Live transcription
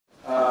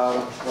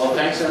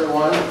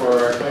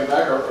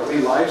we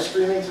live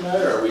streaming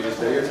tonight, or are we just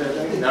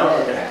videotaping? No?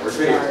 Okay, we're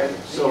videotaping.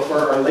 So for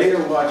our later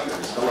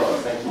watchers, hello,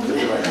 thank you for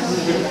joining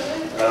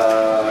us.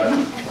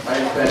 My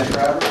name is Ben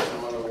Travers.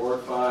 I'm on the Ward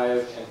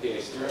 5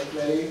 NPA Steering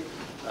Committee.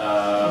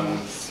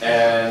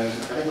 And I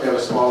think we have a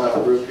small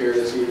enough group here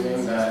this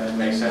evening that it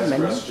makes sense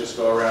for us to just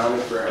go around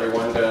and for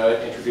everyone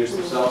to introduce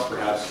themselves,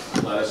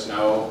 perhaps let us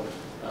know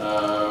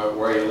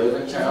where you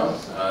live in town.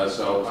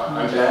 So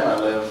I'm Ben. I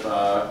live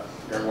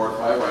here in Ward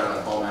 5, right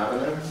on Home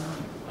Avenue.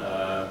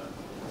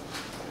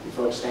 You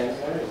folks standing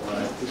there? You want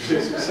to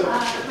introduce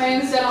yourself? My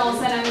name is Jen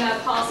Olson. I'm the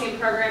Policy and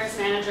Programs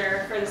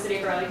Manager for the City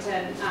of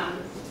Burlington.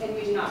 And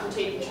we do not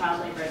partake in child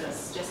labor.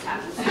 This just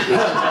happens.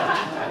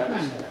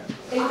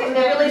 The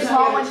really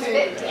small ones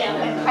fit,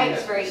 and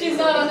Pipe's very She's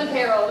not on the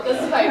payroll, but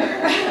this is Piper.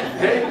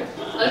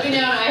 Let me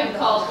know when I'm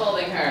called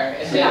holding her.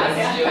 If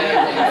Jim's doing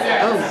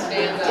anything,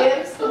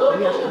 stands up.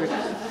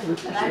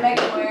 And I'm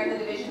Megan Moyer, I'm the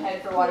Division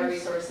Head for Water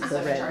Resources.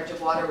 I'm in charge of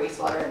water,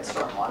 wastewater, and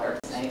stormwater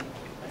tonight.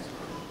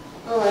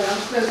 All right, I'm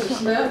Spencer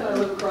Smith. I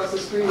live across the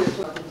street at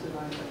Burlington.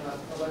 I'm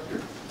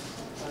electric,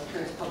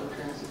 public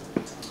transit.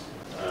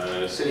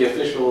 City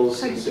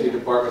officials, and city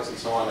departments, and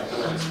so on that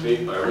come in and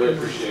speak, but I really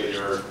appreciate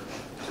your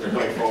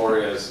coming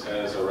forward as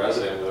a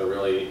resident with a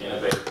really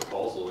innovative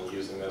proposal and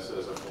using this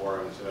as a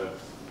forum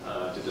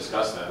to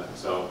discuss that.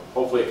 So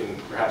hopefully it can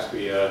perhaps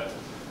be a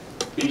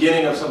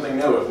beginning of something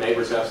new. If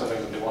neighbors have something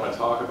that they want to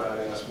talk about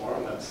in this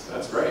forum,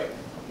 that's great.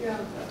 Yeah.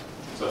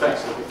 So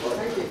thanks. Looking forward.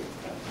 Thank you.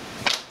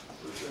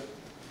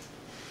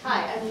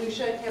 Hi, I'm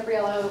Lucia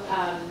Capriello.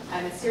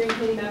 I'm a steering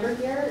committee member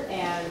here,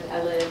 and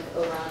I live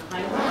over on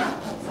Pine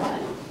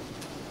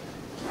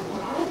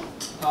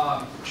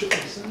Chip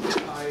Mason.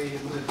 I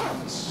live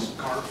on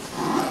Scarf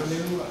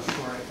Avenue,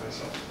 where I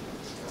myself,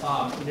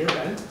 near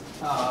Ben,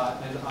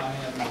 and I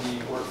am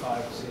the Ward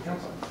 5 City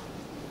Councilor.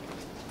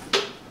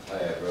 Hi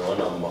everyone,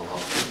 I'm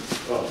Mohammed.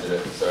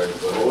 Sorry,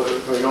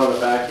 can we go in the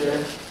back here?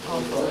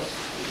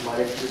 You might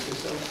introduce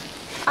yourself.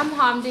 I'm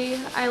Hamdi.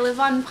 I live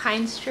on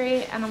Pine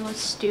Street and I'm a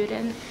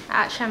student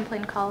at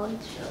Champlain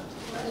College.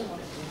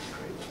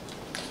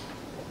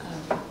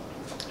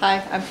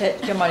 Hi, I'm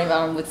Kimani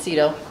Van with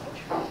CETO.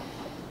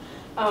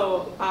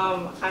 Oh,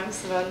 I'm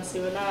Savannah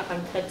Suvana.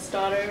 I'm Pitt's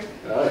daughter.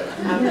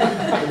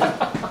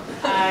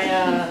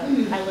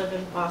 I live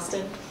in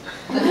Boston.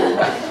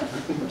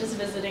 I'm just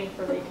visiting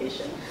for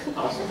vacation.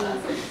 Awesome.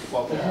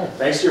 Well,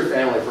 thanks to your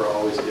family for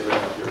always giving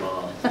up your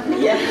mom.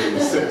 Yeah.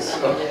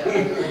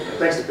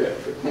 Thanks to Pitt.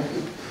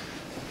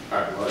 All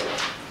right, well,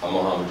 I'm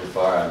Mohammed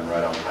Jafar. I'm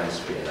right on Pine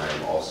Street, and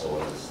I'm also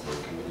one of the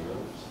steering committee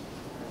members.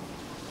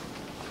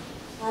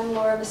 I'm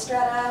Laura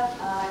Mistretta.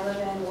 I live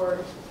in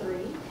Ward 3.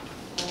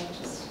 I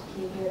just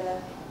came here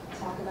to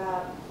talk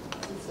about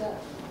some stuff.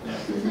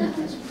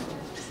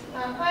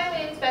 Hi, my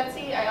name's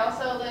Betsy. I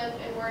also live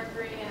in Ward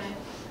 3, and I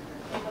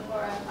came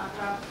before I talk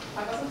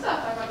about some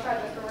stuff, talk about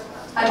projects we're working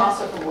on. I'm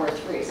also from Ward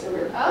 3, so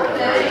we're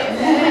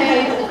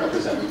nice.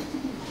 represent.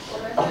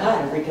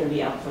 Are we going to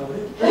be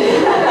outvoted?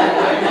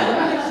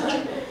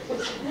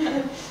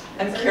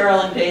 I'm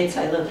Carolyn Bates.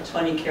 I live at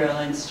 20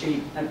 Caroline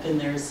Street. I've been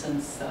there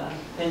since,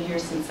 been here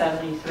since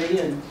 '73,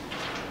 and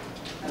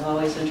I'm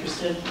always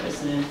interested. I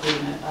was an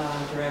improvement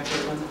director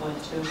at one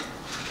point too.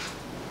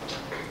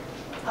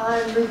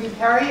 I'm Ruby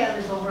Perry. I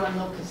live over on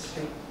Locust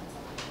Street.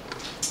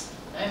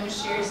 I'm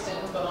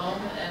Shearston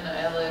Bohm, and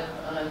I live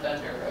on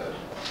Dunder Road.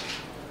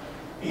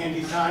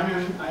 Andy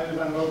Simon. I live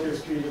on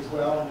Locust Street as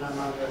well, and I'm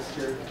on the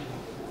steering committee.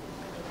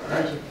 All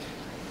right.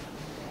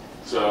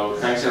 So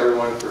thanks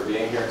everyone for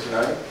being here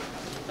tonight.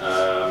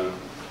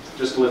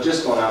 Just a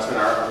logistical announcement,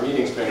 our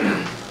meeting's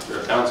been sort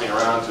of bouncing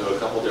around to a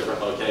couple different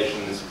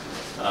locations.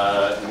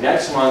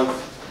 Next month,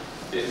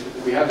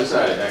 we have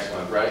decided next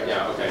month, right?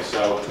 Yeah, okay.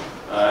 So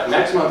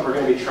next month we're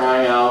going to be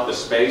trying out the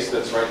space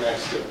that's right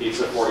next to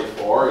Pizza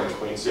 44 in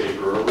Queen City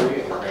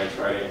Brewery, and we're going to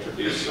try to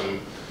introduce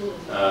some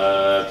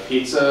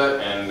pizza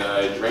and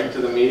drink to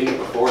the meeting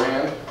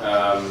beforehand.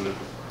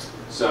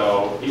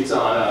 So pizza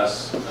on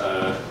us,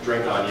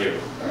 drink on you.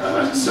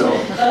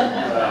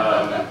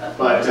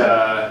 But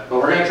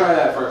we're going to try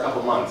that for a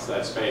couple months,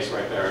 that space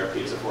right there at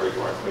Pizza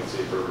 44 at Queen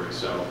City Brewery.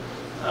 So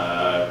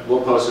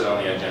we'll post it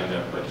on the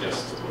agenda, but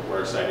just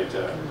we're excited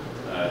to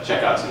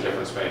check out some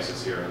different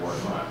spaces here in Ward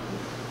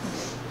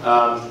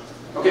 5.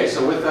 Okay,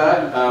 so with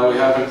that, we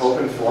have an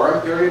open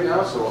forum period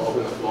now, so we'll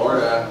open the floor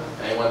to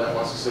anyone that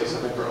wants to say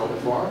something for open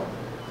forum.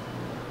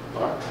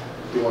 Laura,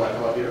 do you want to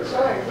come up here?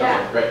 Sure,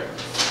 yeah. Okay, great.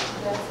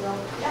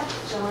 Yeah,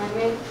 join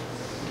me.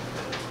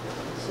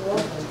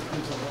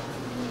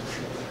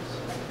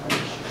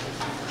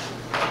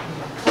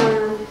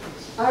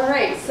 All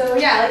right, so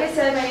yeah, like I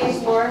said, my name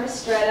is Laura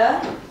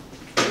Mistretta.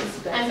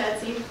 I'm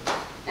Betsy.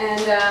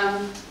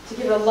 And to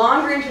give a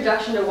longer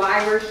introduction to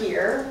why we're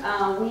here,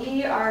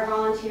 we are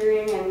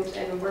volunteering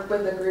and work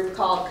with a group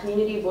called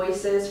Community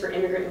Voices for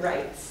Immigrant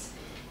Rights.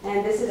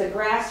 And this is a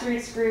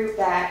grassroots group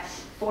that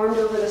formed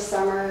over the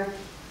summer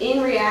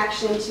in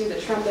reaction to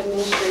the Trump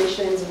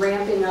administration's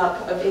ramping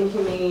up of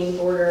inhumane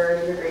border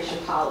and immigration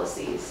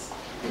policies.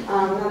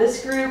 Now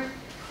this group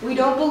We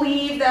don't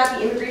believe that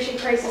the immigration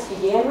crisis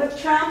began with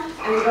Trump,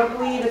 and we don't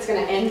believe it's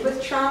going to end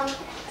with Trump.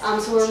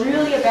 So we're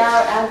really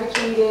about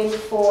advocating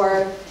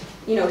for,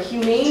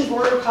 humane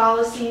border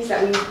policies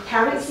that we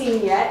haven't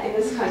seen yet in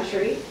this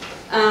country.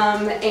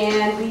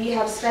 And we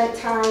have spent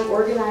time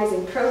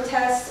organizing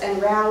protests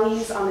and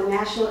rallies on the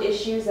national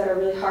issues that are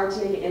really hard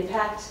to make an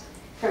impact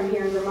from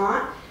here in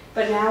Vermont.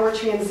 But now we're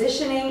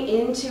transitioning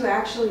into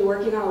actually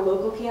working on a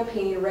local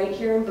campaign right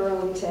here in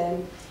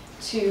Burlington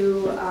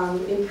to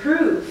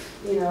improve,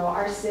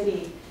 our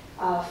city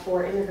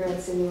for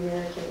immigrants and new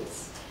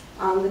Americans.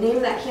 The name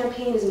of that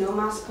campaign is No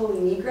Mas Poli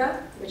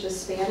Migra, which is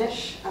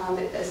Spanish.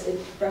 It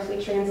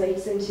roughly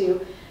translates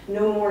into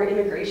No More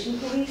Immigration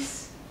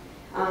Police.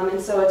 And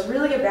so it's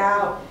really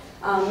about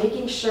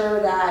making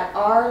sure that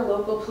our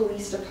local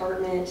police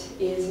department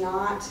is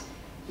not,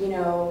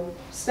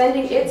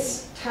 spending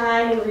its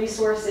time and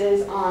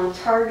resources on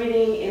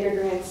targeting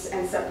immigrants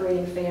and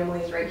separating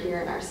families right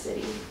here in our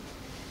city.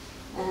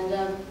 And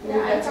I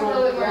can talk a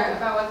little bit more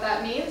about what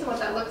that means and what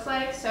that looks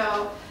like.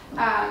 So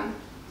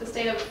the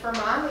state of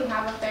Vermont, we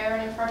have a fair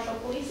and impartial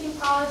policing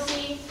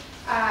policy,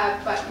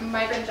 but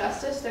Migrant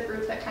Justice, the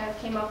group that kind of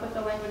came up with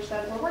the language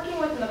that we're working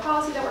with and the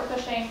policy that we're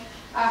pushing,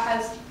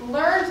 has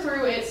learned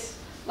through its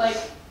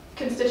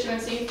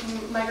constituency,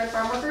 migrant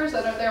farm workers,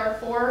 that there are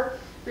 4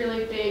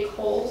 really big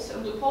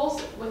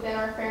loopholes within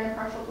our fair and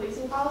impartial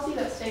policing policy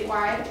that's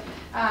statewide.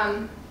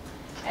 And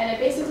it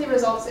basically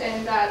results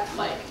in that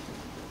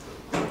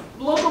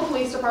local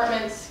police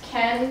departments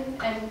can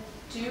and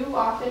do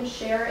often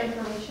share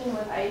information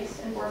with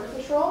ICE and Border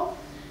Patrol.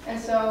 And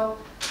so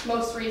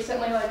most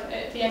recently,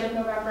 at the end of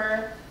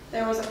November,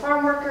 there was a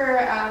farm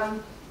worker,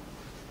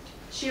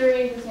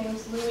 Shiri, his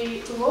name's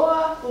Louis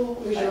Ulloa, who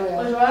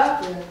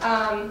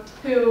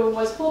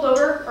was pulled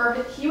over,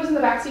 or he was in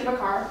the backseat of a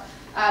car.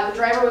 The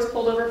driver was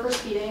pulled over for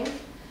speeding.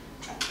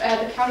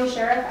 The county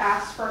sheriff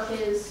asked for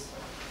his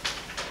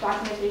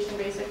documentation,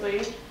 basically.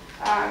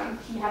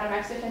 He had a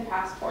Mexican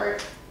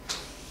passport.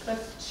 The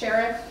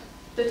sheriff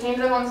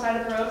detained him on the side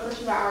of the road for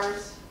 2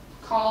 hours,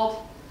 called,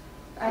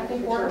 I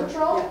think, Border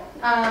Patrol,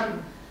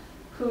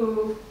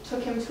 who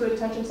took him to a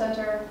detention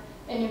center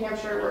in New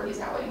Hampshire where he's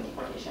now waiting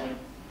deportation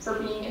for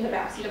being in the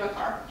backseat of a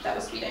car that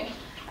was speeding.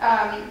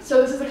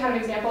 So this is a kind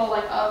of example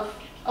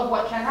of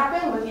what can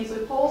happen with these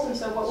loopholes. And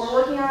so what we're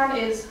working on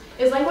is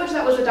language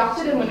that was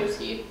adopted in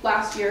Winooski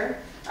last year.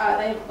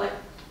 They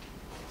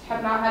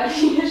have not had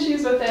any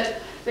issues with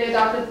it. They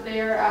adopted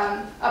their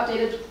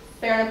updated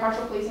fair and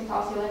impartial policing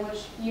policy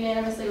language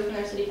unanimously within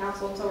their city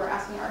council, and so we're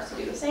asking ours to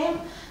do the same.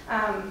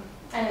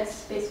 And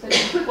it's basically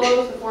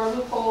closed the 4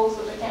 loopholes,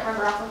 which I can't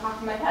remember off the top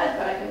of my head,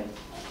 but I can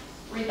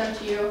read them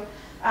to you.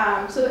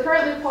 So the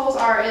current loopholes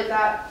are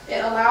that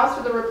it allows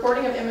for the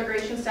reporting of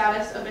immigration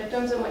status of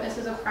victims and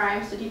witnesses of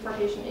crimes to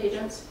deportation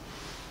agents.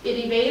 It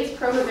evades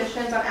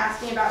prohibitions on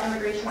asking about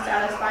immigration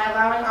status by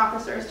allowing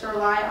officers to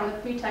rely on the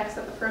pretext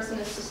that the person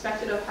is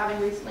suspected of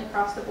having recently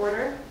crossed the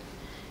border.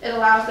 It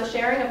allows the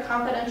sharing of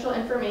confidential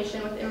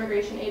information with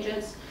immigration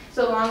agents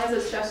so long as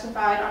it's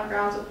justified on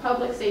grounds of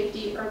public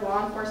safety or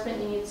law enforcement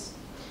needs.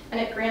 And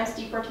it grants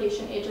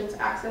deportation agents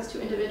access to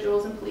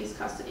individuals in police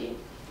custody,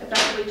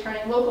 effectively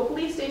turning local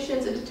police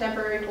stations into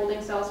temporary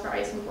holding cells for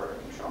ICE and Border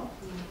Patrol.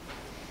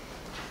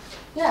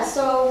 Yeah,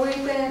 so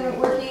we've been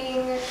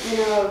working,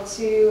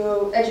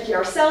 to educate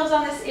ourselves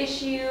on this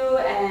issue,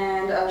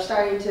 and are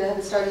starting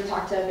to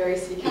talk to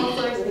various city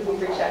councilors. I think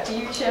we've reached out to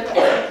you, Chip,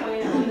 at some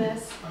point on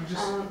this. I'm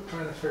just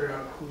trying to figure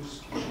out who's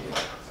Gina.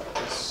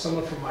 It's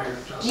someone from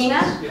Migrant Justice.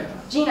 Gina?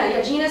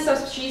 Yeah. Gina,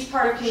 so she's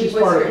part of Community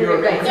She's part of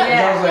your right?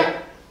 Yeah.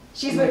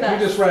 She's with us.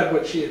 You just read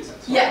what she had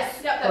said. So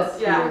Yes. Yep.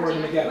 we were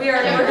working together. We are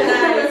an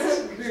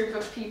organized group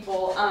of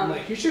people.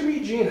 You should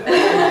meet Gina.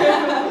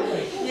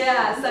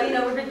 Yeah.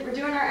 So we're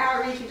doing our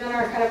outreach. We've done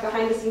our kind of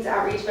behind-the-scenes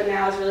outreach, but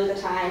now is really the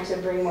time to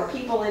bring more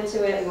people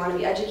into it. We want to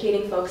be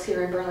educating folks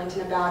here in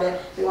Burlington about it.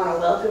 We want to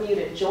welcome you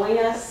to join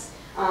us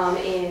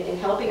in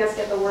helping us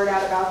get the word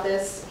out about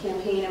this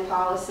campaign and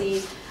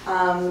policy.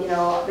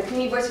 The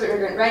Community Voice for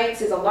Immigrant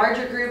Rights is a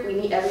larger group. We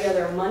meet every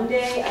other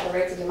Monday at the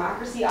Rights of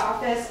Democracy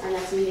office. Our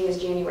next meeting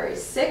is January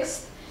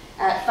 6th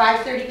at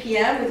 5:30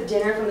 p.m. with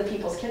dinner from the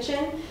People's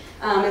Kitchen.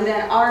 And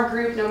then our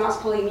group, No Mas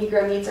Poli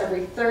Migra, meets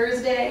every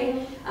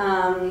Thursday.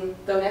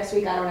 Though next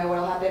week, I don't know what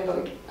will happen,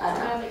 but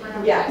I don't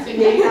know. Yeah,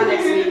 maybe not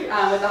next week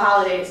with the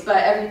holidays, but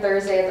every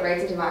Thursday at the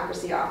Rights of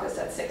Democracy office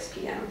at 6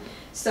 p.m.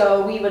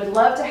 So we would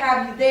love to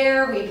have you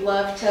there. We'd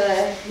love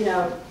to,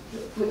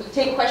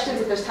 take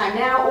questions if there's time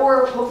now,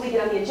 or hopefully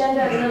get on the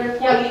agenda at another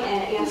point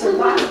and answer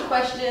lots of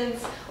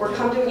questions, or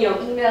come to,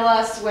 email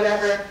us,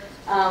 whatever.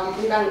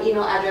 We've got an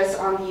email address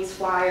on these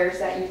flyers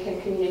that you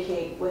can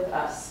communicate with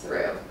us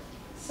through.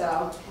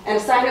 So, and a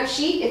sign-up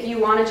sheet if you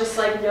want to just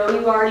know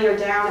you already are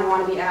down and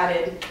want to be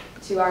added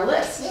to our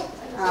list,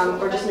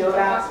 or just know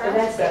about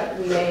events that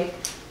we may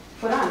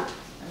put on.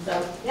 So,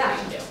 yeah,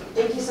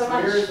 thank you so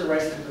much. Where is the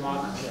Rights of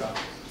Democracy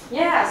office?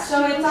 Yeah,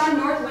 so it's on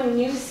North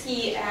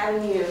Winooski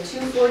Avenue,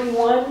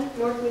 241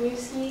 North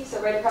Winooski,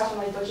 so right across from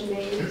Butch and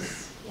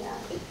Babe's. Yeah.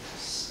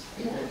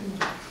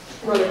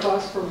 Right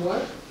across from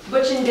what?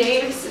 Butch and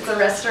Dave's, it's a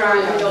restaurant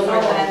in Gilmore,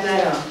 and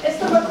then It's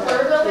the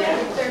McClure building.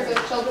 There's a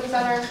children's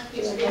center,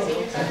 used to be a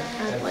senior center.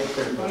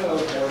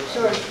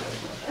 Sure.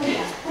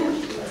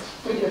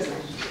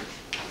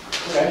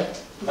 Okay,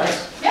 thanks.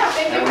 Yeah,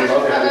 thank you And for we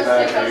both letting have us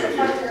that take up if some you-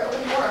 fun here,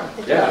 open forum.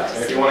 Yeah,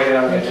 and if you want to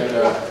get on the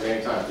agenda at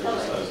any time, please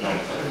just let us know.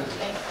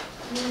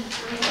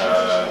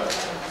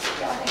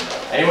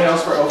 Anyone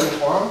else for open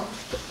forum?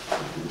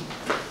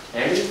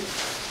 Andy?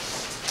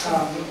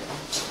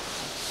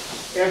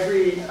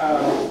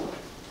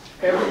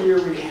 Every year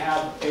we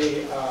have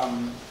a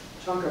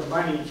chunk of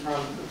money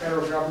from the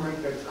federal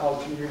government that's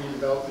called Community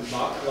Development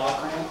Block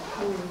Grant.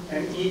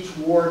 And each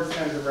ward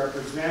sends a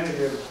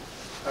representative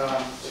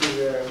to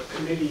the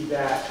committee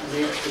that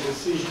makes the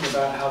decision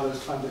about how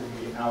those funds are going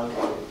to be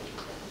allocated.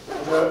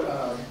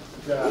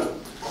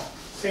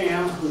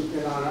 Sam, who's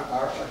been on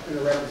been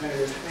a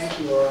representative, thank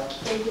you, Laura,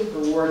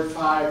 for Ward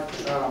 5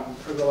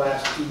 for the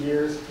last 2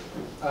 years.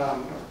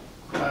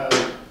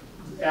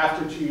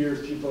 After 2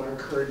 years, people are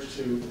encouraged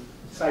to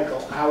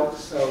cycle out,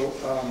 so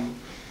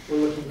we're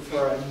looking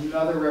for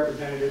another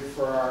representative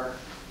for our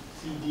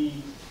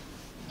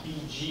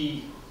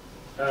CDBG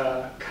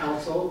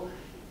council,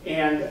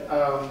 and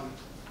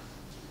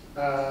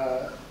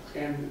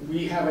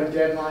we have a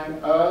deadline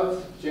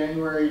of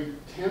January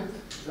 10th.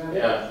 Is that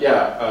it?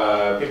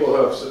 Yeah. People who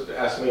have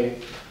asked me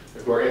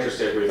if we're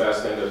interested, we've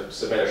asked them to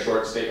submit a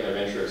short statement of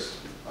interest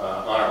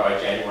on or by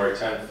January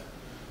 10th.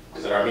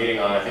 Because at our meeting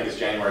on, I think it's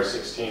January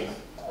 16th,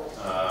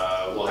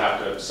 we'll have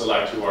to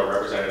select who our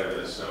representative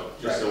is. So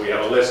just so we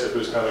have a list of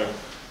who's coming,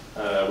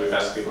 we've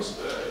asked people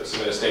to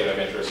submit a statement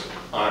of interest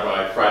on or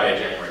by Friday,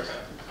 January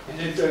 10th. And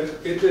it's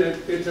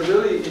a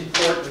really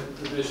important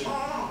position,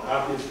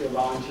 obviously a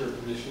volunteer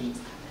position,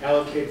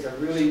 allocates a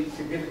really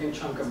significant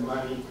chunk of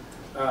money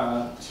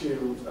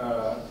to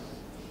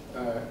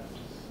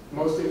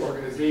mostly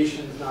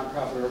organizations,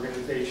 nonprofit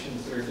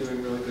organizations that are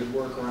doing really good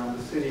work around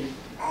the city.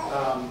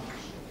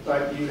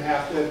 But you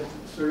have to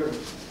sort of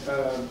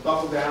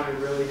buckle down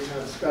and really kind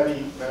of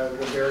study the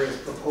various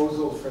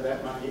proposals for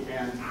that money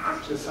and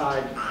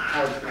decide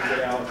how it's going to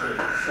get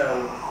allocated.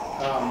 So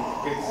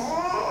it's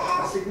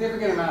a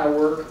significant amount of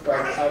work,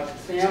 but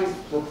Sam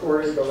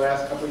reported the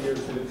last couple of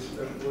years that it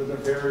was a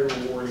very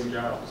rewarding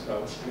job.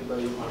 So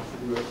anybody who wants to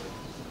do it,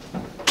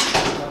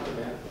 up to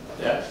that.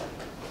 Yeah.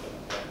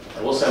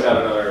 And we'll send out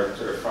another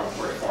sort of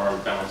forum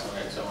balance on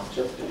it and so on.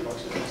 Chip, did you want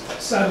to?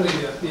 Sadly,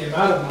 the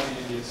amount of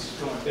money is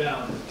going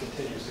down and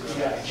continues to go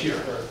down each year.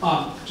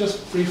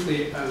 Just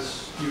briefly,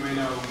 as you may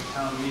know,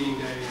 town meeting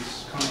day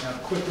is coming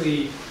up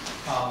quickly.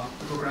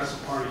 The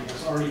Progressive Party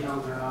has already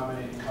held their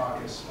nominating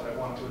caucus, but I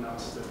wanted to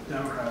announce that the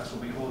Democrats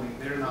will be holding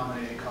their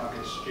nominating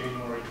caucus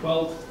January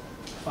 12th,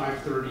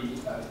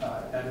 5:30 at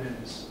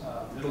Edmonds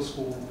Middle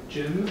School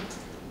gym.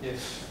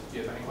 If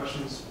you have any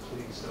questions,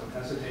 please don't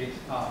hesitate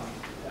to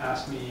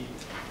ask me.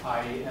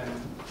 I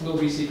will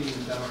be seeking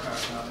the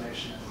Democrats'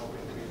 nomination and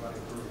hoping to be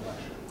running for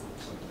re-election.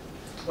 So,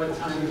 what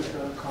time is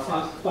the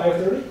caucus?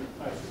 5:30?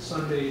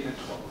 Sunday at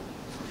 12.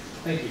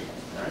 Thank you.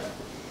 All right.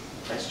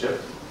 Thanks,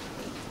 Chip.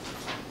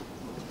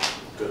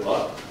 Good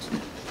luck.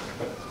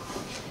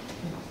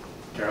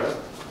 Carolyn?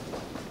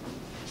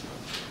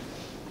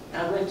 I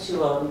went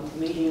to a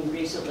meeting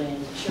recently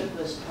and Chip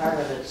was part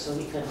of it, so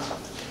he can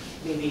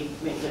maybe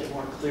make it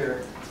more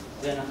clear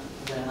than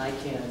I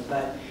can.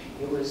 But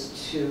it was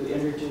to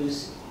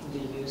introduce the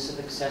use of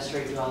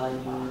accessory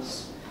dwelling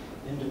units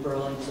into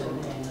Burlington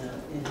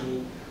in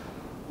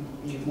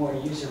a more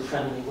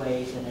user-friendly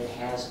way than it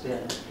has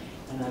been.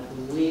 And I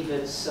believe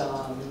it's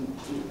a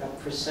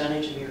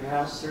percentage of your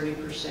house,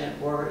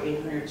 30% or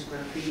 800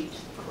 square feet.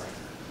 Correct.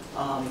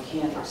 It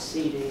can't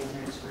exceed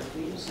 800 square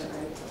feet, is that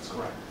right? That's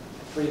correct.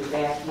 For your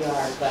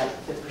backyard, but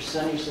the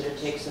percentage that it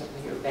takes up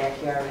for your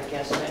backyard, I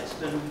guess that's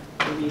been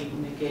maybe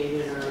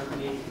negated or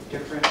made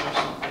different or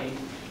something.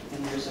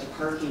 And there's a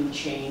parking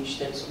change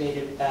that's made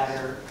it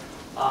better.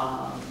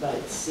 But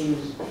it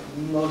seems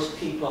most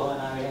people,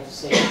 and I would have to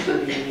say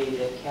including me,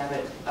 that have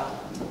it,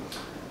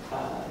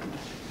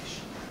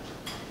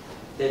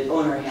 the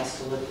owner has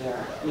to live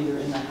there, either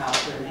in the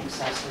house or an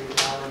accessory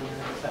dwelling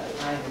unit. But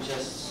I'm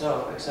just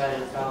so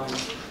excited following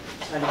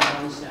tiny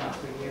homes now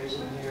for years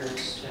and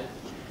years to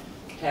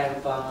have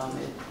it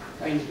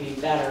going to be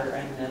better.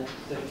 And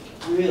the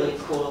really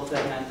cool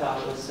thing I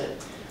thought was that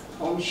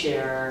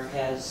HomeShare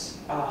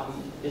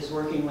is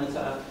working with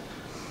an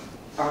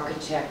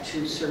architect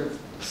who sort of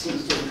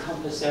seems to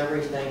encompass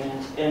everything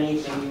and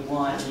anything you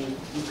want. And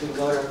you can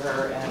go to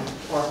her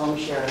or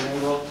HomeShare, and they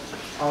will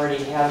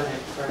already have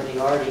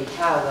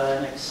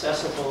an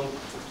accessible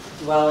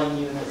dwelling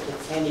unit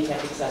that's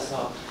handicap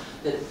accessible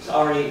that's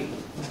already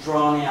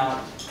drawn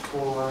out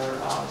for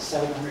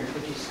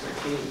 750 square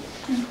feet.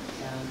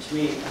 And to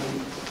me, I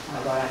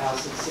bought a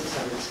house at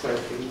 600 square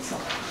feet, so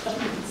I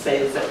would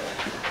say that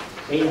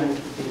 800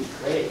 would be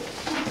great.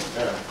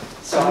 Yeah.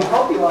 So I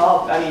hope you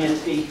all,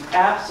 it'd be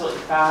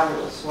absolutely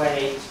fabulous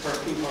way for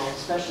people,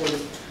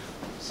 especially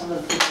some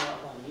of the people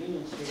up on the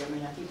Union Street, I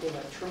mean, I think they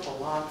have triple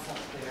lots up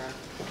there.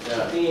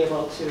 Yeah. To be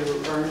able to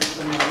earn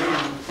some money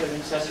and put an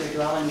accessory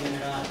dwelling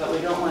unit on it, but we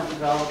don't want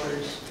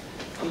developers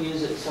to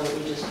use it so that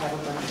we just have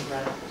a bunch of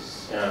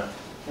rentals. Yeah.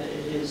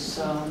 It is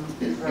for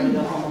the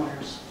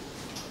homeowners.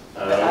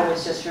 But I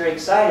was just very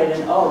excited,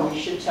 and oh, you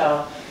should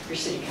tell your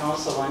city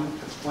council,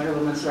 one of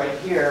them is right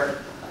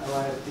here. I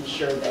want to be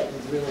sure that you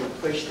really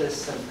push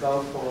this and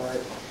go for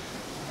it.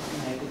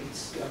 And I think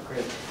it's a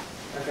great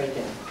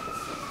thing.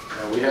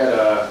 We had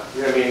a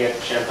meeting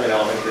at Champlain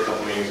Elementary a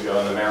couple meetings ago,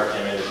 and the mayor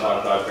came in to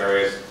talk about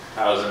various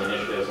housing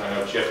initiatives. I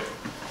know Chip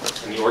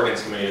and the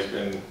ordinance committee has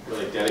been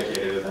really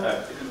dedicated to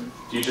that.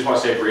 Do you just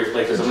want to say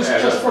briefly?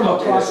 Just from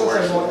a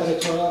process,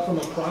 from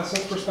a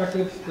process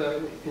perspective,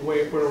 the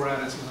way where we're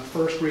at is the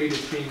first read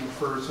is being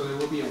referred, so there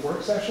will be a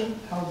work session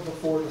held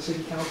before the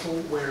city council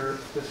where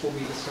this will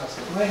be discussed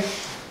at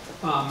length.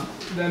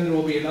 Then there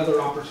will be another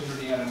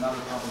opportunity at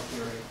another public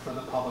hearing for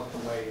the public to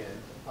weigh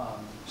in.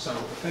 So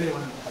if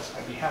anyone has,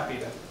 I'd be happy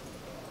to.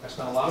 I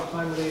spent a lot of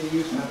time with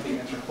ADUs, I'm happy to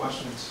answer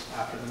questions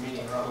after the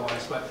meeting or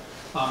otherwise, but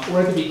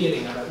we're at the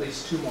beginning of at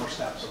least 2 more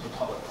steps of the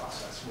public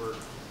process where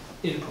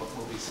input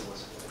will be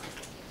solicited.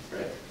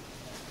 Great.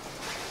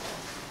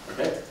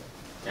 Okay.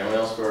 Anyone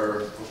else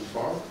for open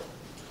forum?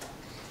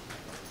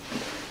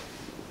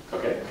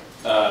 Okay.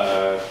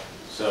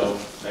 So,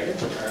 Megan,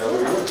 turn it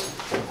over to you.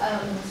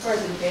 As far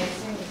as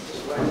advancing,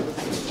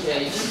 Yeah,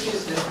 you just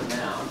use different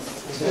nouns.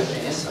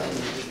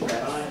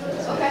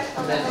 okay.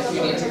 And then if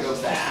you need to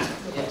go back,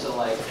 you have to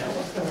like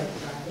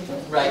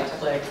right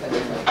click and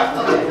then like.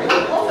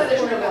 Okay. Hopefully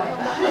there's no going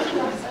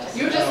back.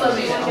 You just let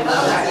me know.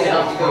 I'll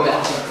help you go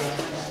back.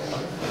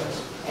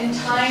 And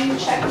time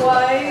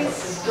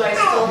check-wise, do I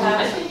still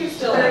I have think you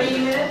still 30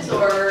 minutes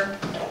or?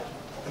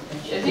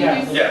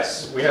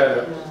 Yes, we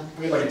had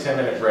like a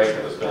 10-minute break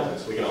that was built in,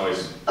 so we can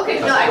always. Okay,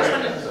 no, I just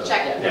wanted to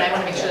check it, and I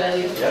want to make sure that I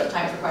leave Yep.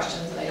 time for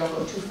questions and I don't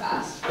go too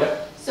fast.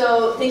 Yep.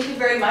 So thank you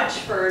very much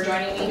for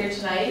joining me here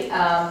tonight.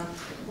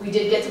 We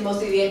did get to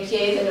mostly the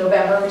NPAs in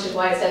November, which is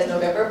why it says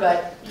November,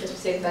 but just to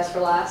save the best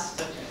for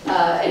last.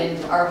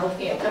 And are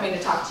coming to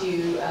talk to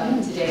you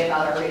today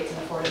about our rates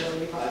and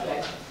affordability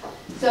project.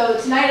 So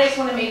tonight I just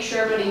want to make sure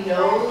everybody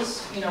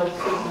knows,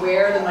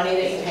 where the money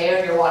that you pay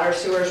on your water,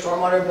 sewer,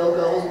 stormwater bill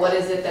goes, what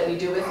is it that we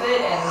do with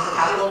it, and the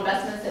capital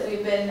investments that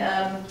we've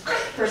been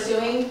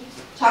pursuing.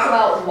 Talk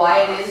about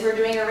why it is we're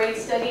doing a rate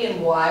study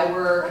and why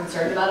we're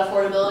concerned about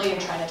affordability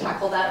and trying to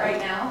tackle that right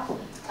now.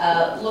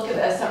 Look at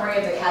a summary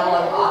of the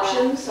catalog of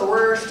options. So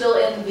we're still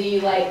in the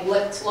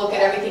let's look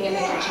at everything in the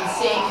kitchen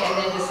sink and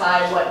then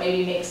decide what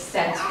maybe makes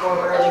sense for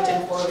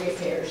Burlington for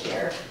ratepayers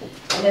here.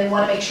 And then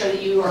want to make sure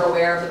that you are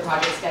aware of the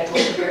project schedule.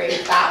 It's a very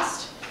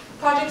fast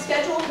project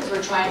schedule because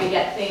we're trying to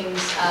get things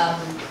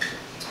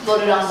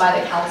voted on by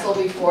the council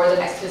before the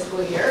next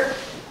fiscal year.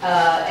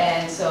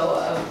 And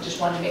so just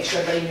wanted to make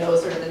sure everybody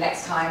knows sort of the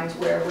next times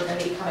where we're going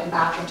to be coming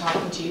back and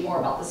talking to you more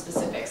about the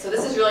specifics. So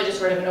this is really just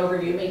sort of an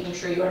overview, making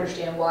sure you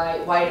understand why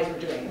it is we're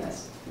doing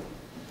this.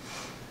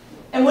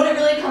 And what it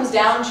really comes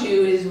down to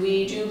is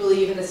we do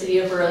believe in the city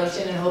of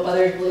Burlington and hope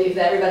others believe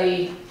that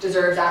everybody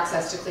deserves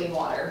access to clean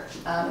water.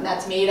 And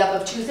that's made up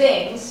of 2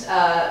 things.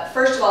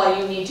 First of all,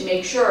 you need to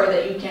make sure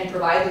that you can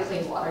provide the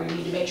clean water. You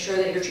need to make sure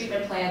that your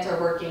treatment plants are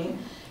working,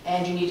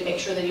 and you need to make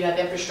sure that you have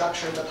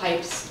infrastructure, the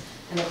pipes,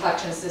 and the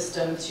collection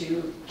system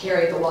to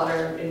carry the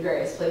water in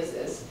various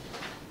places.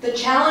 The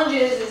challenge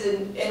is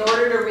in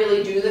order to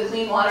really do the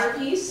clean water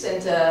piece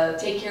and to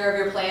take care of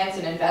your plants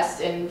and invest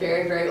in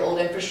very, very old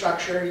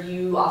infrastructure,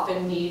 you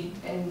often need,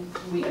 and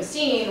we have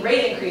seen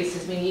rate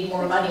increases, we need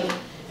more money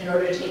in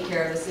order to take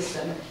care of the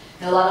system.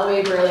 And a lot of the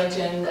way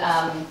Burlington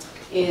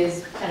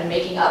is kind of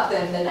making up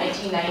in the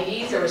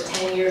 1990s, there was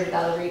 10 years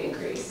without a rate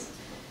increase.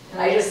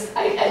 And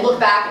I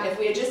look back, and if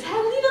we had just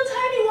had little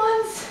tiny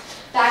ones,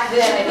 back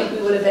then, I think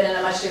we would have been in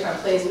a much different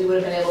place. We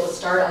would have been able to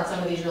start on some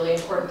of these really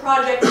important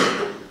projects,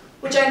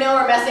 which I know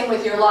are messing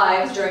with your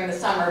lives during the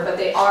summer, but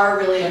they are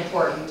really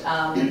important.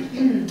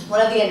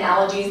 One of the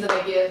analogies that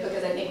I give,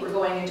 because I think we're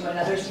going into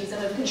another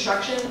season of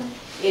construction,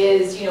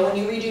 is when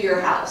you redo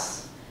your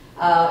house.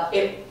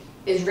 It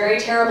is very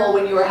terrible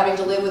when you are having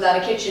to live without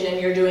a kitchen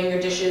and you're doing your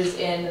dishes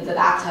in the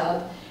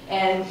bathtub.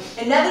 And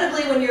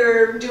inevitably, when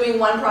you're doing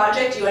one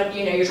project, you're trying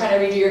to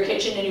redo your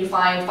kitchen and you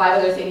find 5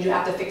 other things you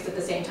have to fix at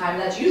the same time.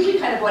 And that's usually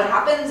kind of what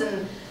happens,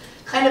 and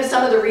kind of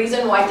some of the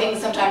reason why things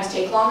sometimes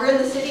take longer in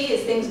the city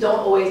is things don't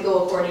always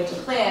go according to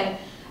plan.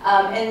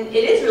 And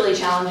it is really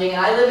challenging.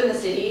 And I live in the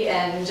city,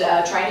 and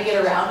trying to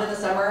get around in the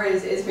summer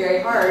is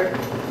very hard.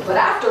 But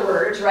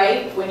afterwards,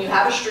 right, when you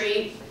have a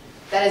street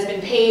that has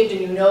been paved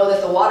and you know that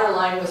the water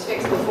line was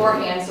fixed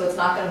beforehand so it's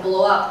not going to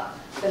blow up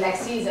the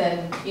next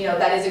season,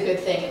 that is a good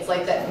thing. It's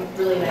like that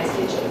really nice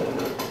kitchen.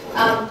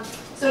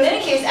 So in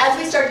any case, as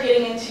we start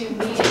getting into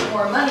needing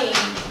more money,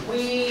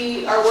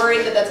 we are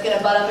worried that that's going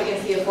to butt up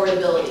against the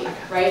affordability,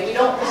 right? We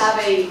don't have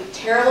a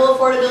terrible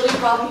affordability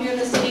problem here in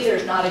the city.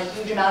 There's not a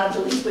huge amount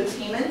of delinquent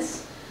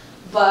payments,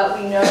 but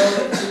we know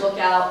if we look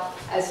out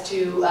as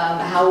to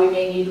how we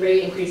may need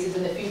rate increases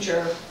in the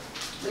future,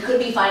 we could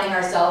be finding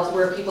ourselves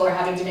where people are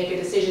having to make a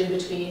decision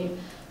between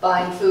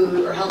buying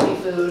food or healthy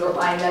food or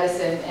buying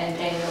medicine and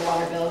paying their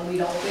water bill, and we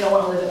don't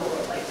want to live in a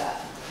world like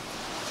that.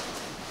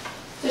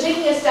 So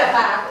taking a step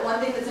back, one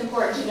thing that's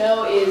important to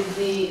know is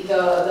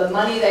the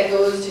money that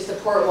goes to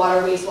support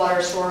water, wastewater,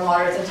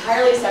 stormwater is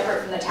entirely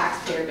separate from the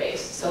taxpayer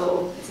base.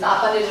 So it's not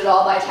funded at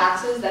all by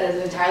taxes. That is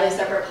an entirely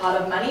separate pot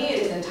of money.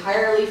 It is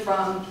entirely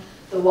from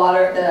the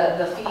water,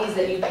 the fees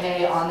that you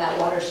pay on that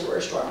water, sewer,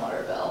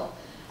 stormwater bill.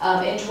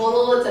 In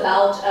total, it's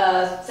about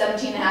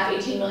 $17.5,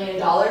 $18 million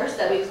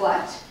that we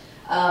collect.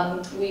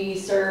 We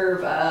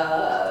serve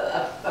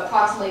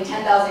approximately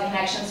 10,000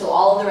 connections, so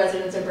all of the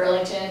residents of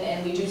Burlington,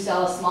 and we do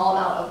sell a small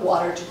amount of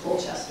water to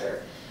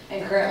Colchester.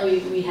 And currently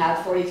we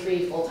have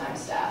 43 full-time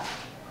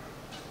staff.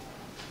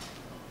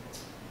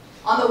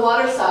 On the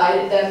water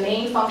side, the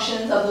main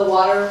functions of the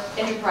Water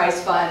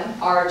Enterprise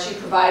Fund are to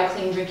provide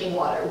clean drinking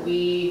water.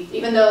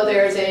 Even though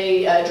there's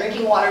a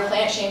drinking water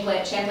plant,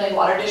 Champlain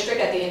Water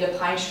District at the end of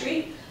Pine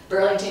Street,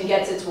 Burlington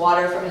gets its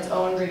water from its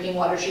own drinking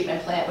water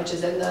treatment plant, which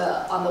is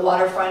on the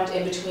waterfront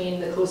in between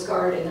the Coast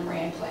Guard and the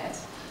Moran plant.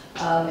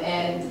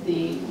 And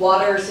the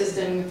water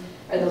system,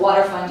 or the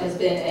water fund, is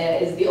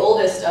the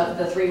oldest of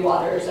the three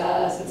waters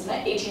since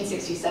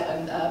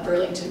 1867.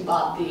 Burlington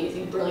bought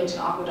the Burlington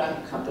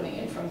Aqueduct Company,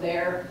 and from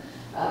there,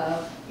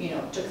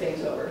 took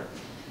things over.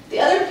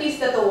 The other piece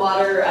that the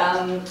water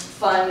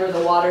fund or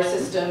the water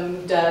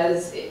system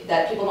does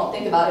that people don't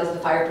think about is the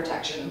fire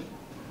protection.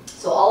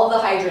 So all of the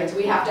hydrants,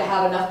 we have to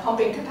have enough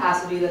pumping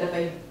capacity that if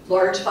a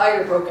large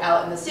fire broke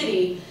out in the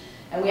city,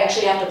 and we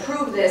actually have to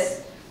prove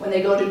this when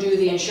they go to do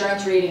the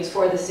insurance ratings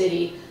for the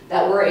city,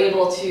 that we're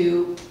able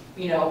to,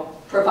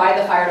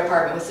 provide the fire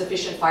department with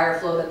sufficient fire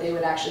flow that they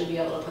would actually be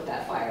able to put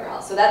that fire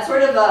out. So that's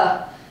sort of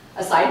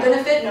a side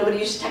benefit.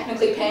 Nobody's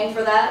technically paying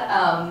for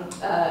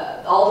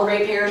that. All the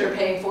ratepayers are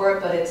paying for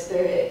it, but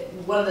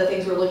one of the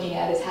things we're looking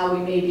at is how we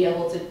may be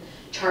able to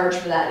charge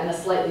for that in a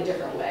slightly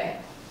different way.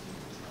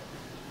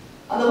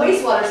 On the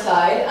wastewater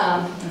side,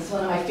 it's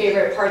one of my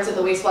favorite parts of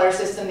the wastewater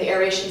system, the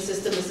aeration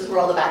system. This is where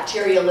all the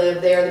bacteria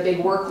live. They are the big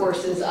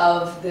workhorses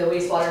of the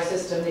wastewater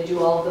system. They do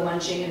all of the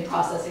munching and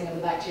processing of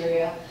the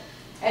bacteria.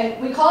 And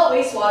we call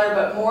it wastewater,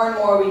 but more and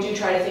more we do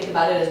try to think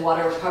about it as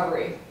water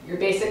recovery. You're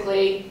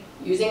basically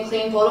using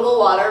clean potable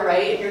water,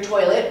 right, in your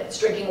toilet. It's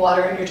drinking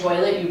water in your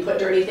toilet. You put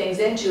dirty things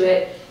into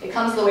it. It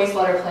comes to the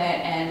wastewater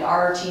plant, and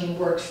our team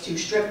works to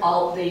strip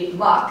all the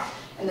muck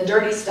and the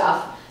dirty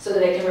stuff so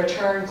that it can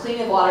return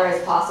clean water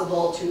as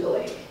possible to the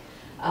lake.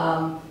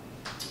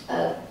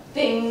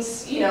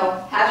 Things,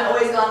 haven't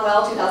always gone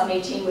well.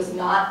 2018 was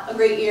not a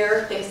great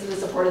year, thanks to the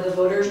support of the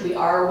voters. We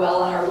are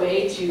well on our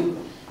way to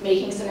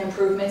making some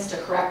improvements to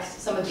correct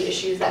some of the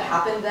issues that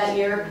happened that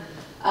year.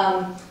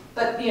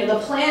 But the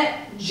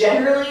plant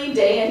generally,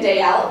 day in,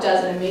 day out,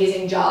 does an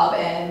amazing job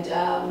and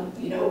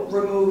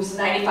removes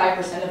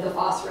 95% of the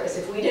phosphorus.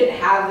 If we didn't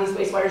have these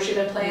wastewater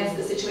treatment plants,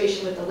 the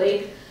situation with the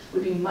lake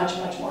would be much,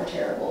 much more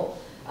terrible.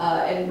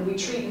 And we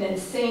treat an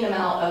insane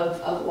amount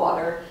of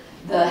water.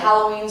 The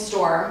Halloween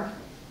storm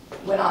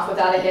went off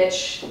without a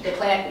hitch. The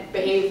plant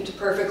behaved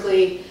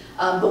perfectly,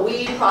 but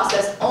we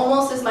processed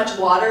almost as much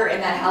water in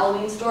that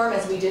Halloween storm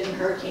as we did in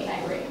Hurricane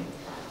Irene.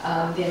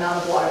 The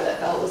amount of water that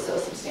fell was so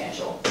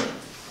substantial.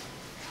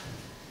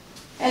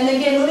 And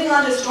again, moving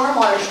on to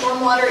stormwater.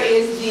 Stormwater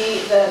is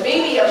the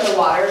baby of the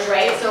waters,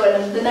 right? So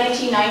in the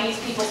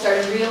 1990s, people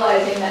started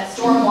realizing that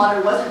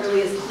stormwater wasn't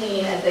really as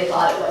clean as they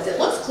thought it was. It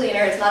looks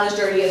cleaner, it's not as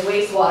dirty as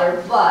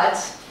wastewater, but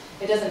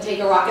it doesn't take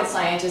a rocket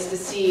scientist to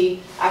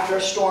see after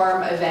a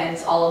storm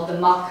event all of the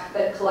muck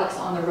that collects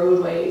on the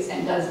roadways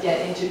and does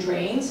get into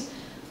drains.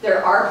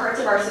 There are parts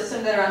of our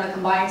system that are on the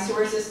combined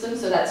sewer system,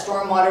 so that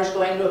stormwater is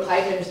going to a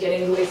pipe and is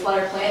getting to the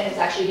wastewater plant and it's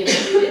actually getting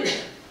treated.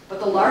 But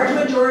the large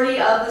majority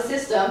of the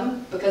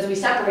system, because we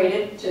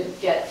separated to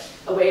get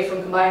away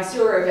from combined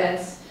sewer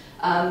events,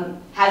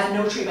 has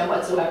no treatment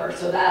whatsoever.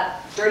 So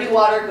that dirty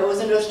water goes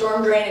into a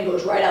storm drain and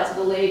goes right out to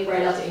the lake,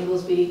 right out to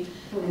Inglesby.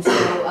 And so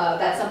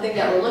that's something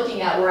that we're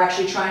looking at. We're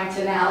actually trying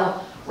to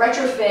now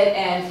retrofit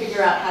and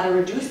figure out how to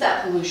reduce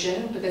that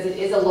pollution, because it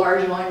is a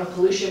large volume of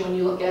pollution when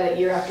you look at it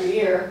year after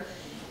year.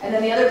 And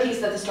then the other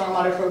piece that the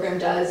stormwater program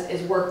does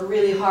is work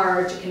really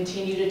hard to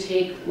continue to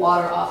take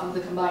water off of the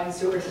combined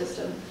sewer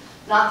system.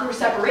 Not through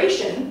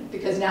separation,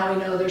 because now we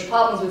know there's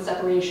problems with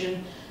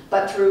separation,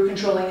 but through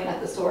controlling it at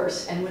the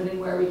source and when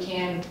and where we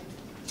can,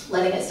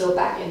 letting it soak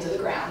back into the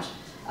ground,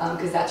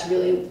 because that's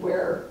really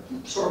where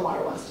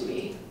stormwater wants to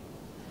be.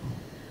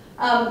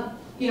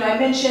 I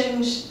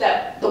mentioned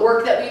that the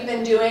work that we've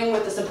been doing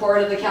with the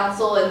support of the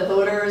council and the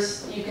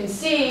voters, you can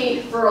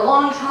see for a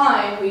long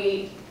time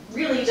we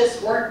really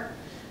just weren't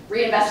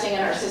reinvesting in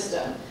our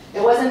system.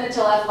 It wasn't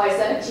until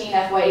FY17,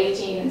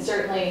 FY18, and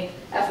certainly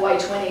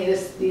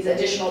FY20, these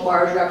additional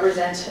bars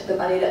represent the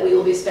money that we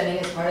will be spending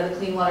as part of the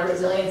Clean Water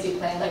Resiliency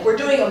Plan. Like, we're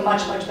doing a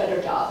much, much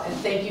better job, and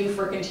thank you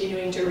for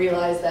continuing to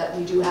realize that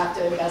we do have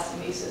to invest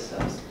in these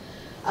systems.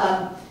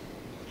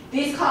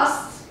 These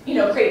costs,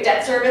 create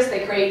debt service.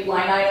 They create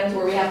line items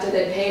where we have to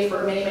then pay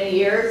for many, many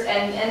years,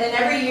 and then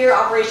every year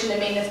operation and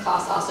maintenance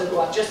costs also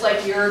go up, just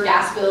like your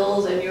gas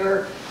bills and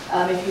your,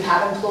 if you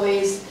have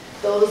employees.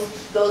 those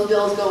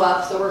bills go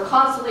up. So we're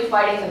constantly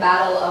fighting the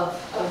battle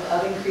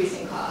of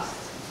increasing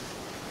costs.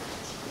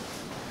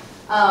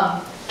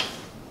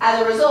 As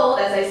a result,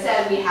 as I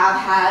said, we have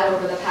had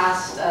over the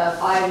past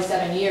 5 to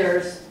 7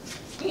 years,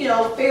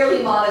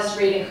 fairly modest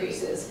rate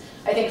increases.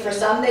 I think for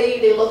some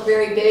they look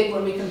very big.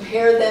 When we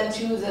compare them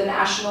to the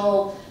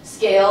national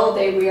scale,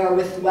 we are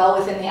well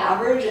within the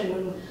average. And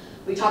when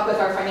we talk with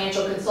our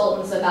financial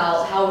consultants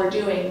about how we're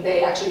doing,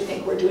 they actually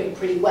think we're doing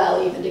pretty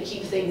well, even to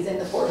keep things in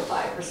the 4 to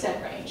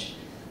 5% range.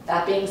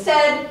 That being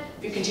said,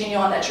 if you continue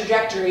on that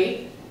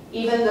trajectory,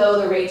 even though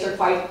the rates are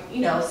quite,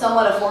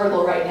 somewhat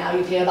affordable right now,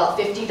 you pay about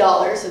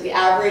 $50. So the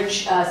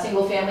average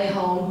single-family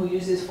home who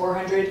uses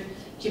 400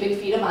 cubic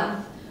feet a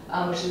month,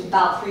 which is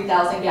about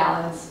 3,000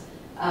 gallons,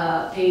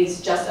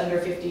 pays just under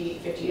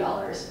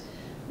 $50.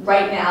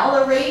 Right now,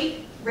 the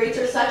rates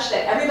are such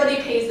that everybody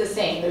pays the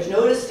same. There's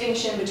no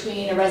distinction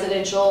between a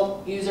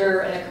residential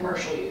user and a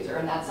commercial user,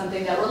 and that's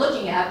something that we're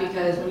looking at,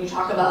 because when you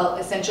talk about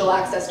essential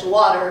access to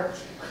water,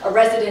 a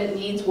resident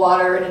needs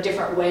water in a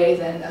different way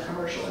than a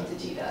commercial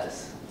entity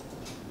does.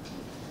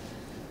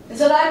 And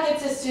so that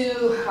gets us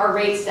to our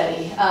rate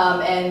study.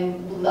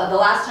 And the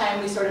last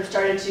time we sort of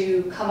started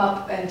to come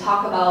up and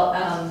talk about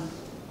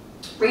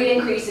rate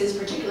increases,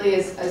 particularly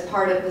as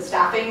part of the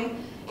staffing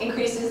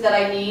increases that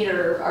I need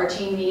or our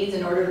team needs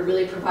in order to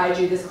really provide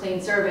you this clean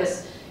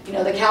service.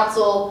 The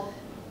council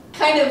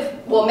kind of,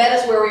 met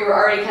us where we were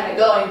already kind of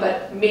going,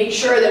 but made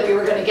sure that we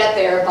were going to get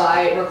there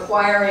by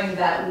requiring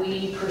that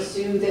we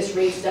pursue this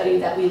rate study,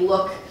 that we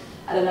look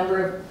at a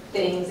number of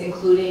things,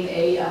 including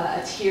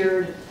a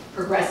tiered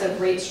progressive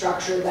rate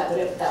structure that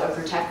would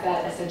protect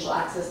that essential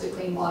access to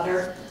clean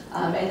water.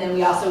 And then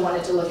we also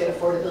wanted to look at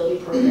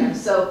affordability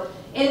programs. So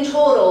in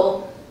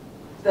total,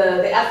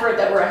 the effort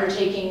that we're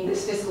undertaking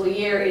this fiscal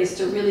year is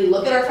to really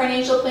look at our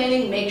financial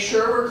planning, make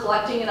sure we're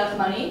collecting enough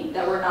money,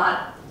 that we're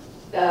not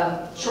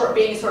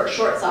being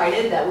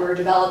short-sighted, that we're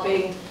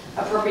developing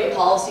appropriate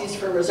policies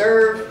for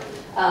reserve,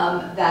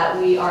 that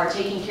we are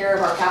taking care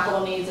of our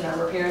capital needs and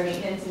our repair and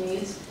maintenance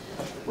needs.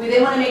 We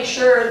then want to make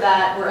sure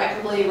that we're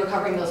equitably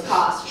recovering those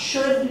costs.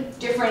 Should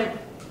different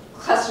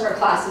customer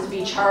classes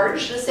be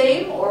charged the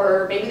same,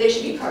 or maybe they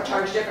should be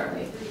charged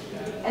differently?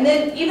 And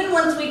then even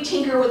once we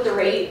tinker with the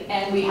rate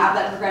and we have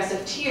that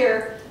progressive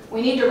tier,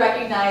 we need to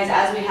recognize,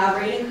 as we have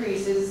rate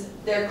increases,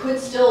 there could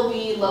still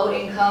be low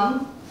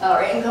income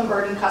or income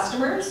burdened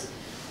customers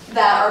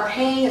that are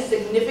paying a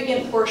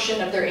significant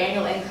portion of their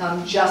annual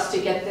income just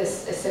to get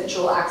this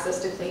essential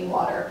access to clean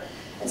water.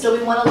 And so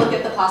we want to look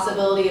at the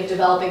possibility of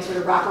developing sort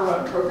of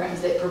wraparound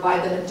programs that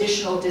provide them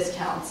additional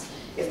discounts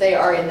if they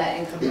are in that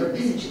income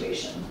burden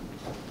situation.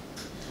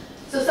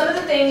 So some of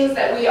the things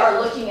that we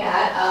are looking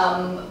at,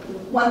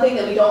 one thing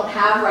that we don't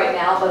have right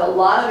now, but a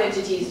lot of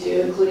entities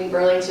do, including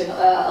Burlington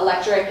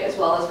Electric as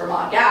well as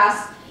Vermont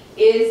Gas,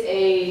 is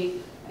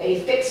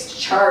a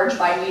fixed charge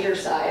by meter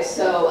size.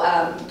 So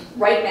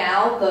right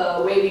now,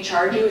 the way we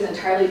charge you is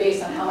entirely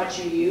based on how much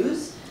you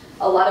use.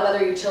 A lot of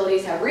other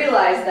utilities have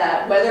realized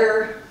that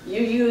whether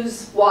you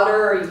use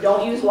water or you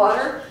don't use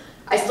water,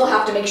 I still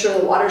have to make sure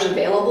the water's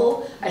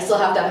available. I still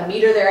have to have a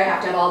meter there. I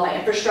have to have all my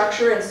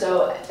infrastructure. And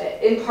so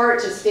in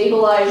part to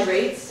stabilize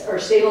rates or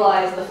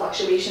stabilize the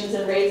fluctuations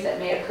in rates that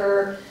may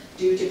occur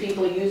due to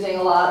people using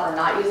a lot or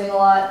not using a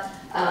lot,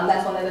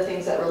 that's one of the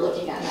things that we're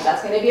looking at. Now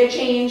that's going to be a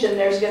change, and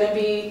there's going to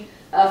be,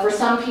 for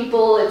some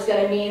people, it's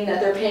going to mean that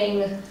they're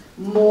paying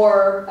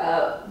more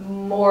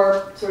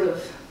sort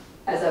of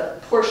as a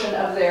portion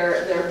of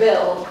their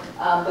bill,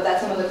 but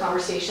that's some of the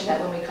conversation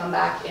that when we come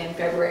back in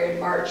February and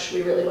March,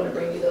 we really want to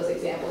bring you those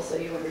examples so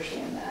you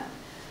understand that.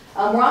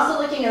 We're also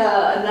looking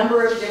at a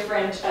number of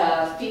different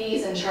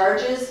fees and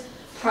charges,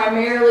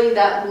 primarily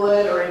that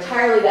would, or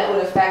entirely that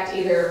would affect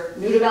either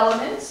new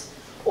developments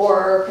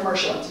or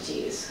commercial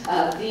entities.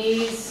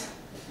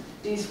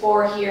 These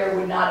four here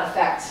would not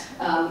affect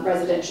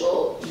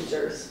residential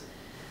users.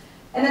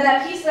 And then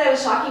that piece that I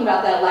was talking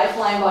about, that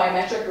lifeline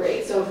volumetric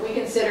rate, so if we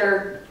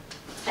consider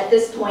at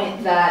this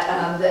point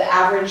that the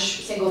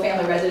average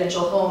single-family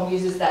residential home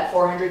uses that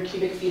 400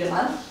 cubic feet a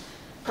month,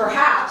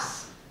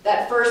 perhaps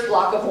that first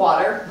block of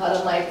water, not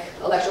unlike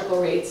electrical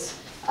rates,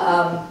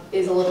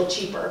 is a little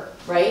cheaper,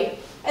 right?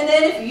 And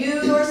then if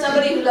you or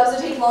somebody who loves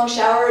to take long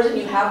showers and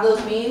you have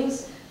those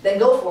means, then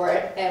go for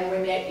it, and we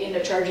may end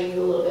up charging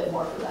you a little bit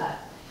more for that.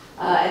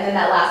 And then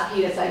that last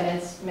piece I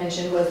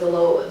mentioned was the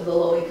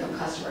low-income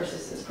customer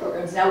assistance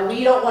programs. Now,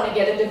 we don't want to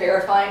get into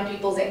verifying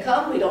people's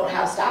income. We don't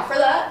have staff for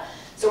that.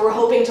 So we're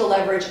hoping to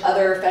leverage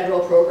other federal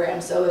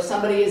programs. So if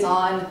somebody is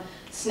on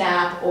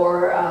SNAP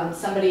or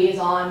somebody is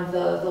on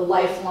the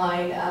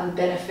Lifeline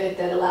benefit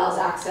that allows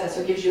access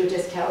or gives you a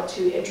discount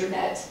to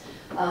internet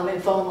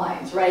and phone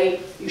lines,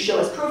 right? You show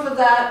us proof of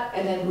that,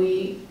 and then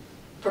we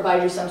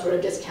provide you some sort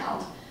of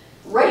discount.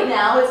 Right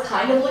now, it's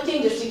kind of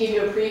looking, just to give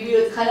you a preview,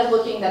 it's kind of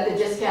looking that the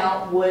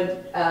discount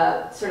would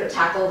sort of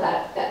tackle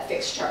that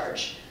fixed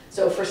charge.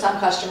 So for some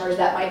customers,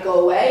 that might go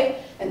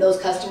away, and those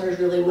customers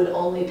really would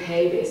only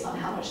pay based on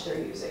how much they're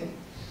using.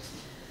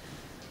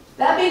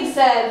 That being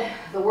said,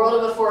 the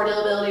world of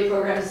affordability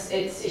programs,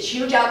 it's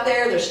huge out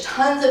there. There's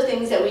tons of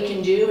things that we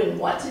can do and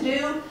want to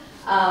do.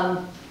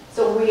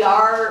 So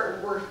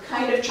we're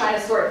kind of trying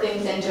to sort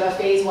things into a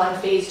phase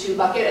 1, phase 2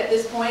 bucket at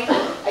this point.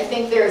 I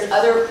think there's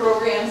other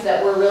programs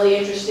that we're really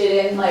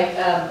interested in, like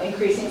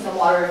increasing some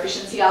water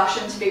efficiency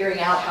options,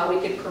 figuring out how we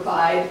could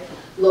provide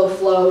low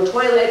flow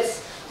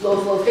toilets, low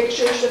flow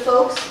fixtures to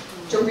folks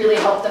to really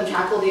help them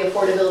tackle the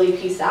affordability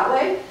piece that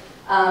way.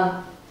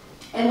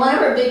 And one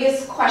of our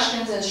biggest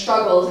questions and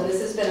struggles, and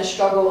this has been a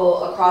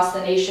struggle across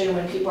the nation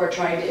when people are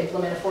trying to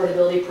implement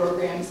affordability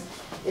programs,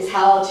 is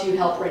how to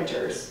help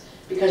renters.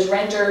 Because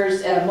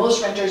renters,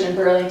 most renters in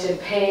Burlington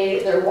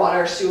pay their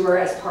water, sewer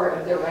as part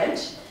of their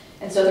rent.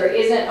 And so there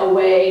isn't a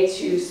way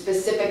to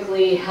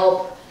specifically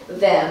help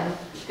them.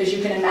 Because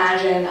you can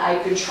imagine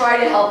I could try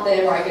to help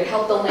them or I could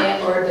help the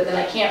landlord, but then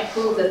I can't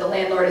prove that the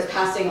landlord is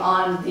passing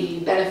on the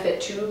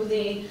benefit to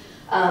the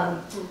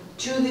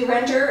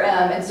renter.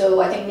 And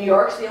so I think New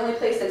York's the only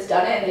place that's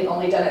done it, and they've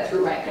only done it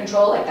through rent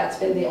control. Like that's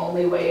been the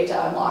only way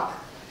to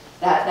unlock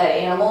that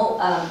animal.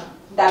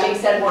 That being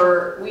said,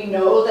 we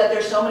know that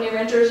there's so many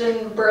renters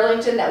in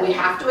Burlington that we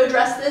have to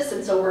address this,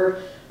 and so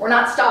we're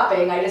not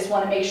stopping. I just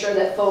want to make sure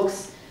that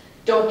folks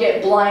don't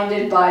get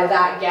blinded by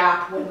that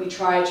gap when we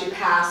try to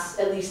pass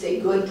at least a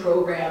good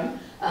program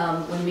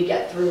when we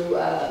get through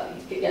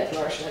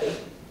our study.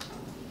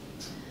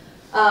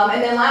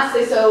 And then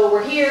lastly, so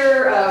we're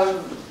here.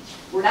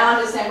 We're now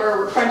in December.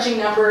 We're crunching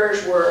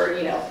numbers. We're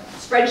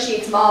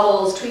spreadsheets,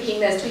 models, tweaking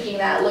this, tweaking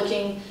that,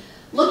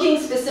 looking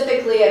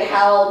specifically at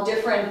how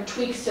different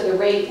tweaks to the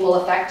rate will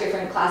affect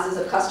different classes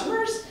of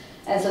customers,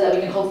 and so that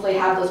we can hopefully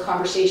have those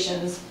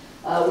conversations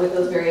with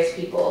those various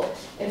people.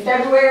 In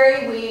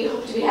February, we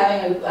hope to be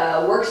having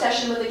a work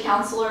session with the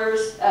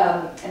counselors,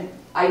 and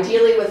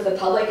ideally with the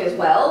public as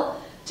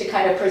well, to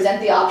kind of present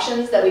the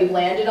options that we've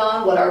landed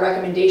on, what our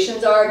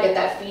recommendations are, get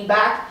that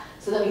feedback,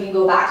 so that we can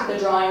go back to the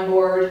drawing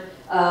board,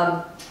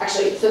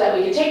 actually, so that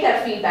we can take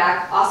that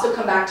feedback, also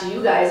come back to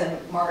you guys in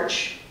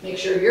March, make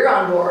sure you're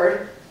on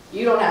board.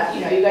 You don't have,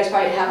 you guys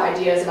probably have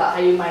ideas about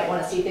how you might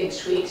want to see things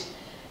tweaked.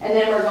 And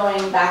then we're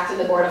going back to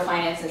the Board of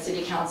Finance and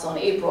City Council in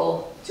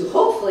April to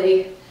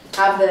hopefully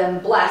have them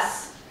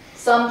bless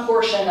some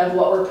portion of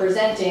what we're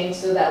presenting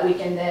so that we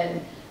can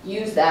then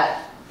use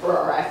that for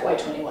our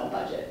FY21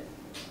 budget.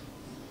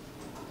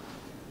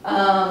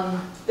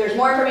 There's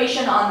more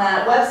information on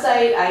that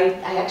website.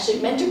 I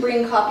actually meant to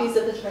bring copies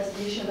of this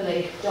presentation, but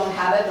I don't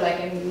have it, but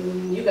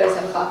you guys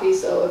have a copy,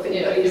 so if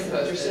anybody is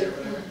interested.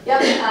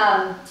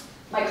 Yep.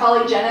 My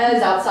colleague Jenna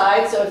is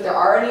outside, so if there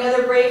are any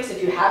other breaks,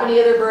 if you have any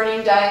other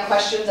burning, dying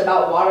questions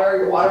about water,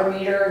 your water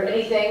meter,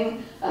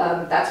 anything,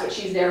 that's what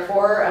she's there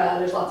for.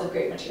 There's lots of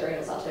great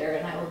materials out there,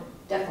 and I will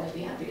definitely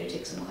be happy to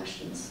take some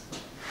questions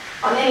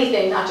on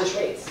anything, not just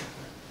rates.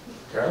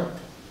 Carol?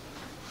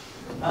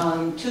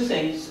 Two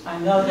things. I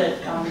know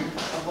that a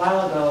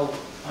while ago,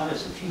 it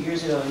was a few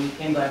years ago, you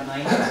came by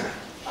my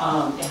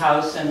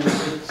house and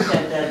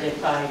said that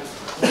if I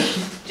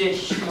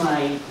ditch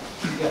my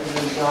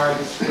yard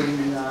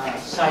between the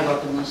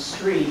sidewalk and the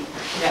street,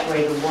 that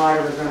way the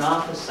water would run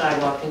off the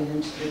sidewalk and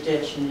into the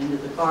ditch and into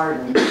the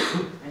garden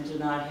and to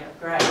not have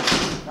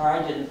grass. Or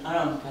I don't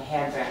know if I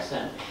had grass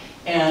then.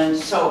 And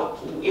so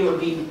it would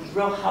be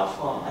real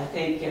helpful, I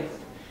think,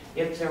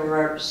 if there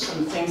were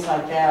some things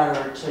like that,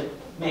 or to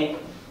make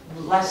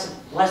less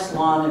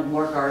lawn and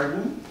more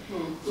garden.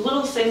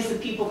 Little things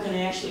that people can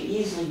actually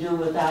easily do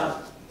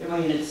without, I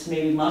mean, it's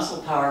maybe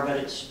muscle power, but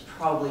it's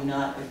probably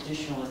not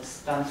additional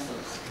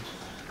expenses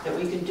that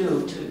we can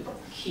do to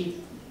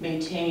keep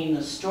maintaining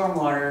the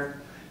stormwater,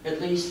 at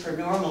least for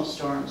normal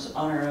storms,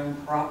 on our own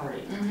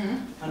property.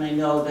 And I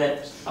know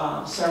that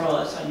several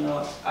of us, I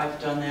know I've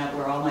done that,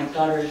 where all my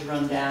gutters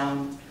run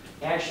down.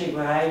 Actually,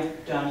 what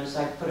I've done is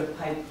I put a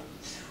pipe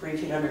 3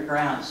 feet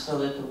underground so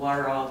that the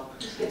water all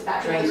gets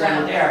back drains to the ground.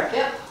 under there.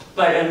 Yep.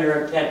 But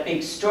under that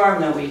big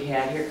storm that we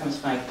had, here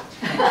comes my...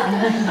 I'm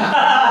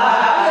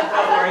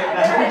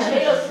trying to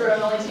potatoes for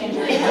an only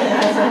tangerine.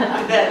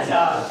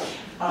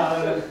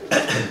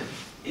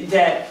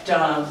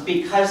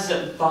 Because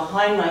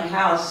behind my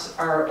house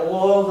are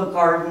all the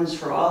gardens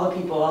for all the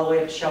people all the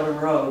way up Shelburne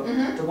Road.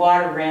 The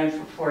water ran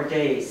for 4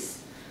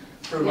 days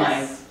through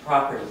my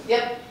property.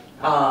 Yep.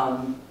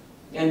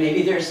 And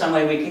maybe there's some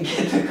way we can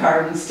get the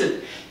gardens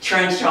to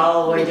trench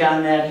all the way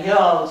down that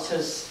hill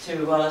to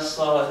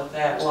slow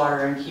that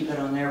water and keep it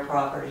on their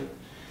property.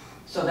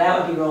 So that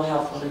would be real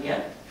helpful to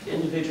get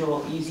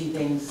individual easy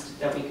things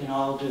that we can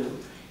all do.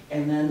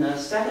 And then the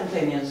second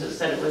thing is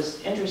that it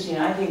was interesting.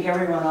 I think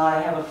everyone ought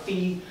to have a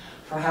fee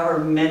for however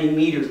many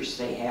meters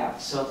they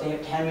have. So if they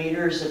have 10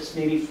 meters, it's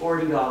maybe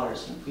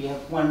 $40. And if we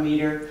have 1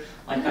 meter,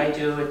 like I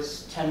do,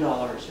 it's $10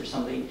 or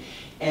something.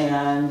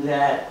 And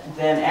that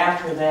then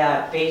after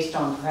that, based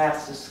on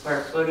perhaps the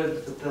square foot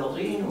of the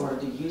building or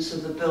the use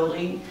of the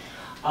building,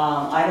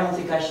 I don't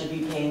think I should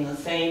be paying the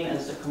same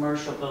as the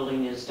commercial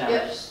building is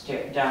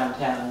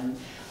downtown.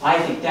 I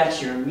think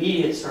that's your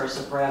immediate source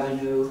of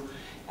revenue,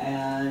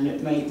 and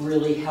it may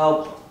really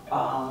help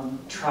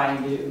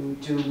trying to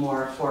do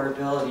more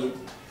affordability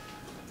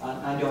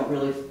I don't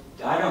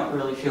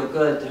really feel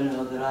good to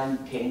know that I'm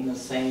paying the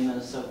same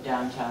as a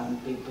downtown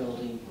big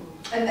building.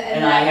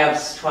 And I have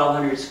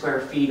 1,200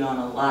 square feet on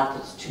a lot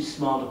that's too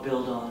small to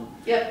build on.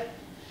 Yep.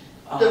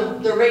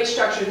 The rate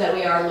structure that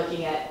we are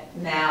looking at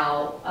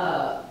now,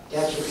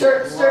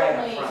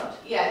 certainly,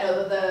 yeah,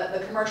 no,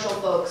 the commercial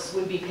folks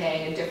would be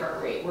paying a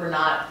different rate. We're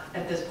not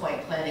at this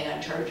point planning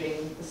on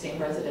charging the same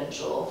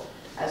residential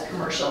as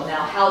commercial.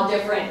 Now, how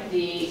different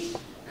the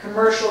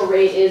commercial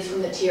rate is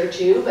from the tier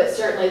 2, but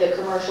certainly the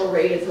commercial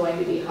rate is going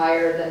to be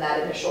higher than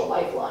that initial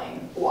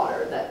lifeline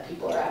water that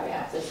people are having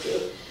access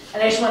to.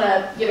 And I just want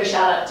to give a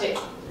shout out to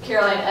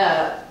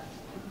Caroline,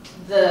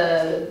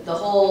 the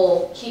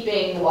whole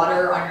keeping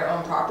water on your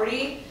own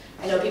property.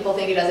 I know people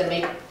think it doesn't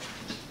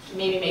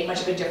maybe make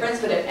much of a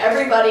difference, but if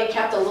everybody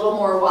kept a little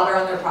more water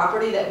on their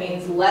property, that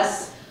means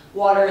less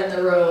water in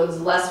the roads,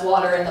 less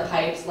water in the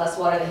pipes, less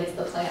water that hits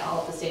the plant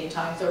all at the same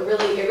time. So it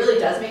really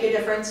does make a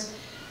difference.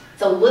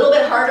 It's a little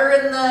bit harder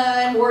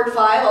in Ward 5,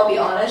 I'll be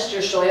honest.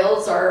 Your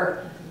soils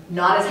are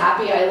not as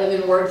happy. I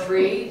live in Ward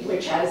 3,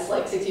 which has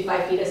like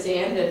 65 feet of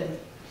sand, and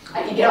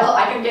I can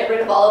get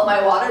rid of all of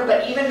my water,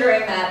 but even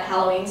during that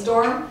Halloween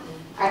storm,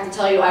 I have to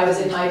tell you, I was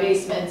in my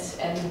basement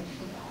and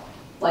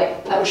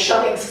like I was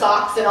shoving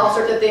socks and all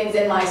sorts of things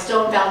in my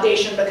stone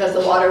foundation because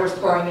the water was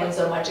pouring in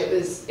so much. It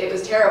was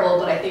terrible,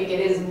 but I think it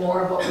is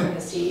more of what we're going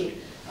to see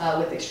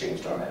with extreme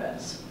storm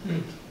events.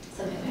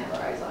 Something to have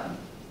our eyes on.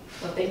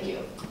 So thank you.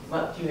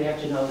 Well, you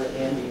have to know that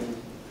Andy and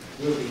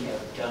Ruby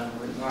have done a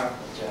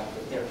remarkable job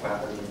with their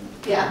property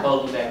and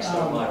holding back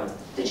storm water.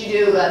 Did you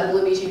do the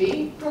Blue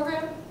BTV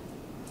program?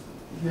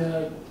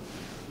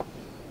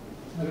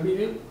 What do we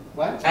do?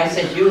 What? I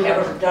said you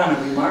have done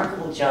a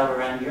remarkable job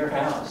around your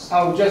house.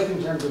 Oh, just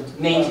in terms of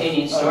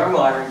maintaining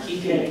stormwater and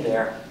keeping it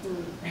there.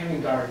 And the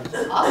gardens.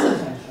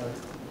 Awesome.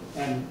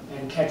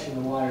 And catching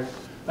the water.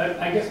 But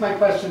I guess my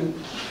question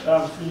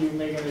for you,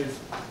 Megan, is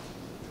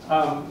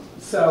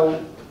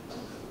so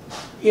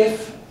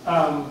if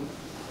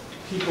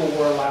people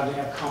were allowed to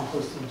have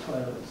composting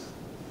toilets,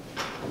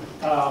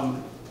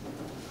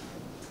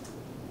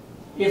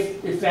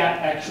 if that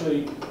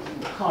actually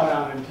caught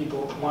on and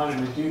people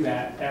wanted to do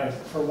that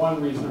for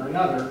one reason or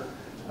another,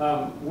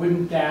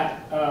 wouldn't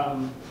that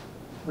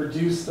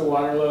reduce the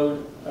water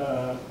load,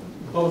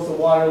 both the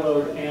water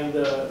load and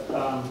the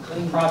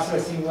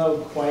processing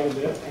load quite a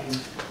bit? And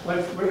what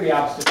are the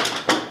obstacles?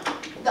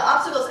 The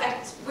obstacles,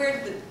 it's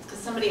weird because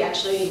somebody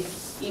actually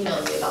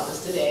emailed me about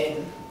this today,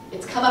 and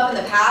it's come up in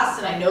the past,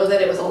 and I know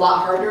that it was a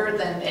lot harder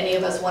than any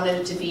of us wanted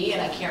it to be,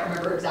 and I can't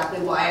remember exactly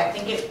why. I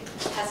think it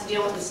has to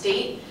deal with the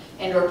state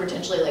and or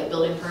potentially like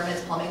building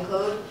permits, plumbing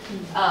code.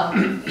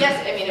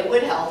 Yes, I mean, it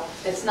would help.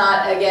 It's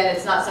not, again,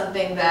 it's not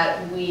something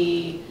that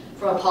we,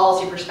 from a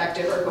policy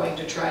perspective, are going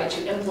to try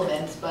to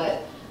implement,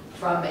 but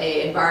from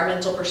an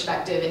environmental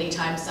perspective,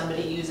 anytime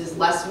somebody uses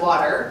less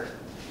water,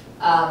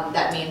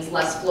 that means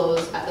less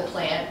flows at the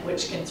plant,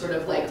 which can sort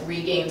of like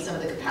regain some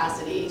of the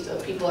capacity. So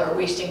if people are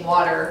wasting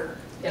water,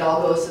 it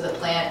all goes to the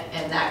plant,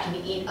 and that can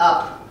eat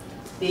up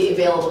the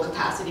available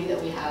capacity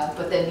that we have.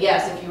 But then,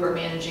 yes, if you were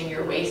managing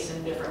your waste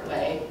in a different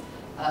way,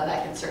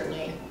 that can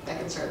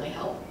certainly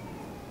help.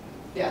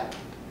 Yeah.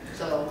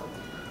 So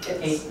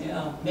it's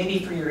maybe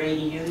for your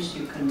ADUs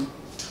you can.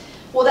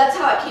 Well, that's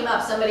how it came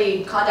up.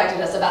 Somebody contacted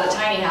us about a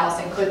tiny house,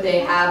 and could they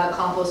have a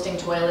composting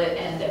toilet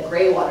and a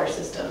gray water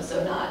system,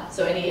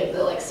 so any of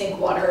the like sink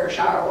water or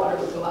shower water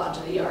would go out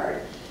into the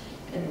yard.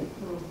 And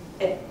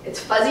it's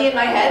fuzzy in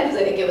my head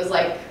because I think it was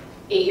like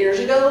 8 years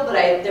ago, but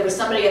there was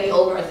somebody at the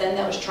Old North End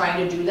that was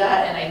trying to do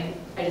that, and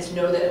I just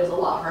know that it was a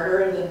lot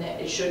harder than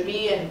it should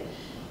be, and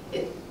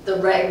the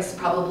regs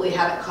probably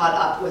haven't caught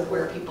up with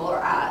where people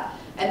are at.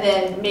 And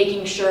then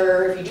making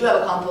sure if you do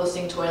have a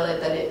composting toilet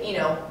that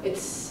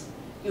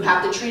you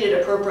have to treat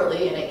it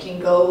appropriately, and it can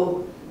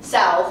go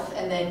south,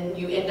 and then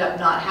you end up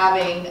not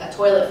having a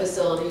toilet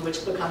facility,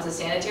 which becomes a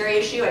sanitary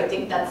issue. I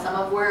think that's some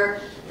of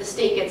where the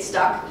state gets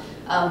stuck.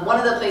 One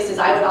of the places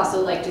I would also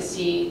like to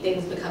see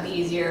things become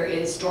easier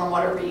is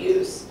stormwater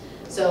reuse.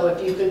 So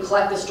if you could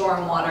collect the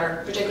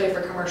stormwater, particularly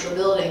for commercial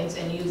buildings,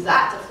 and use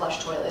that to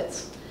flush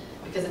toilets,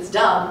 because it's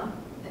dumb,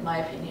 in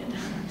my opinion,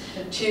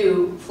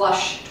 to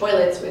flush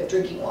toilets with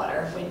drinking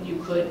water when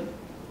you could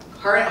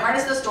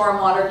harness the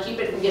stormwater, keep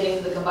it from getting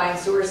to the combined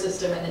sewer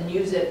system, and then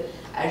use it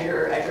as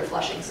your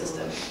flushing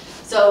system.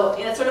 So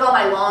it's sort of on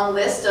my long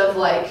list of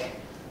like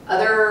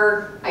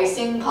other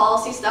icing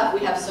policy stuff.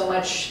 We have so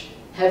much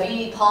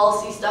heavy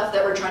policy stuff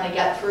that we're trying to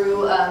get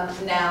through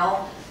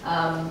now,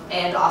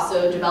 and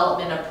also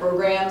development of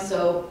programs.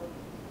 So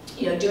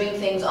doing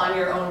things on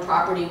your own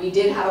property. We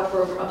did have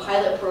a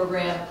pilot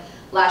program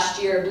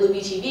last year, Blue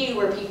BTV,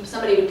 where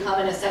somebody would come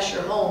and assess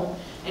your home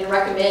and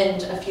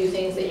recommend a few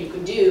things that you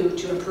could do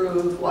to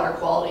improve water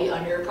quality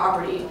on your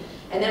property.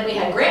 And then we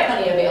had grant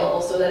money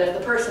available, so that if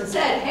the person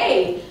said,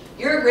 hey,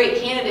 you're a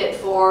great candidate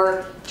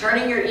for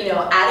turning your,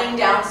 adding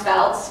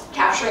downspouts,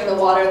 capturing the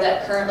water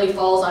that currently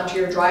falls onto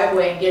your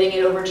driveway and getting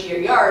it over to your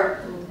yard,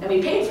 and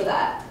we paid for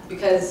that.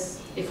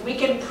 Because if we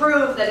can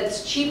prove that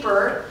it's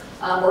cheaper,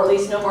 or at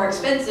least no more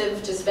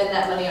expensive to spend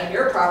that money on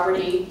your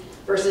property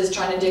versus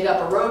trying to dig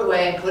up a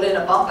roadway and put in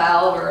a bump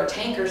out or a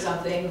tank or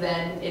something,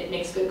 then it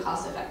makes good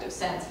cost-effective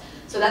sense.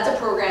 So that's a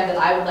program that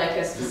I would like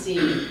us to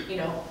see, you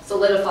know,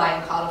 solidify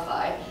and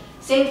codify.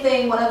 Same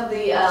thing, one of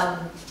the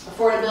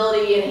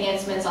affordability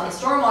enhancements on the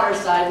stormwater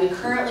side, we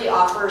currently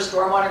offer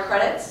stormwater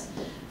credits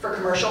for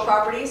commercial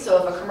properties.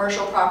 So if a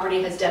commercial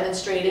property has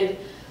demonstrated,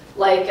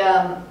 like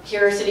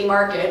here City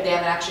Market, they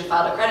haven't actually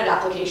filed a credit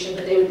application,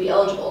 but they would be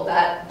eligible.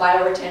 That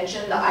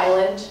bioretention, the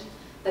island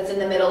that's in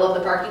the middle of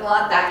the parking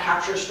lot, that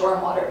captures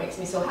stormwater. It makes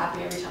me so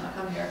happy every time I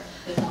come here.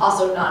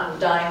 Also not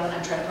dying when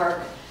I'm trying to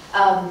park.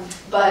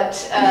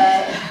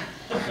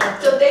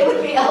 So they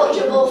would be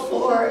eligible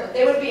for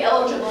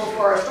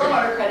a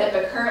stormwater credit,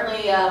 but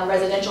currently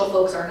residential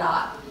folks are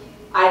not.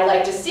 I'd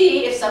like to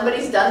see if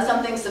somebody's done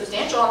something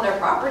substantial on their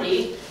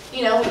property,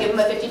 you know, we give them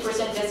a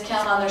 50%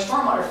 discount on their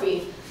stormwater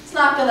fee. It's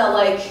not gonna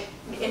like,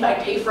 it might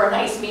pay for a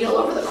nice meal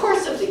over the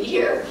course of the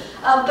year,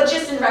 but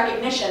just in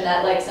recognition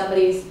that like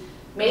somebody's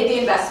made the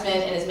investment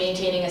and is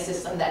maintaining a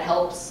system that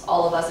helps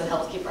all of us and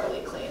helps keep our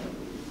lake clean.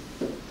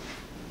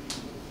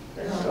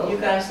 You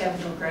guys have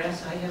no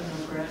grass, I have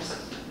no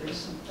grass. There's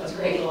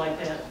some people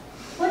like that.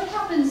 What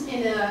happens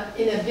in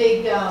a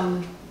big,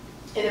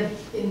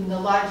 in the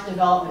large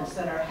developments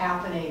that are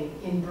happening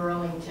in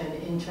Burlington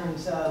in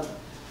terms of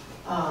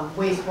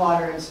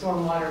wastewater and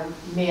stormwater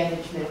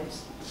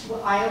management?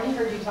 Well, I only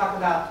heard you talk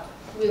about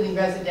really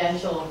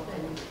residential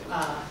and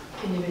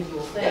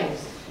individual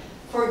things.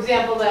 For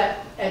example,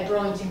 that at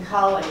Burlington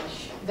College,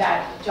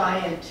 that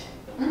giant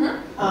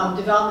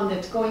development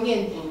that's going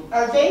in,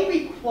 are they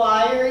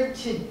required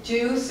to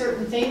do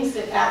certain things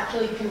that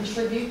actually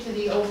contribute to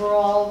the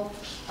overall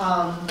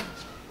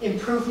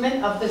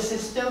improvement of the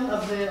system,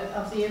 of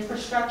the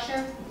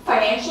infrastructure?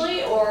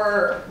 Financially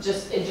or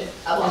just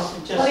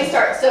let me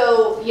start.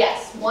 So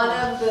yes, one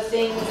of the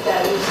things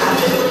that we have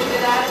been really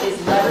good at is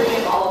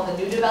leveraging all of the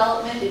new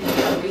development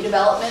and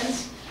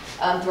redevelopment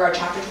through our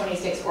Chapter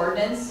 26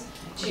 ordinance.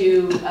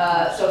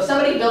 So if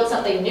somebody builds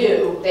something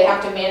new, they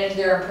have to manage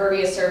their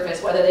impervious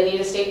surface, whether they need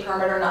a state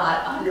permit or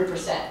not,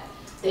 100%.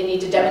 They need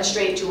to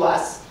demonstrate to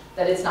us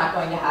that it's not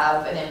going to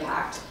have an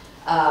impact.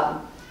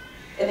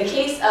 In the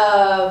case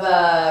of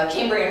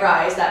Cambrian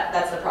Rise,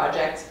 that's the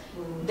project,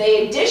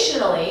 they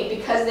additionally,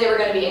 because they were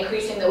going to be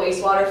increasing the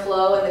wastewater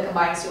flow in the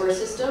combined sewer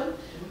system,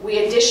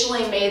 we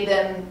additionally made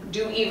them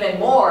do even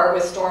more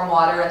with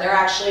stormwater, and they're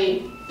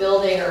actually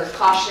building or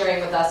cost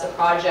sharing with us a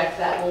project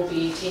that will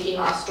be taking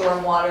off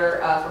stormwater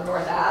from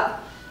North Ave.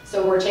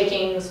 So we're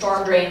taking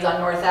storm drains on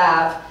North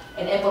Ave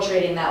and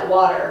infiltrating that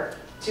water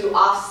to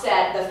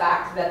offset the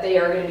fact that they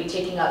are going to be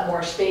taking up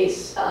more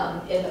space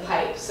in the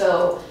pipe.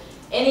 So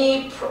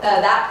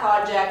that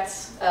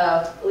project,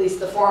 at least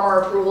the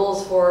former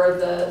approvals for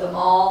the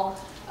mall,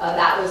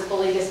 that was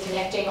fully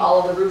disconnecting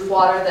all of the roof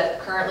water that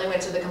currently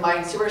went to the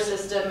combined sewer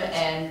system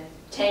and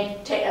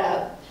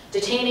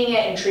detaining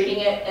it and treating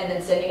it and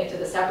then sending it to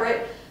the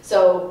separate.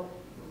 So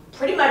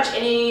pretty much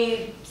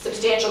any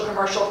substantial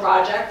commercial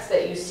projects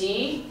that you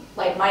see,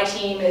 like my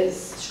team is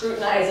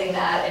scrutinizing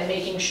that and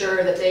making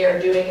sure that they are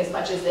doing as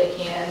much as they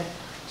can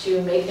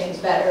to make things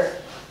better.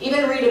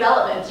 Even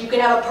redevelopment, you could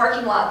have a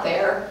parking lot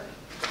there,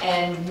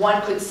 and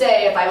one could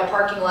say, if I have a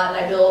parking lot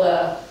and I build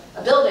a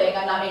building,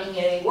 I'm not making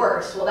it any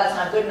worse. Well, that's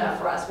not good enough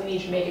for us. We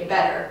need to make it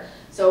better.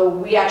 So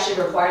we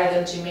actually require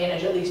them to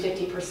manage at least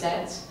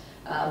 50%.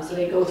 So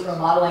they go through a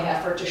modeling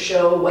effort to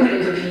show what they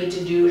would need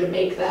to do to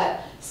make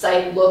that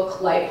site look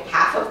like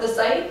half of the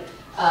site.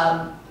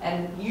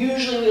 And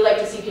usually we like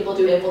to see people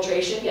do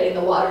infiltration, getting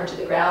the water into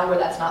the ground. Where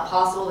that's not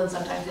possible, then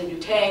sometimes they do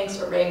tanks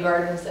or rain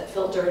gardens that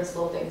filter and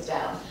slow things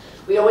down.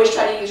 We always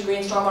try to use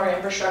green stormwater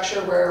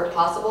infrastructure where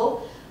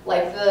possible,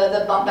 like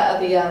the bump out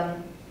of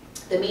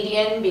the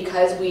median,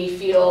 because we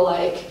feel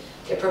like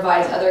it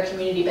provides other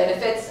community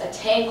benefits. A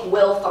tank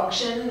will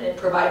function, it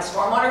provides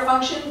stormwater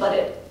function, but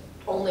it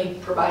only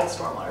provides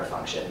stormwater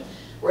function.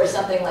 Whereas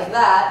something like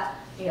that,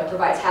 you know,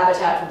 provides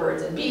habitat for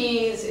birds and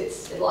bees,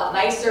 it's a lot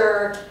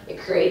nicer, it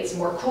creates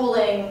more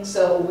cooling,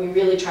 so we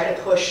really try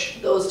to push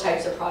those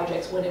types of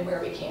projects when and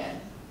where we can.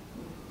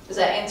 Does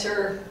that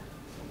answer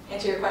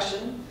your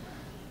question?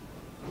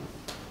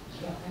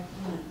 Yeah,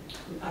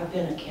 I've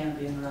been at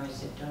Cambrian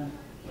Rise, they've done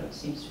what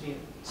seems to be.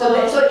 So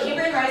at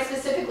Cambrian Rise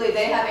specifically,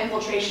 they have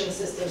infiltration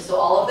systems, so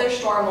all of their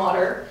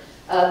stormwater,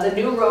 the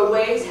new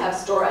roadways have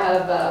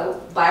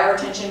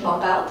bioretention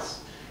bump outs.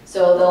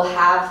 So they'll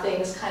have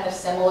things kind of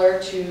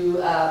similar to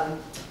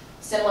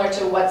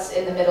what's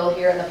in the middle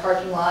here in the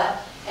parking lot.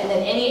 And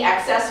then any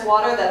excess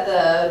water that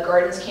the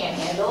gardens can't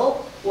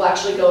handle will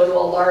actually go to a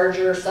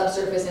larger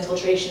subsurface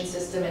infiltration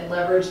system and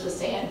leverage the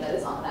sand that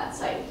is on that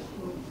site.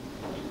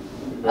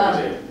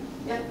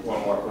 Yeah.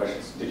 One more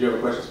question. Did you have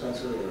a question,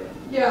 Spencer? Or?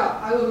 Yeah,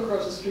 I live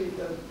across the street,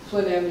 the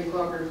Flint Avenue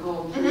Cooperative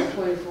Homes, we have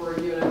 24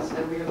 units,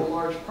 and we have a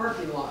large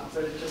parking lot,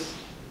 but it just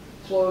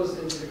flows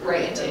into the creek.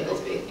 Right into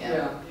Inglesby,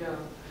 yeah. Yeah.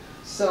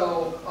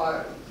 So,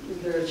 is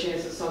there a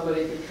chance that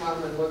somebody could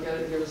come and look at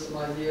it and give us some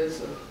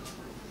ideas of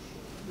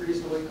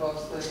reasonably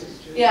cost things.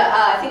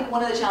 Yeah, I think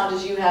one of the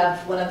challenges you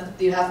have,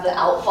 you have the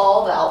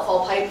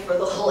outfall pipe for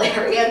the whole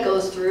area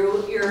goes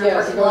through your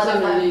Yes, it parking goes lot.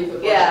 underneath the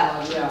parking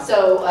lot, yeah.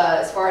 So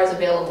as far as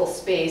available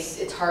space,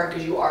 it's hard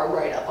because you are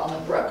right up on the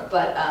brook.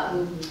 But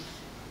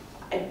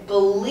I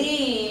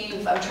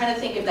believe, I'm trying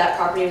to think if that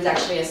property was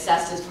actually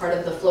assessed as part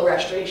of the flow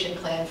restoration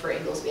plan for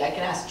Inglesby. I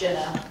can ask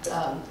Jenna,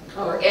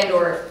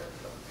 or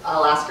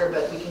I'll ask her,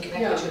 but we can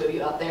connect the two of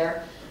you out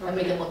there and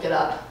we can look it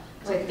up.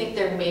 So I think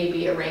there may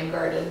be a rain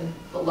garden,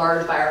 a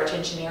large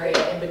bioretention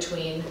area in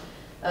between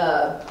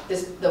the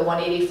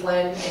 180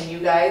 Flynn and you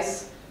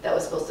guys that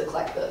was supposed to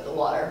collect the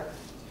water.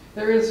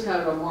 There is kind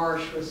of a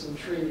marsh with some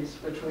trees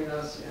between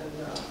us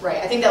and...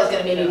 right, I think that was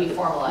going to maybe be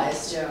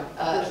formalized. Yeah.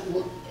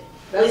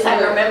 At least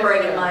I'm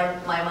remembering in my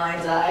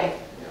mind's eye.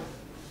 Yeah.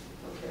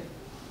 Okay.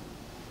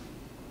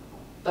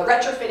 But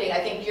retrofitting, I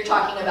think you're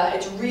talking about,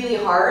 it's really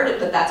hard,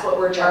 but that's what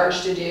we're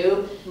charged to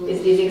do,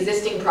 is these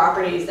existing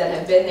properties that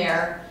have been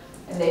there,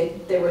 and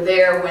they were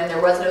there when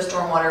there was no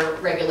stormwater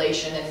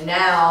regulation, and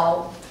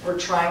now we're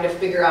trying to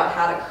figure out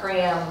how to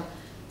cram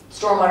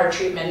stormwater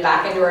treatment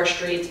back into our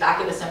streets,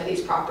 back into some of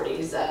these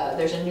properties.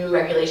 There's a new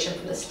regulation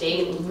from the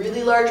state,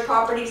 really large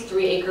properties,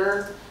 3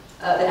 acre,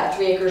 that have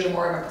 3 acres or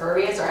more of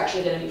impervious are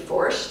actually going to be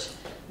forced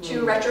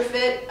to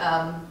retrofit,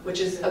 which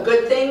is a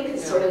good thing.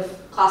 It's sort of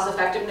cost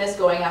effectiveness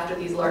going after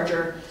these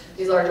larger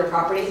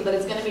properties, but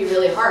it's going to be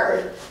really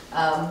hard.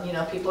 You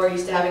know, people are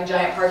used to having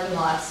giant parking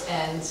lots,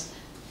 and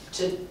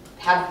to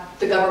have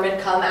the government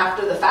come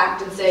after the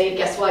fact and say,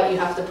 guess what, you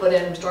have to put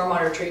in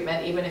stormwater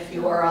treatment, even if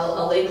you are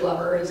a lake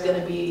lover, is going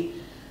to be,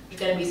 there's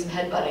going to be some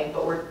headbutting,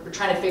 but we're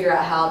trying to figure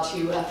out how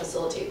to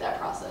facilitate that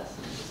process.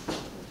 All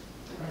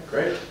right,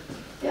 great.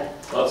 Yeah.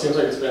 Well, it seems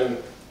like it's been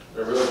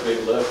a really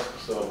big lift,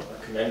 so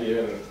I commend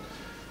you,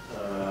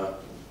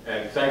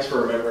 and thanks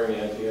for remembering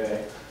the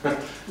NPA.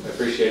 I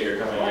appreciate your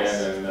coming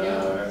in,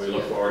 and we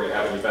look forward to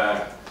having you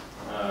back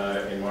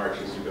in March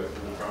as you go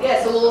through the process.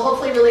 Yeah, so we'll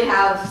hopefully really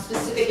have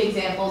specific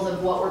examples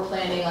of what we're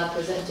planning on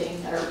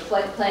presenting, or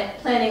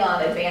planning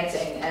on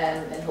advancing,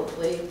 and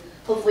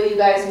hopefully you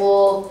guys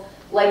will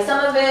like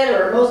some of it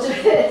or most of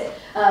it.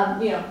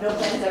 You know, no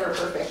plan is ever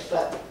perfect,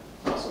 but.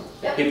 Awesome.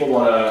 If people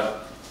want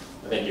to,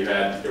 I think you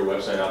had your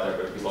website out there,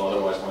 but if people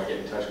otherwise want to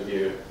get in touch with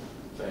you,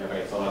 if they have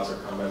any thoughts or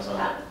comments on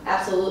it.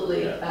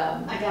 Absolutely.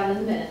 Yeah. I got it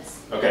in the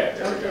minutes. Okay,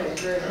 there we go.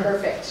 Great.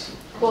 Perfect.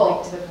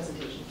 Cool. To the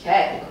presentation.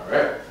 Okay. All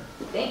right.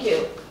 Thank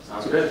you.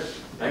 Sounds good.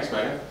 Thanks,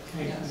 Megan.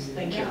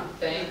 Thank you.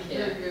 Thank you.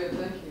 Very good,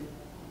 thank you.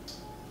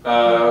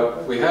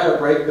 We had a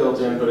break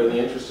built in, but in the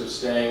interest of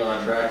staying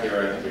on track here,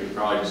 I think we could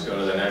probably just go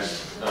to the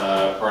next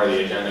part of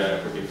the agenda.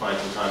 If we can find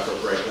some time for a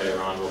break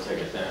later on, we'll take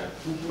it then.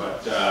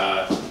 But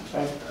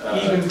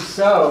even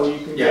so, you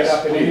can get yes,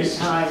 up at any please.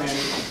 time and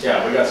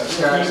yeah, we got some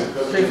snacks and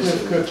cookies.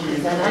 Christmas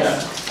cookies.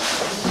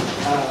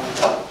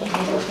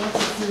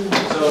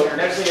 So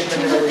next on the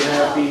agenda we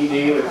have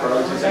BED with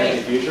Burlington's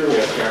Energy Future. We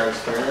have Karen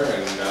Springer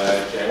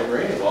and Jen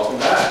Green. Welcome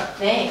back.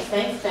 Thanks,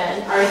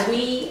 Ben. As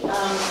we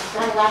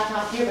got a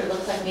laptop here, but it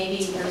looks like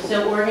maybe you're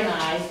so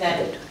organized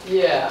that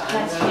Yeah.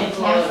 that's That's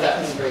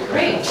fantastic.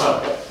 great.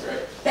 Oh,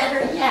 great.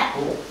 Better yet.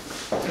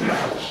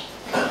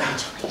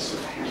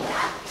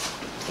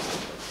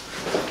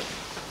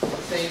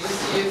 So you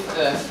just use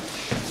the.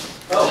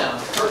 Oh, no,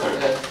 perfect.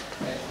 the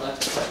right,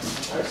 left button.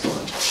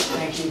 Excellent.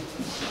 Thank you.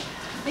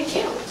 Thank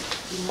you.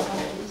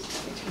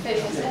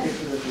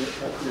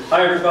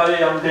 Hi everybody,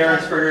 I'm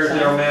Darren Springer,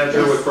 General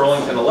Manager with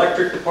Burlington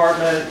Electric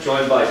Department,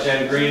 joined by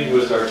Jen Green, who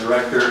is our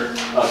Director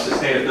of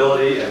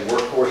Sustainability and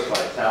Workforce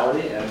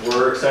Vitality, and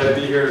we're excited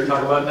to be here to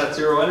talk about net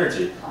zero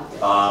energy,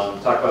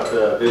 talk about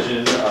the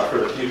vision for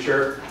the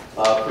future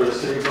for the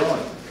city of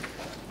Burlington.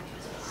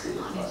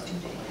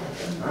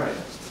 All right.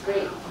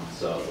 Great.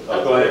 So,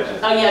 go ahead, Jen.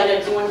 Oh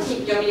yeah, do you want me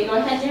to go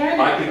ahead, Darren?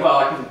 I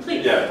can,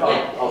 Please.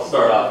 yeah, I'll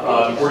start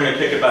off. We're going to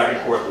kick it back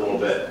and forth a little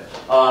bit.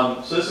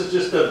 So this is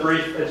just a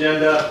brief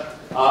agenda.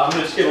 I'm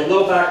going to just give a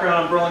little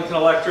background on Burlington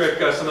Electric,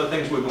 some of the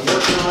things we've been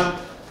working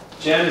on.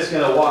 Jen is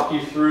going to walk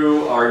you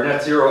through our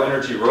net zero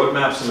energy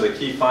roadmap, some of the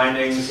key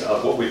findings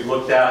of what we've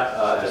looked at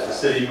as the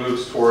city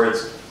moves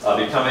towards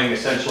becoming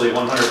essentially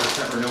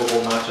 100%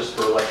 renewable, not just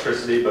for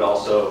electricity, but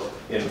also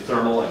in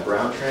thermal and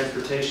ground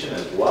transportation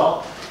as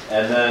well.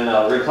 And then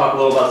we're going to talk a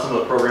little about some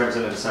of the programs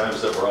and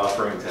incentives that we're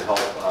offering to help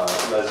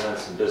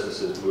residents and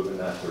businesses move in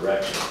that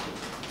direction.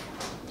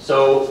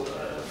 So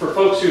for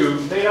folks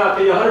who may not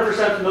be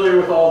 100% familiar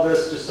with all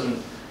this, just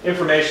some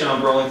information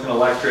on Burlington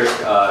Electric.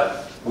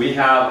 We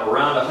have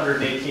around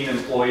 118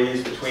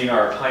 employees between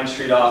our Pine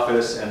Street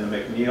office and the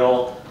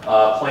McNeil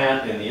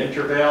plant in the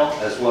Intervale,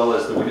 as well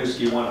as the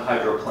Winooski 1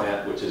 hydro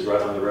plant, which is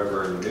right on the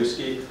river in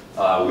Winooski.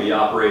 We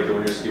operate the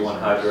Winooski 1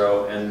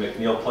 hydro and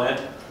McNeil plant.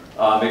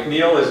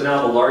 McNeil is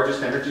now the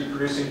largest energy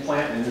producing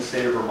plant in the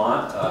state of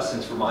Vermont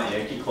since Vermont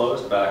Yankee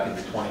closed back in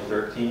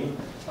 2013.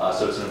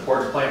 So it's an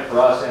important plant for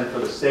us and for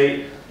the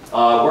state.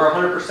 We're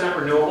 100%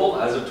 renewable.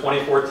 As of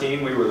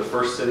 2014, we were the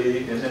first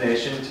city in the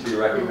nation to be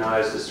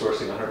recognized as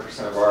sourcing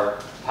 100% of our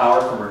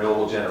power from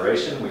renewable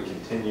generation. We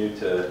continue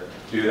to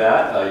do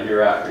that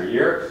year after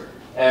year.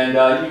 And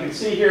you can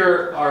see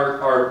here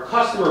our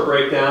customer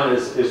breakdown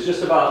is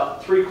just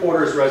about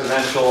 3/4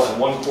 residential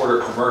and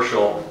 1/4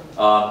 commercial.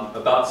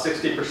 About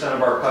 60%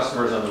 of our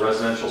customers on the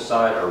residential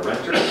side are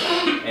renters.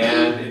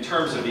 And in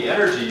terms of the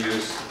energy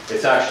use,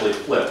 it's actually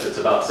flipped. It's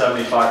about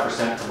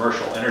 75%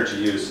 commercial energy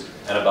use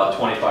and about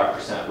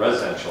 25%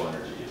 residential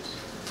energy use.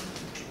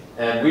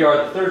 And we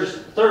are the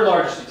third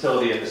largest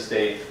utility in the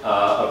state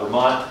of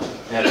Vermont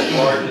and the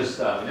largest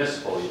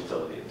municipal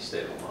utility in the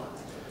state of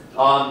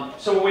Vermont.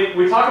 So when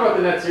we talk about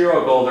the net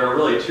zero goal, there are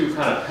really two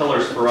kind of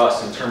pillars for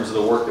us in terms of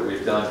the work that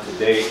we've done to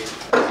date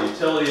as a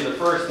utility. The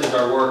first is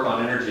our work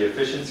on energy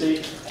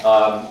efficiency.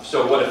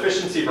 So what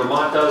Efficiency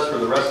Vermont does for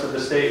the rest of the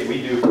state,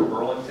 we do for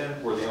Burlington.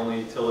 We're the only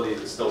utility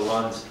that still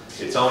runs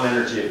its own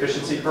energy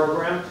efficiency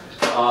program.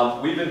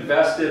 We've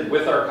invested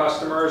with our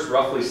customers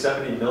roughly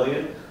 $70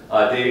 million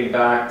dating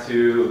back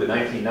to the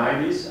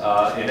 1990s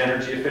in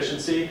energy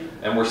efficiency,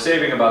 and we're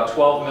saving about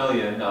 $12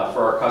 million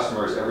for our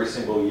customers every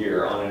single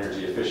year on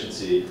energy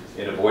efficiency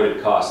in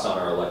avoided costs on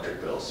our electric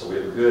bills. So we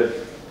have a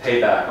good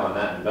payback on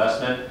that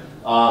investment.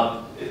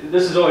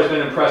 This has always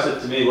been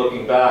impressive to me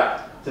looking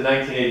back to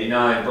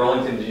 1989.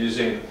 Burlington's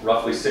using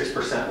roughly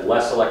 6%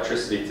 less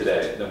electricity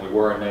today than we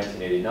were in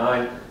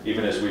 1989,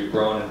 even as we've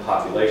grown in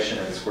population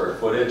and square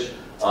footage.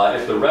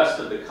 If the rest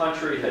of the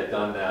country had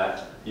done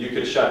that, you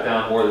could shut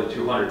down more than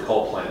 200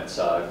 coal plants,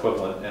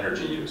 equivalent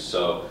energy use.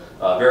 So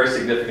very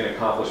significant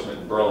accomplishment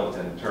in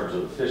Burlington in terms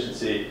of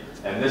efficiency.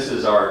 And this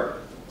is our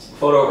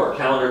photo of our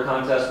calendar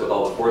contest with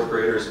all the 4th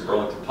graders in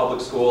Burlington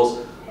Public Schools.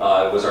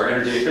 It was our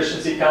energy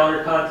efficiency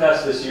calendar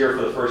contest. This year,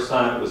 for the first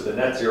time, it was the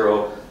net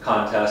zero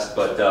contest.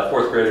 But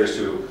 4th graders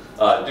who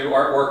do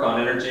artwork on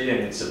energy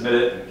and submit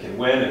it and can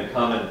win and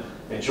come and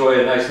enjoy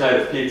a nice night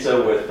of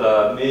pizza with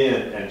me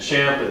and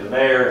Champ and the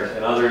mayor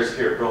and others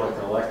here at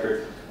Burlington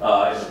Electric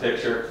in the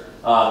picture.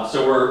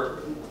 So we're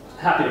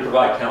happy to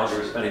provide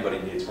calendars if anybody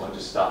needs one.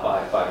 Just stop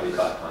by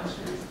 585 Pine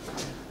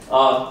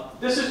Street.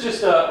 This is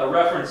just a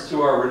reference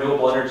to our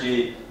renewable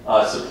energy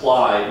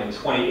supply in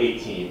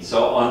 2018.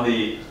 So on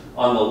the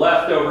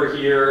left over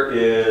here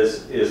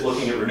is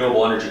looking at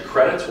renewable energy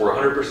credits. We're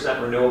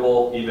 100%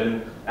 renewable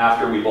even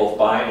after we both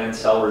buy and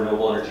sell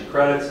renewable energy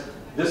credits.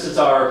 This is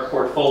our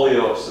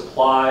portfolio of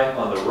supply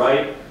on the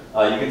right.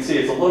 You can see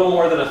it's a little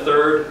more than a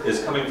third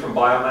is coming from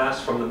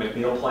biomass from the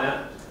McNeil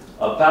plant.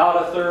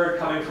 About a third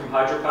coming from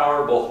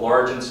hydropower, both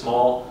large and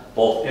small,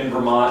 both in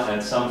Vermont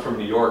and some from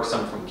New York,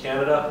 some from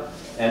Canada.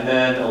 And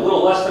then a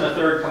little less than a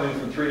third coming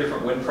from 3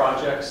 different wind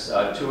projects,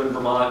 2 in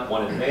Vermont,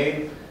 1 in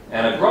Maine.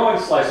 And a growing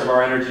slice of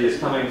our energy is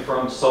coming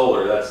from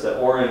solar. That's the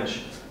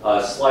orange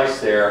slice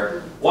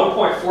there.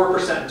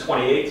 1.4% in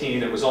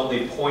 2018, it was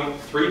only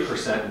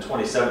 0.3% in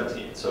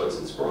 2017. So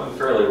it's growing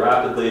fairly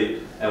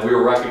rapidly, and we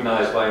were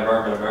recognized by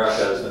Environment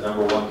America as the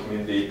 #1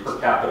 community per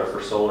capita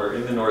for solar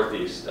in the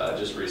Northeast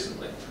just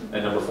recently,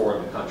 and #4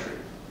 in the country.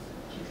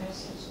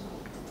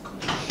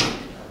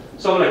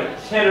 So I'm going to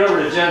hand it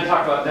over to Jen to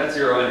talk about net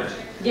zero energy.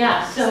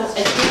 Yeah, so as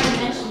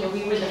Darren mentioned,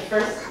 we were the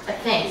first,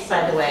 thanks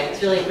by the way,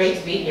 it's really great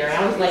to be here.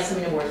 I always like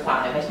coming to Ward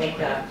 5. I think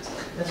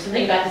there's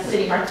something about the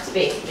city market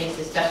space that makes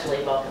it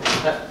especially welcoming.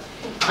 But,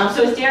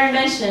 so as Darren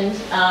mentioned,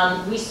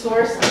 we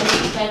source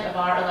 100% of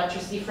our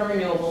electricity from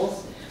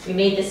renewables. We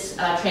made this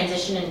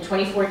transition in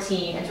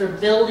 2014, and we're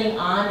building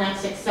on that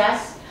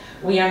success.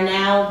 We are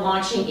now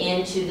launching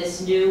into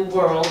this new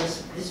world,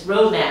 this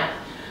roadmap,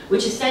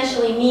 which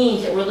essentially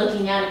means that we're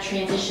looking at a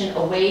transition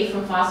away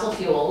from fossil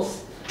fuels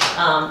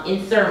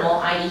in thermal,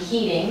 i.e.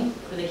 heating,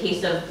 for the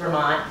case of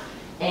Vermont,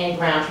 and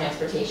ground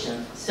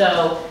transportation.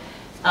 So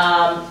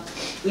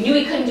we knew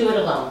we couldn't do it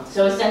alone.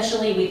 So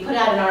essentially we put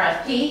out an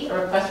RFP,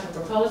 a request for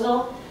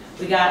proposal.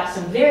 We got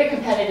some very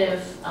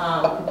competitive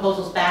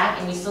proposals back,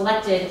 and we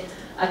selected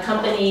a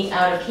company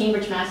out of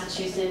Cambridge,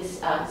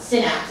 Massachusetts,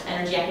 Synapse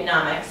Energy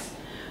Economics.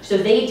 So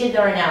they did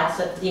the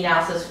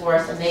analysis for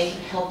us, and they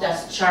helped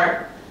us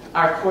chart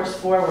our course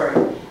forward.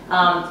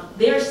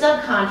 Their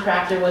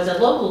subcontractor was a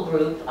local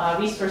group,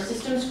 Resource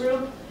Systems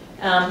Group,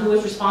 who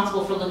was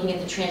responsible for looking at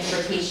the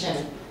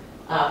transportation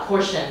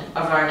portion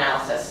of our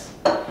analysis.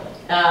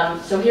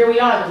 So here we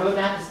are, the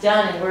roadmap is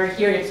done, and we're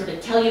here to sort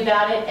of tell you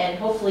about it and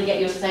hopefully get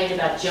you excited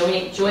about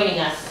joining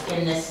us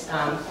in this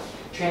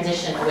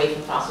transition away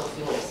from fossil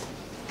fuels.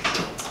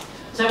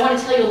 So I want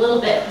to tell you a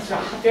little bit, from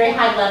a very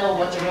high level,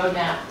 what the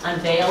roadmap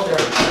unveiled or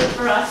covered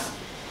for us.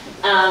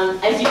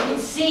 As you can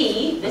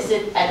see, this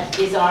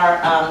is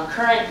our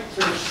current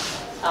sort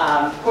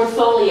of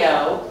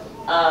portfolio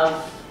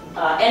of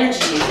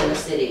energy use in the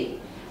city.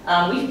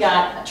 We've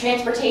got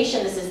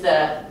transportation. This is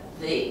the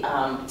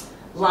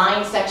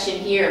line section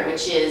here,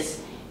 which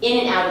is in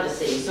and out of the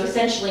city. So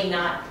essentially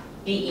not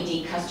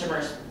BED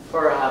customers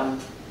for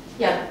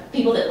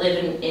people that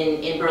live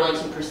in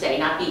Burlington per se,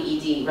 not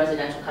BED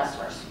residential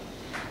customers.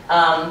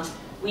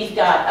 We've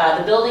got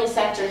the building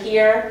sector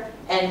here,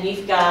 and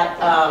we've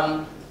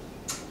got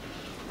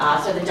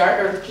so the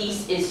darker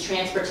piece is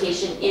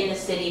transportation in the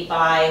city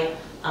by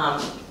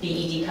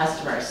BED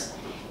customers.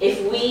 If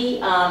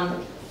we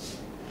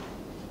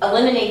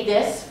eliminate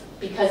this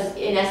because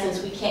in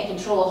essence we can't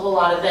control a whole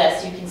lot of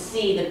this, you can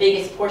see the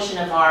biggest portion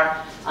of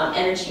our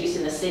energy use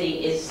in the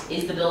city is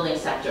the building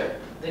sector.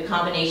 The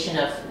combination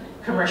of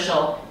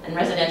commercial and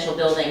residential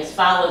buildings,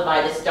 followed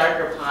by this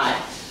darker pie,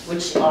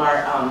 which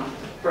are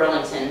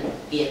Burlington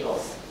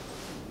vehicles.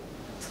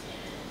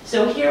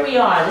 So here we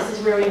are. This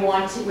is where we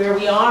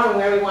are and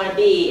where we want to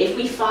be. If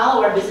we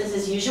follow our business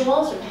as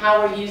usual, sort of how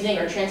we're using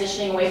or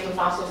transitioning away from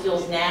fossil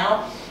fuels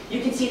now,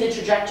 you can see the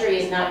trajectory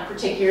is not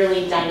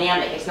particularly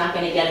dynamic. It's not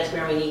going to get us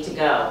where we need to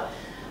go.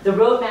 The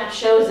roadmap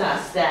shows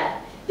us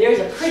that there's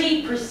a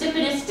pretty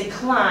precipitous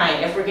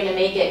decline if we're going to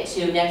make it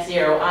to net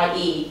zero,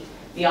 i.e.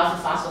 be off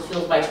of fossil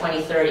fuels by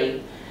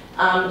 2030.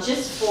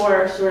 Just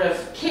for sort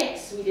of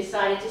kicks, we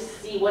decided to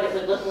see what it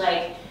would look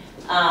like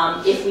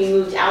if we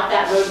moved out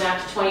that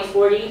roadmap to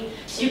 2040.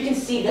 So you can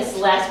see this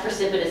less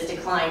precipitous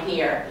decline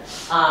here,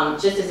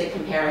 just as a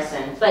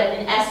comparison. But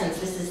in essence,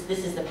 this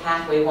is the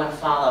pathway we want to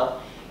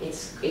follow.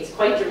 It's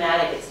quite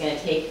dramatic. It's going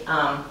to take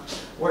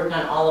work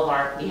on all of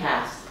our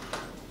behalves.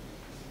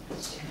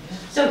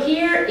 So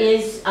here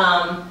is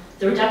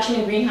the reduction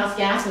in greenhouse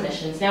gas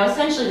emissions. Now,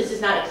 essentially, this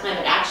is not a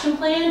climate action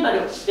plan,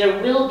 but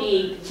there will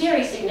be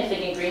very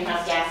significant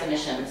greenhouse gas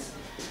emissions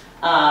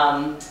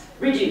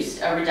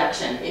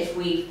reduction if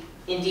we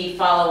indeed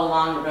follow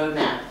along the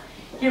roadmap.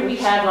 Here we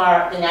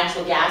have the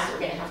natural gas that we're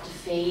going to have to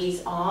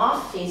phase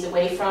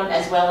away from,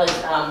 as well as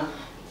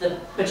the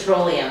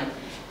petroleum.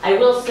 I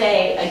will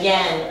say,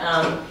 again,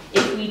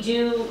 if we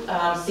do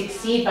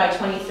succeed by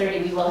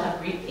 2030, we will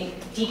have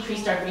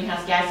decreased our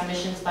greenhouse gas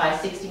emissions by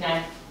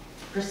 69%.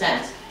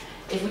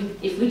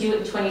 If we do it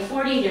in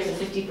 2040, there's a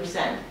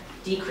 50%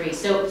 decrease.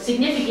 So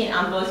significant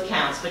on both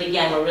counts, but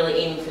again, we're really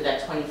aiming for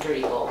that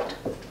 2030 goal.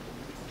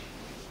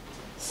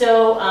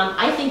 So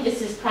I think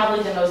this is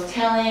probably the most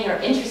telling or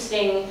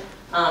interesting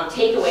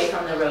takeaway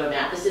from the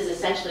roadmap. This is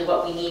essentially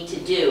what we need to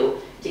do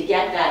to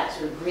get that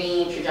sort of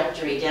green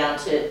trajectory down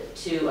to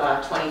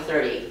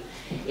 2030.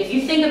 If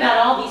you think about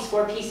all these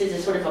four pieces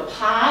as sort of a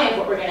pie of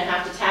what we're going to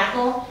have to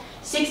tackle,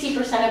 60%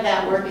 of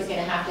that work is going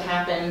to have to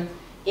happen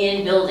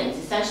in buildings.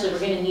 Essentially, we're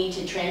going to need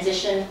to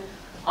transition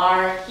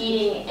our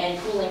heating and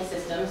cooling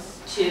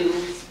systems to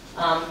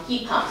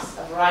heat pumps,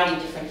 a variety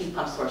of different heat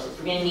pump sources.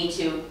 We're going to need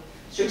to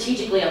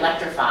strategically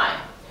electrify.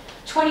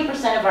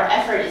 20% of our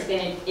effort is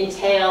going to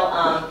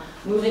entail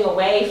moving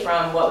away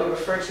from what we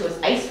refer to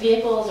as ICE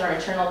vehicles or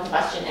internal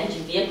combustion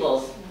engine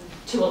vehicles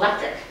to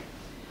electric.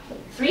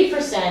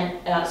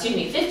 15%,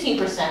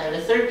 or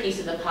the third piece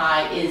of the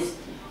pie, is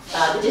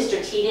the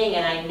district heating,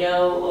 and I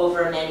know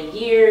over many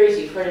years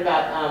you've heard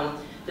about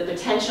the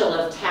potential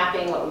of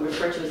tapping what we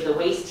refer to as the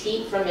waste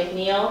heat from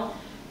McNeil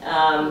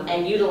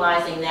and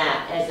utilizing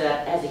that as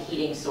a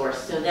heating source.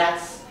 So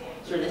that's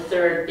sort of the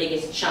third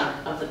biggest chunk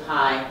of the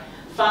pie.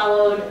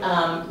 Followed,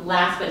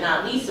 last but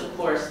not least, of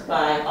course,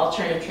 by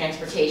alternative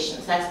transportation.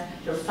 So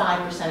that's sort of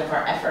 5% of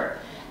our effort.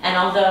 And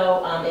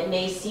although it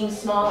may seem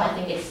small, I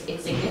think it's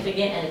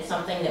significant, and it's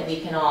something that we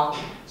can all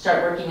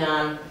start working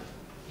on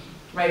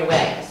right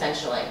away,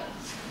 essentially.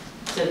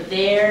 So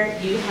there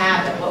you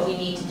have it, what we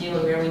need to do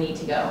and where we need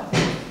to go.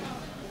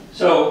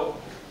 So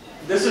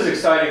this is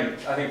exciting,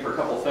 I think, for a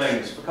couple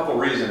things, for a couple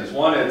reasons.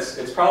 One,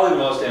 it's probably the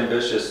most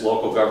ambitious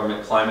local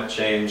government climate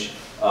change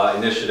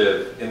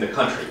initiative in the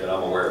country that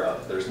I'm aware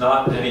of. There's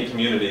not any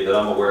community that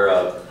I'm aware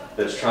of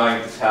that's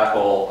trying to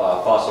tackle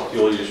fossil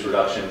fuel use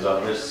reductions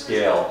on this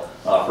scale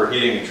for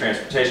heating and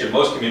transportation.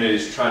 Most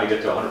communities are trying to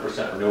get to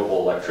 100%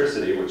 renewable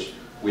electricity, which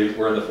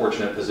we're in the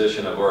fortunate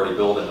position of already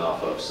building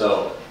off of.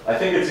 So I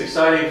think it's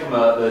exciting from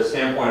the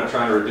standpoint of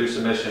trying to reduce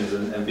emissions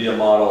and be a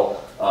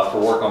model for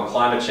work on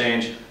climate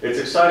change. It's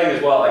exciting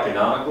as well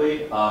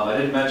economically. I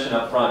didn't mention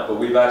up front, but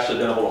we've actually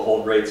been able to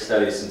hold rates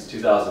steady since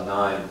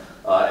 2009.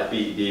 At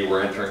BED,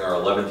 we're entering our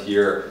 11th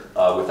year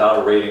without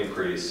a rate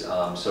increase.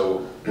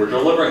 So we're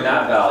delivering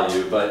that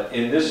value, but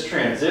in this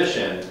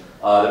transition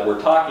that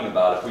we're talking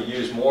about, if we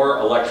use more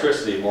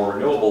electricity, more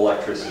renewable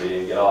electricity,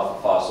 and get off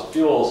of fossil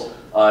fuels,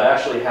 it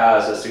actually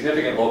has a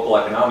significant local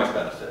economic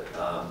benefit.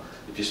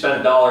 If you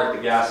spend $1 at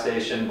the gas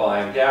station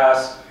buying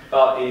gas,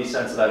 about 80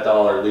 cents of that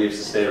dollar leaves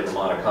the state of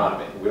Vermont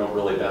economy. We don't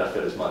really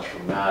benefit as much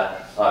from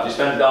that. If you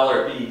spend $1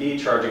 at BED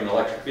charging an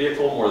electric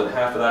vehicle, more than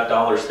half of that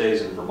dollar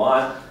stays in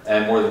Vermont,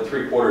 and more than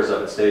 3/4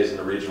 of it stays in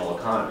the regional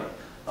economy.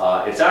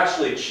 It's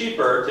actually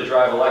cheaper to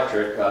drive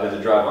electric than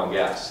to drive on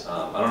gas.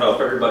 I don't know if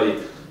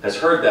everybody has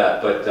heard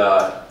that,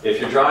 but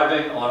if you're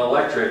driving on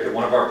electric at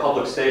one of our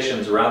public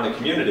stations around the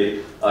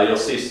community, you'll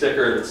see a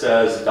sticker that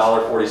says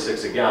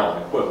 $1.46 a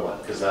gallon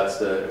equivalent, because that's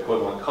the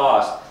equivalent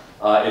cost.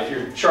 If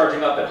you're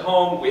charging up at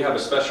home, we have a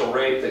special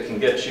rate that can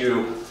get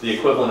you the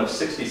equivalent of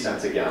 60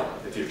 cents a gallon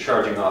if you're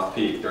charging off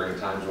peak during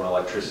times when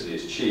electricity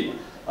is cheap.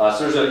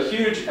 So there's a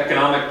huge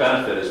economic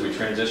benefit as we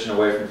transition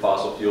away from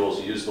fossil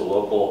fuels, use the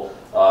local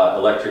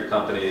electric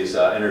companies'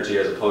 energy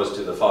as opposed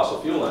to the fossil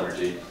fuel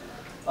energy.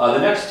 The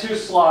next two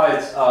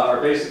slides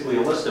are basically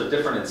a list of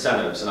different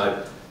incentives, and I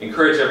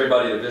encourage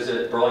everybody to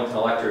visit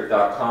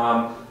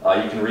burlingtonelectric.com.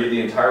 You can read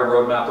the entire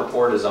roadmap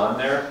report is on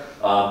there.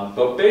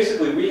 But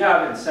basically, we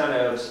have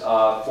incentives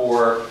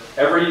for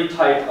every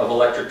type of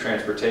electric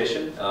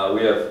transportation.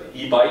 We have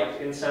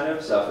e-bike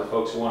incentives for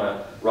folks who want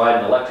to ride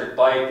an electric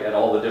bike at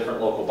all the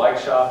different local bike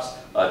shops,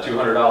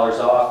 $200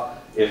 off.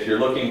 If you're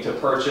looking to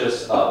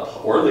purchase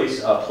or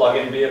lease a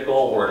plug-in vehicle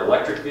or an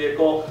electric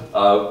vehicle,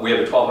 we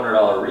have a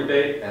 $1,200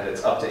 rebate, and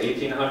it's up to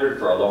 $1,800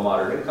 for our low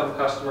moderate income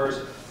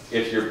customers.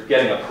 If you're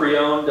getting a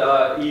pre-owned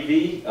EV,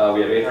 we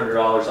have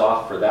 $800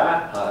 off for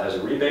that as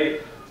a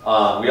rebate.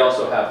 We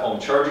also have home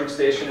charging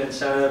station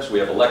incentives. We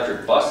have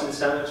electric bus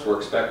incentives. We're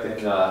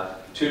expecting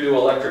 2 new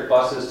electric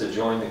buses to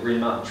join the Green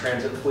Mountain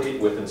Transit fleet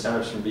with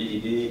incentives from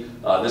BED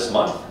this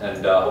month,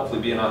 and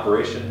hopefully be in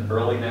operation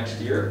early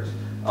next year.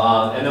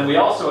 And then we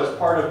also, as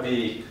part of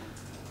the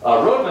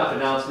roadmap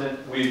announcement,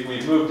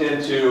 we've moved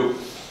into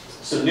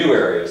some new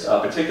areas,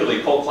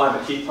 particularly cold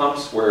climate heat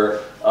pumps,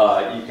 where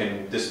you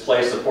can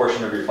displace a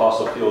portion of your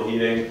fossil fuel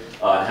heating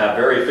and have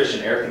very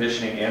efficient air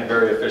conditioning and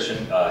very efficient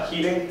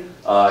heating.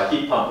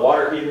 Heat pump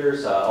water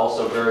heaters,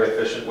 also a very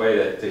efficient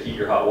way to heat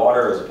your hot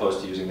water as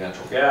opposed to using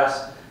natural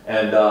gas.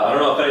 And I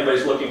don't know if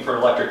anybody's looking for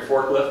an electric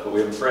forklift, but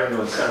we have a brand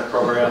new incentive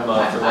program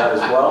for that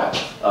as well.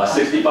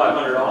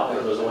 $6,500 off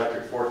for those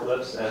electric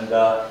forklifts.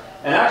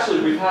 And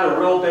actually, we've had a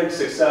real big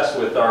success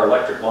with our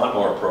electric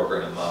lawnmower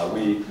program.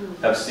 We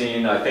have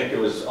seen, I think it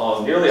was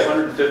nearly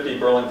 150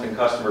 Burlington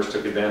customers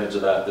took advantage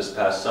of that this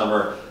past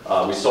summer.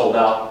 We sold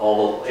out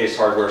all the Ace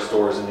Hardware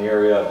stores in the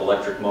area of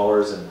electric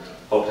mowers, and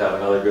hope to have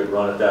another good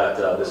run at that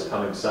this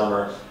coming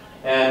summer.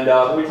 And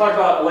when we talk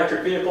about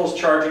electric vehicles,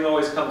 charging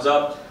always comes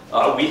up.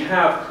 We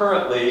have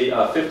currently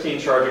 15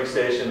 charging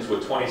stations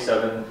with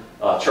 27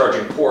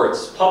 charging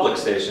ports, public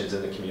stations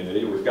in the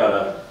community. We've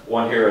got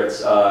one here at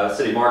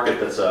City Market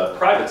that's a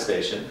private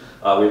station.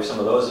 We have some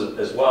of those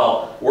as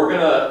well. We're going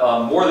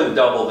to more than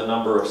double the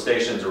number of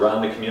stations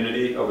around the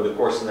community over the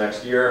course of the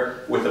next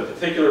year, with a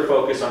particular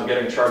focus on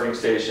getting charging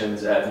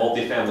stations at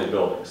multifamily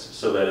buildings,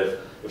 so that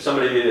if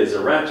somebody is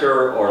a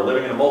renter or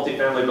living in a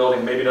multifamily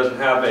building, maybe doesn't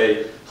have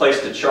a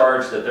place to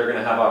charge, that they're going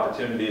to have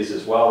opportunities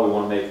as well. We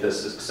want to make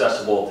this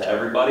accessible to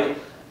everybody.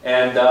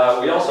 And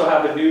we also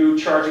have a new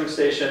charging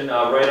station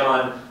right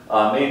on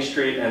Main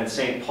Street and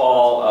St.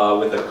 Paul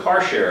with a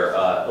car share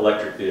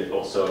electric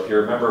vehicle. So if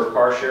you're a member of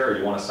car share or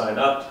you want to sign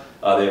up,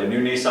 they have a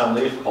new Nissan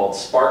Leaf called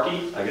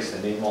Sparky. I guess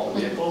they name all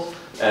the vehicles.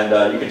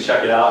 And you can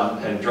check it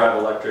out and drive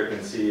electric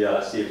and see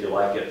if you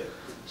like it.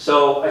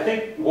 So I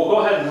think we'll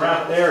go ahead and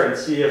wrap there and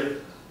see if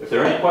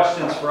there are any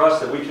questions for us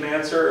that we can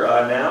answer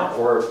now,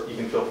 or you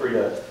can feel free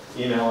to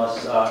email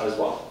us as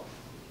well.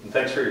 And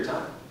thanks for your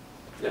time.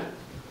 Yeah.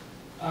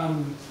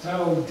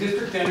 So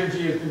district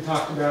energy has been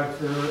talked about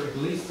for at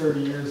least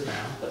 30 years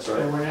now. That's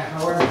right. Or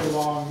however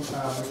long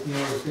McNeil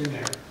has been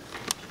there.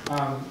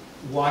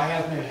 Why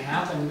hasn't it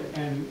happened,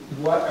 and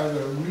what are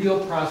the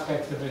real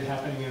prospects of it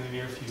happening in the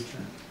near future?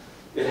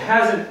 It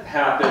hasn't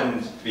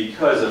happened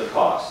because of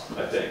cost,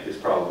 I think, is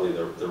probably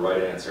the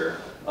right answer.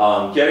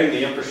 Getting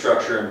the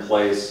infrastructure in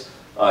place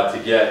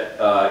to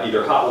get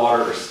either hot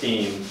water or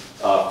steam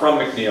from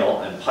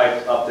McNeil and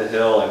piped up the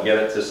hill and get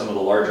it to some of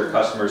the larger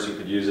customers who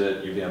could use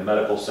it, UVM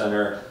Medical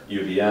Center,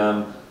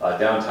 UVM,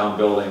 downtown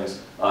buildings,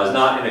 is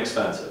not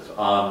inexpensive.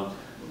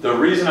 The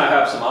reason I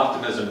have some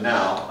optimism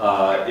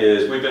now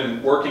is we've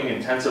been working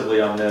intensively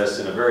on this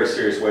in a very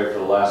serious way for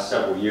the last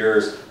several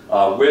years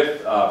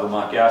with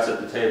Vermont Gas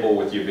at the table,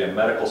 with UVM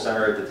Medical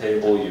Center at the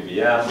table,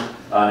 UVM,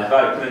 and have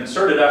had a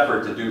concerted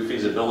effort to do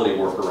feasibility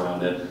work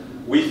around it.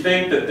 We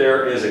think that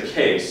there is a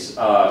case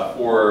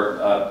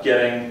for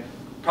getting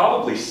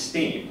probably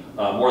steam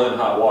more than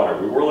hot water.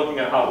 We were looking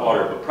at hot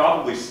water, but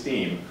probably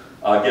steam,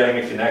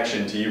 getting a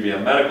connection to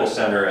UVM Medical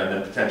Center and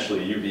then potentially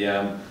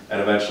UVM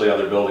and eventually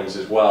other buildings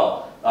as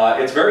well.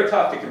 It's very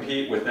tough to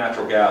compete with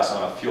natural gas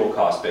on a fuel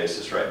cost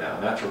basis right now.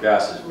 Natural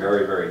gas is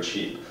very, very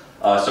cheap.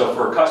 So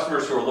for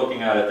customers who are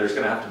looking at it, there's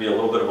going to have to be a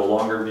little bit of a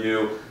longer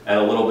view and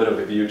a little bit of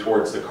a view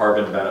towards the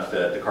carbon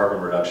benefit, the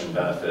carbon reduction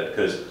benefit,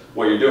 because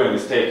what you're doing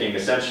is taking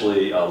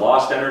essentially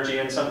lost energy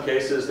in some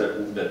cases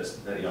that's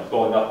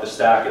going up the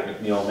stack at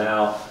McNeil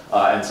now,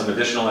 and some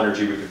additional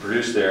energy we can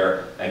produce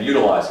there and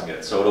utilizing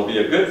it. So it'll be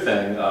a good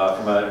thing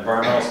from an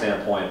environmental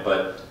standpoint,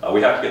 but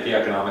we have to get the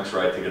economics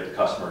right to get the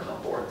customers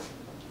on board.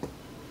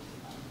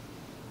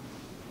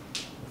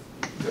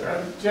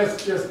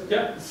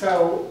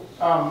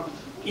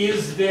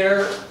 Is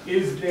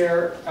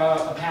there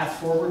a path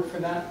forward for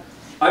that?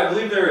 I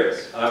believe there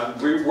is.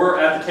 We're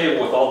at the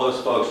table with all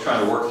those folks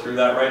trying to work through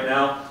that right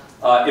now.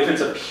 If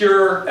it's a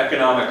pure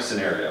economic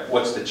scenario,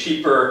 what's the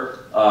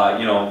cheaper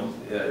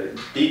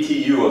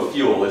BTU of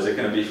fuel? Is it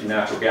going to be from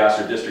natural gas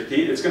or district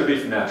heat? It's going to be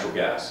from natural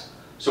gas.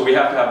 So we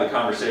have to have the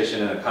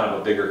conversation in a kind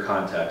of a bigger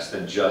context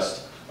than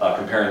just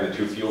comparing the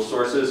two fuel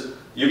sources.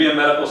 UVM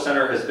Medical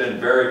Center has been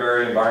very,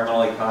 very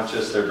environmentally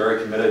conscious. They're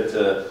very committed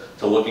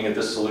to looking at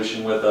this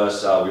solution with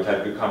us. We've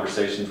had good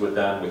conversations with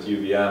them, with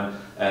UVM.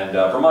 And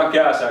Vermont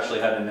Gas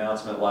actually had an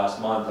announcement last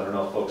month, I don't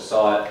know if folks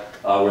saw it,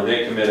 where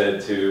they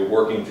committed to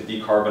working to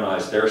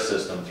decarbonize their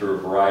system through a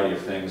variety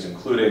of things,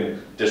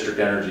 including district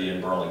energy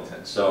in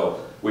Burlington.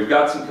 So we've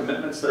got some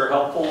commitments that are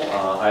helpful.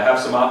 I have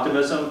some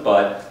optimism,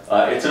 but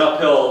it's an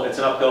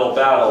uphill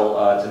battle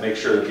to make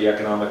sure that the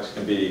economics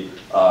can be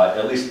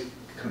at least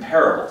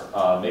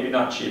comparable. Maybe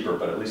not cheaper,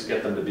 but at least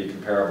get them to be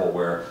comparable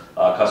where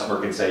a customer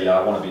can say, yeah,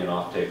 I want to be an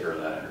off-taker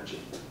of that energy.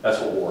 That's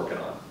what we're working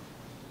on.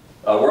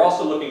 We're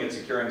also looking at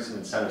securing some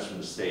incentives from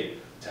the state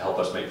to help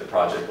us make the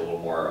project a little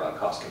more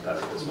cost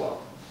competitive as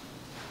well.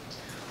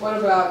 What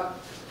about,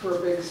 for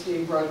a big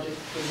steam project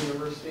for the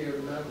University or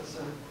the Medical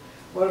Center,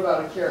 what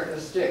about a carrot and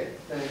a stick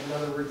thing? In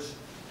other words,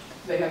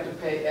 they have to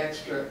pay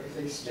extra if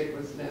they stick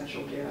with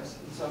natural gas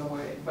in some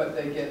way, but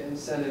they get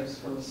incentives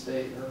from the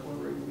state or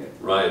whoever you get.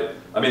 Right.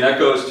 I mean, that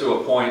goes to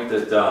a point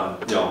that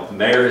you know, the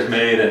mayor has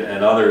made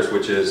and others,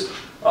 which is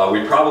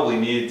we probably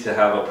need to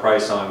have a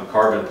price on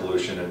carbon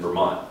pollution in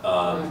Vermont.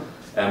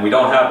 And we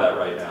don't have that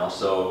right now.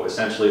 So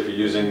essentially, if you're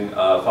using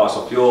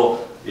fossil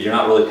fuel, you're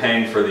not really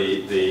paying for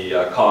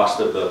the cost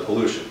of the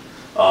pollution.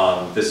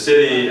 The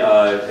city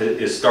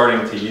is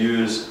starting to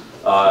use,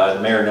 the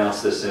mayor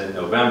announced this in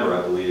November,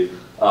 I believe,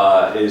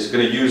 is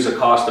going to use a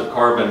cost of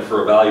carbon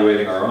for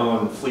evaluating our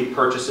own fleet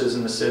purchases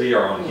in the city,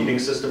 our own heating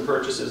system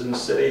purchases in the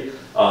city.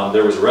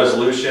 There was a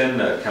resolution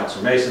that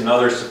Councilor Mason and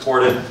others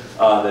supported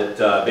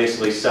that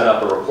basically set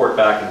up a report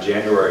back in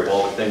January of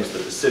all the things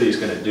that the city is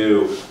going to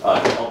do to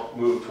help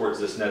move towards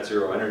this net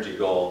zero energy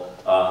goal.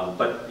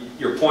 But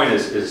your point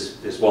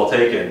is well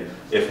taken.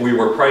 If we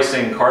were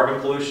pricing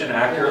carbon pollution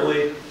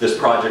accurately, this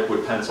project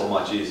would pencil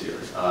much easier.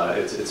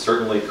 It's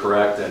certainly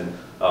correct, and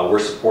we're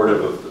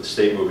supportive of the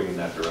state moving in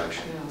that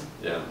direction.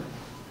 Yeah.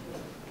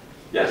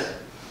 Yes?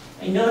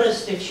 I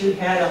noticed that you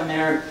had on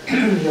there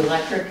the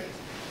electric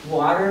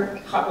water,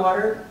 hot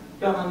water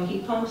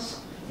heat pumps.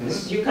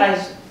 You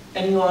guys,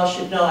 and you all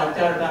should know, I've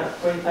got about a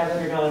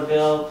 $4,500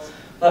 bill,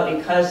 but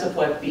because of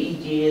what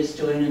BED is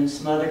doing and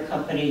some other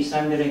companies,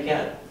 I'm going to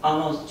get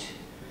almost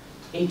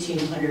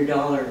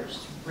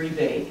 $1,800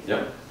 rebate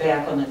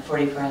back on the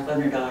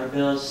 $4,500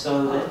 bills,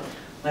 so that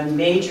my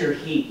major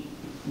heat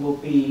will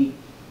be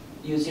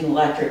using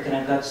electric, and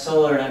I've got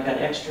solar, and I've got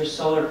extra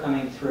solar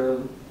coming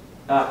through,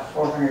 about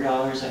 $400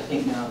 I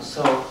think now,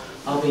 so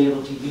I'll be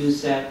able to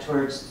use that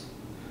towards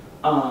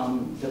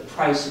the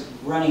price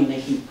of running the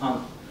heat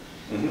pump.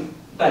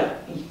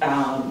 But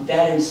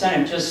that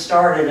incentive just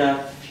started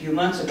a few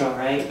months ago,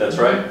 right? That's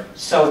right.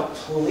 So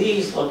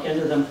please look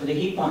into them for the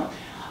heat pump,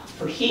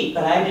 for heat,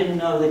 but I didn't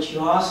know that you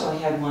also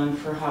had one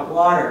for hot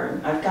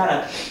water. I've got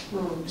a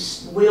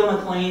Wheel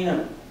McLean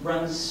that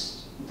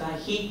runs the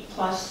heat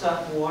plus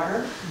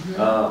water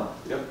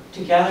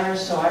together,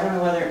 so I don't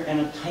know whether, in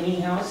a tiny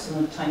house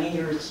and a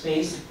tinier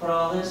space to put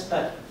all this,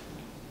 but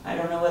I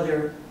don't know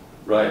whether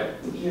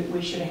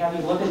we should have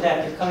you look at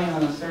that. You're coming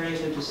on the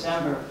 30th of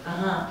December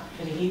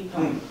for the heat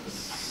pump.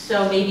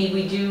 So maybe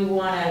we do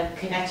want to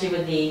connect you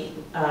with the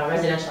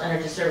residential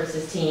energy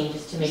services team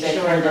just to make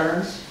sure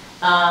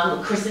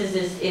that Chris's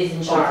is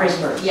in charge. Chris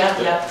Burns. Yep.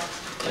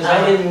 Because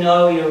I didn't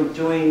know you were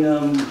doing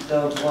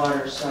the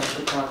water, so I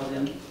should talk with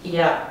him.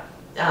 Yeah.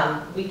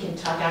 We can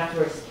talk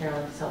afterwards,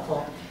 Carolyn, it's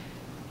helpful.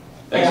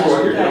 Thanks for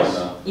what you're doing,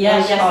 though. Yeah,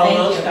 yes, thank you.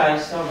 Those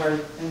guys over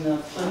in the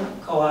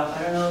Flint Co-op,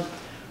 I don't know,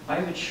 I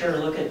would sure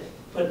look at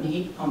putting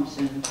heat pumps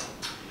in.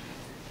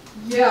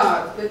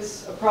 Yeah,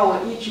 it's a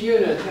problem. Each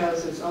unit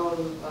has its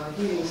own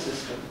heating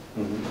system.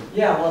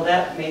 Yeah, well,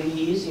 that may be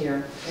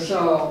easier.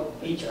 So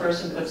each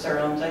person puts their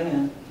own thing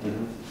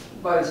in.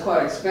 But it's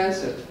quite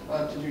expensive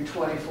to do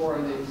 24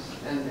 of these,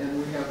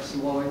 and we have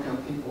some low-income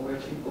people. We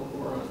have people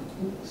who are on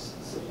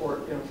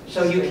support.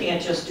 So you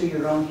can't just do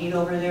your own heat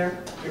over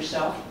there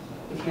yourself?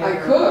 I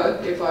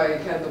could if I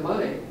had the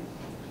money.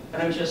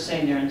 But I'm just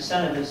saying their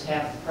incentive is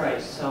half the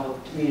price, so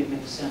to me it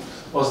makes sense.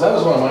 Well, so that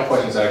was one of my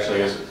questions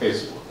actually,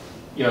 is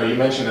you know, you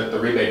mentioned that the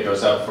rebate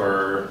goes up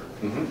for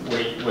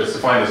what's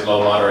defined as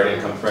low, moderate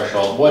income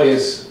threshold. What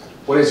is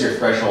your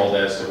threshold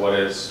as to what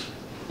is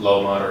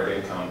low,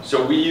 moderate income?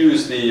 So we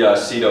use the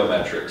CEDO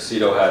metrics.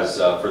 CEDO has,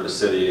 for the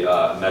city,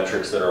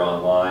 metrics that are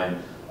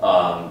online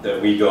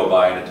that we go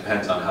by, and it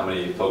depends on how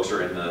many folks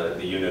are in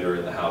the unit or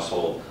in the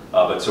household.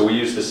 But so we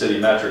use the city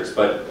metrics.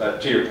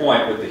 But to your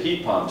point, with the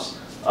heat pumps,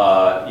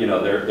 you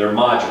know, they're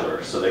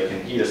modular, so they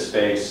can heat a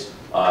space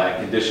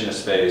and condition a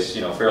space,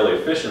 you know, fairly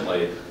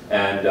efficiently.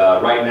 And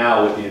right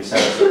now, with the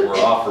incentives that we're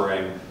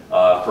offering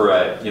for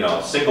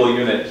a single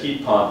unit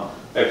heat pump,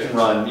 it can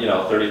run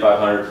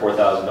 $3,500,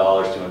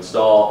 $4,000 to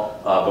install,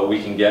 but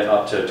we can get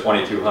up to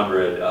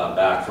 $2,200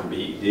 back from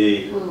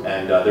BED.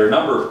 And there are a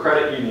number of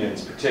credit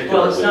unions, particularly.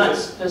 Well, it's not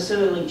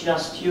specifically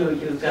just you.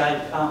 You've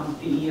got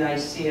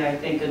BEIC, I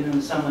think, and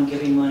then someone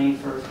giving money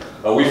for.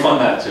 Oh, we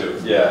fund that too.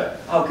 Yeah.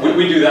 Okay.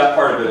 We do that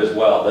part of it as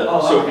well.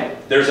 Okay.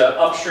 There's an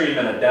upstream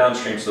and a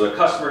downstream, so the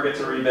customer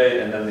gets a rebate,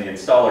 and then the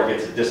installer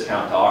gets a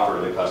discount to offer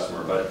to the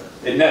customer. But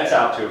it nets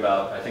out to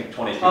about, I think,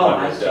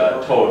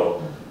 $2,200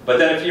 total. But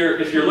then if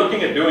you're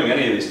looking at doing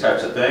any of these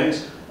types of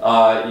things,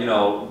 You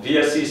know,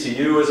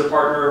 VSCCU is a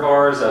partner of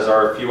ours, as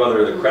are a few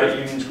other of the credit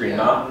unions, Green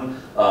Mountain,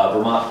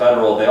 Vermont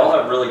Federal. They all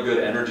have really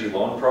good energy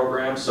loan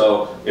programs.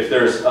 So if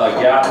there's a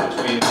gap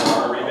between what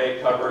our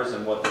rebate covers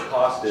and what the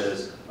cost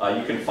is,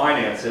 you can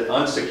finance it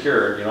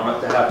unsecured. You don't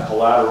have to have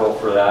collateral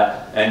for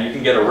that, and you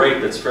can get a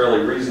rate that's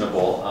fairly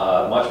reasonable,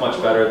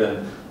 much better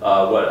than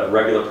what a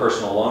regular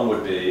personal loan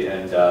would be.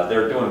 And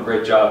they're doing a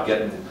great job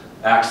getting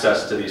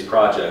access to these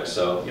projects.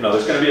 So, you know,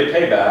 there's going to be a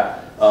payback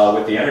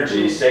with the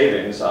energy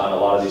savings on a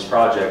lot of these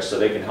projects, so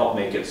they can help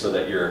make it so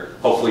that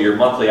hopefully your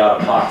monthly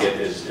out-of-pocket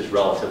is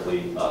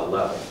relatively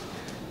level.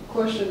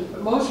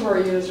 Question, most of our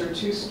units are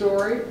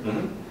two-story.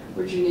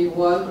 Would you need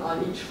one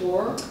on each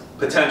floor?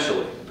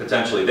 Potentially.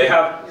 They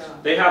have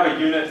a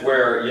unit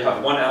where you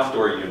have one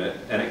outdoor unit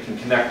and it can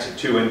connect to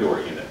 2 indoor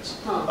units.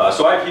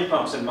 So I have heat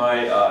pumps in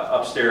my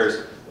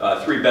upstairs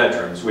 3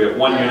 bedrooms. We have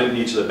one unit in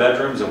each of the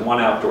bedrooms and one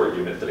outdoor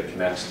unit that it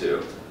connects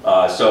to.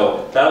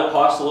 So that'll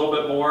cost a little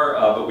bit more,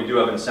 but we do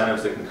have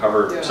incentives that can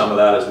cover some of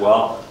that as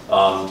well.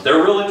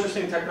 They're real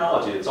interesting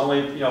technology. It's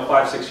only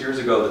 5-6 years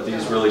ago that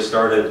these really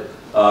started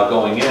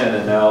going in,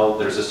 and now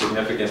there's a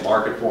significant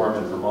market for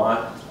them in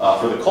Vermont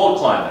for the cold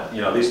climate.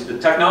 You know, the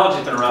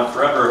technology's been around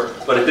forever,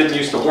 but it didn't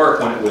used to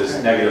work when it was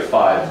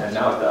 -5, and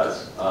now it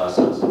does.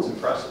 So it's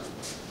impressive.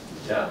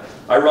 Yeah,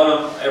 I run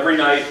them every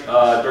night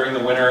during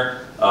the winter.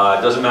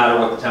 It doesn't matter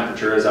what the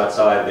temperature is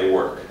outside; they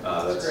work.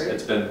 I've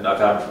had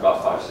them for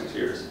about 5-6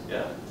 years.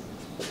 Yeah.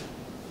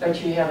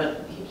 But you have a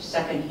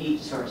second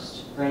heat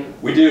source, right?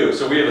 We do.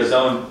 So we have a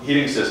zone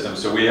heating system.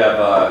 So we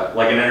have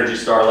like an Energy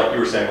Star, like you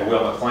were saying, a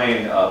Will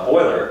McLean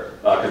boiler,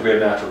 because we have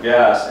natural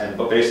gas.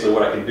 But basically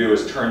what I can do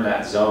is turn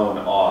that zone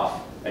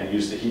off and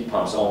use the heat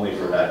pumps only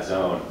for that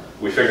zone.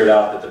 We figured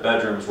out that the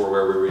bedrooms were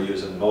where we were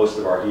using most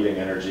of our heating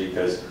energy,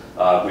 because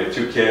we have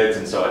 2 kids,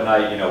 and so at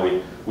night,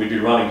 we'd be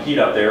running heat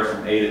up there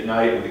from 8 at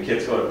night when the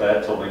kids go to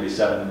bed till maybe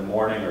 7 in the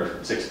morning or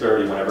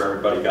 6:30 whenever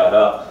everybody got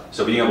up.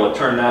 So being able to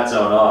turn that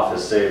zone off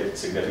has saved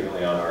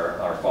significantly on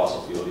our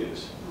fossil fuel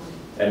use.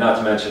 And not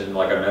to mention,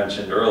 like I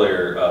mentioned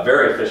earlier,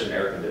 very efficient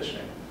air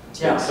conditioning.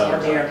 Yeah, I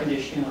have the air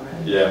conditioning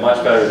already. Yeah,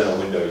 much better than a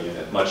window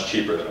unit, much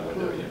cheaper than a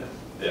window unit.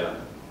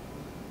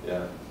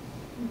 Yeah.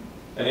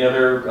 Any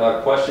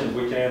other questions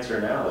we can answer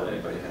now that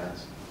anybody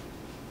has?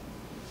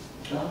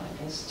 Well,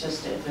 I guess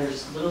just if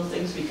there's little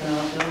things we can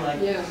all do, like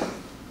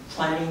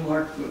planting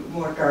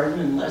more garden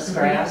and less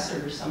grass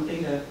or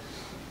something, to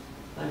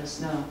let us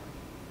know.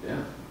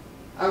 Yeah.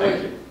 I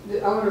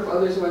wonder if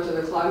others went to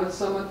the climate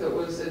summit that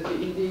was at the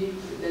ED.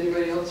 Did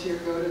anybody else here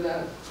go to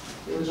that?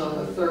 It was on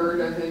the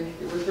 3rd, I think.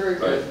 It was very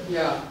good.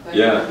 Yeah. Thank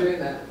you for doing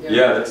that.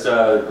 Yeah, that's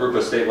a group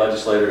of state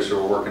legislators who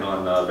are working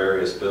on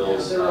various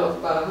bills. There were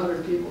about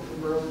 100 people from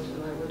Burlington.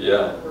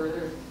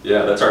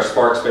 Yeah, that's our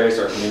Spark space,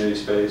 our community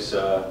space,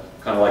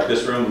 kind of like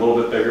this room, a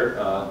little bit bigger,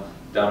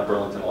 down at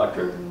Burlington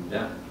Electric.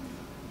 Yeah.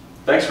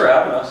 Thanks for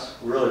having us.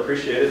 We really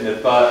appreciate it. And if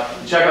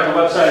you check out the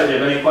website, if you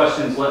have any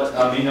questions,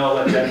 let me know,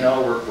 let Jen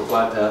know. We're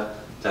glad to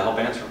help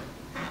answer them.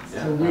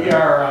 Yeah. So we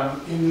are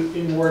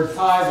in Ward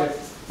 5 at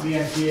the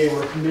NPA.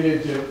 We're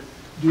committed to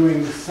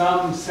doing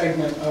some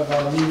segment of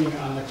our meeting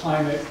on the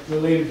climate,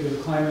 related to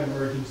the climate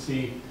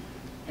emergency,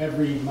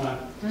 every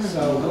month.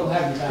 So we'll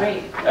have you back.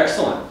 Great.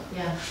 Excellent.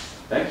 Yeah.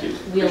 Thank you.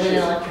 Wheel in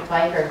an electric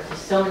biker. There's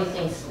so many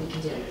things we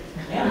can do.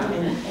 Yeah,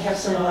 and have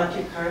some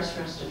electric cars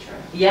for us to try.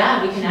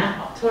 Yeah, we can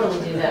totally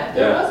do that.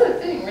 There was a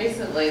thing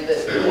recently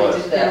that they did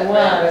that. There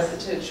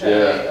was. To try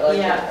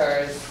electric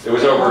cars. It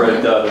was over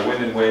at the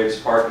Wind and Waves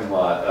parking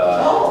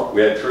lot.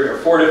 We had 3 or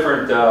 4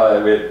 different,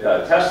 we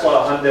had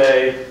Tesla,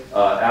 Hyundai,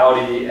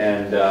 Audi,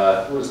 and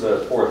what was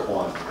the 4th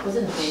one? Was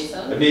it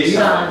Nissan?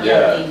 Nissan,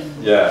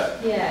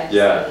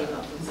 yeah.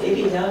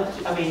 Maybe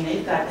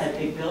they've got that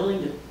big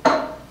building to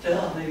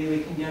fill. Maybe we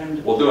can get them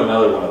to. We'll do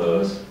another one of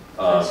those.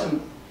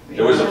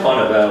 It was a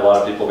fun event. A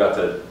lot of people got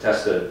to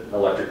test an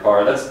electric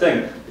car. That's the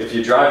thing. If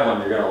you drive one,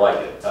 you're going to like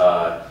it.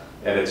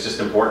 And it's just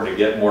important to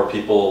get more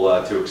people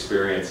to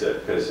experience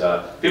it, because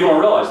people don't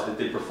realize that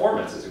the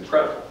performance is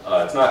incredible.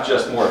 It's not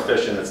just more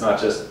efficient. It's not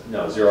just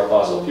zero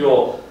fossil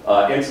fuel.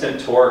 Instant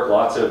torque,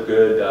 lots of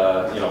good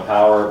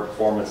power,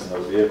 performance in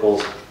those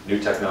vehicles, new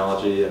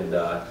technology, and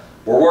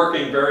we're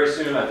working very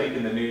soon. I think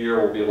in the new year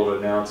we'll be able to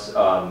announce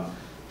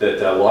that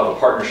we'll have a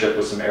partnership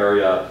with some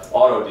area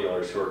auto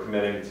dealers who are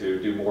committing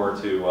to do more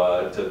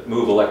to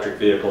move electric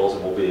vehicles,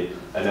 and we'll be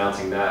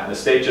announcing that. And the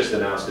state just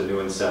announced a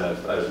new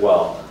incentive as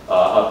well,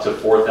 up to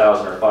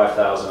 $4,000 or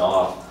 $5,000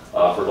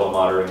 off for low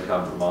moderate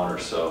income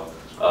Vermonters. So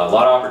a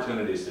lot of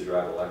opportunities to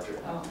drive electric.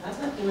 Oh, I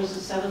thought there was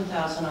a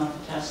 $7,000 off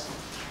the Tesla.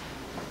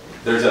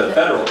 There's a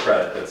federal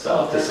credit that's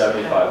up to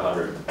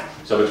 $7,500.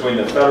 So between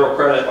the federal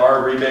credit,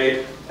 our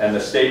rebate, and the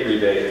state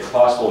rebate, it's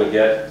possible to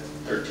get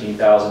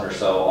 $13,000 or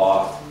so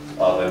off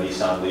of a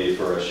Nissan Leaf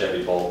or a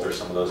Chevy Bolt or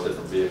some of those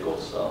different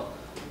vehicles. So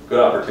good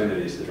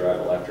opportunities to drive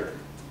electric.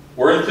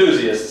 We're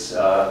enthusiasts,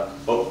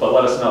 but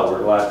let us know.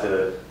 We're glad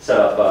to set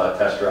up a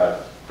test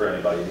drive for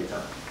anybody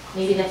anytime.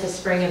 Maybe that's a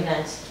spring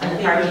event in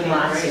the parking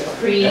lot,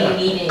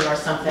 pre-meeting or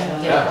something.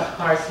 Get a couple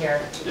cars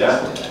here.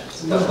 Yeah.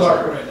 It's a little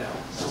dark right now.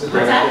 It's a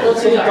great What's that? idea.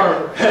 Little too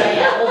dark.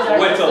 Yeah, a little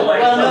dark. Wait till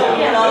light Well, no, comes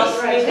yeah, on.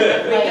 right,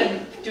 right. We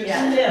can do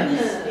Yeah.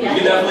 stems. We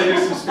can definitely do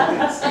some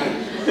spins.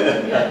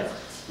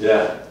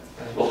 Yeah.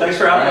 Well, thanks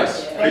for having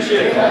us.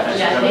 Appreciate it.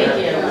 Yeah,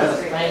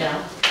 thank you. I know.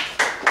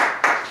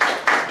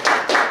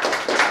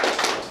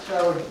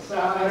 So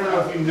I don't know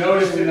if you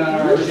noticed it on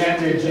our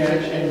agenda,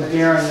 Jen and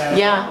Darren, that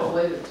Yeah.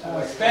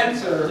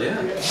 Spencer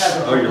Yeah. has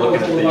a Oh, you're looking at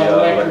proposal the, about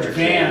electric electric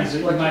vans that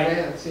you Electric might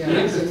vans, yeah. be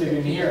interested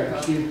in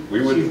hearing.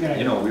 We would, She's gonna-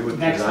 you know, we would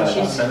next design time.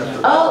 an incentive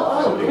for.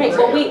 Oh, great.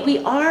 Well, we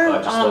are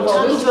Just let us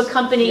talking know. to a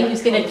company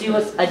who's going to do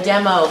a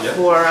demo Yeah.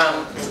 for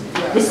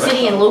the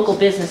city and local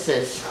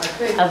businesses, I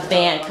think, a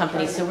van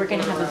company. So we're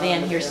going to have a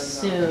van here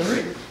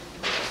soon.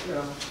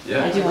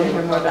 Yeah. I do want to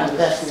hear more about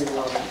this.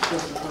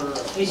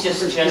 He's just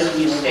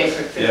suggesting you stay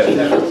for Yeah. 15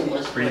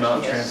 minutes. Green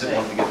Mountain Transit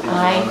wanted to get these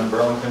I- on in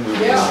Burlington, we would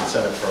do Yeah. an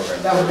incentive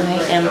program. That would be I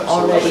great. am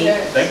already,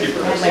 Okay. Thank you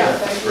for this, Yeah,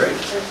 that's great.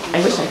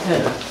 I wish I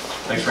could.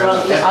 Thanks very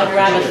much. I'll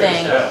grab a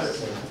thing. Yeah,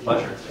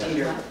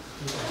 pleasure.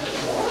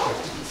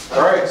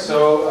 All right,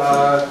 so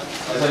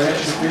as I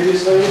mentioned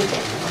previously,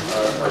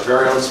 our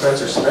very own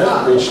Spencer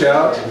Smith reached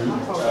out,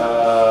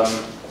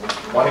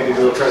 wanting to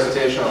do a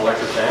presentation on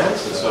electric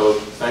vans, and so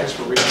thanks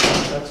for reaching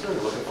out, Spencer.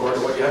 We're looking forward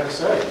to what you have to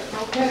say.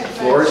 Okay, The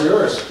floor is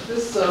yours.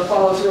 This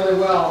follows really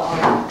well.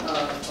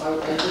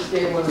 I just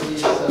gave one of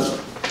these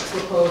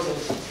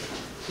proposals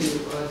to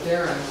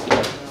Darren.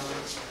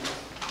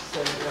 He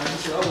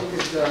said, oh, we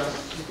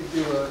could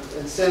do an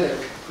incentive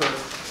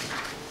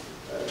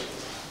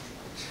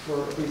for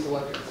these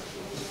electric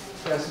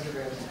passenger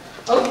vans.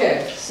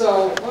 Okay,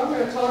 so what I'm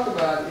going to talk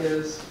about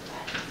is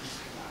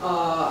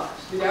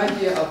the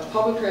idea of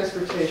public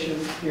transportation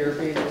here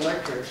being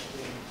electric,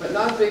 but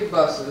not big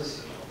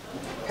buses,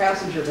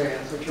 passenger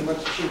vans, which are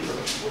much cheaper.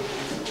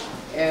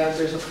 And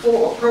there's a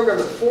program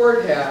that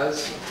Ford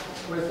has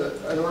with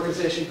an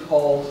organization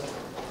called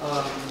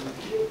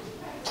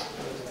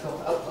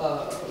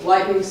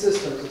Lightning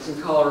Systems. It's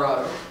in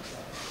Colorado.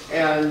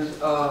 And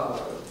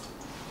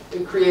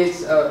it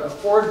creates a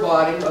Ford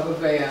body of a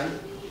van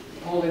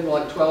holding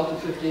like 12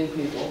 to 15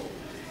 people.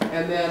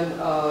 And then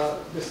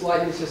this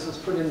Lightning Systems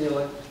puts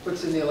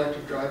in the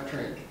electric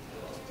drivetrain.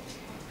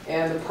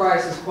 And the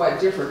price is quite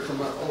different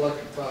from an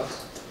electric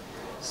bus.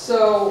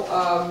 So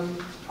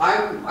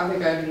I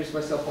think I introduced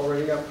myself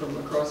already. I'm from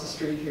across the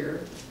street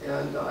here,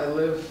 and I've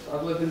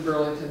lived in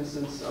Burlington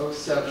since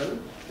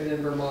 '07. Been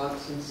in Vermont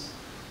since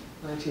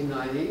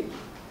 1990,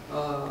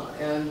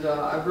 and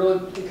I've really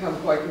become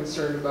quite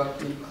concerned about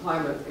the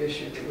climate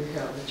issue that we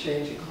have, the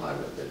changing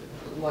climate. That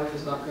life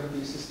is not going to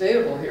be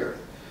sustainable here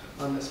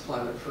on this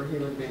planet for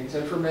human beings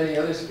and for many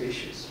other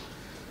species.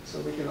 So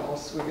we can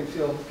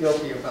feel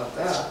guilty about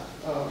that.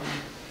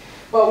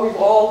 But we've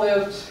all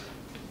lived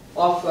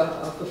off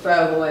the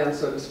fat of the land,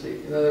 so to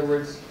speak. In other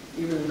words,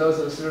 even those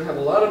of us who don't have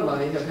a lot of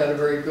money have had a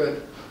very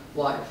good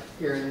life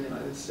here in the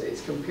United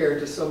States compared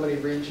to so many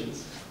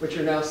regions, which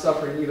are now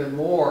suffering even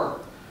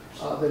more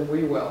than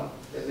we will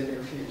in the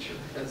near future.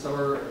 And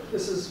so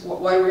this is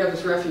why we have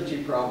this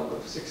refugee problem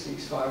of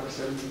 65 or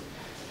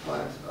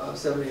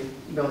 70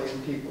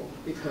 million people,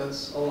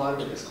 because a lot of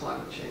it is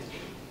climate change.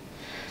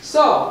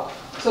 So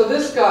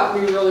this got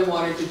me really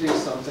wanting to do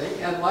something,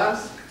 and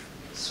last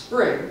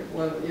spring,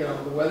 when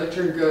the weather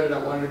turned good and I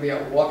wanted to be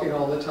out walking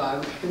all the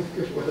time in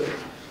good weather,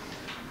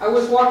 I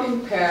was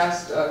walking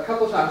past, a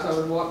couple of times I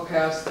would walk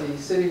past the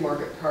City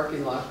Market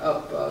parking lot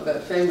up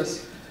that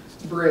famous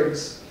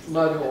Briggs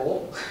mud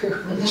hole,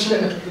 which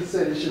the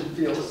city should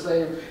feel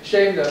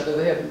ashamed of that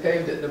they haven't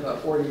paved it in about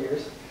 40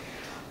 years,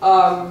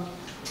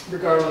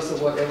 regardless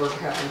of whatever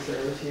happens there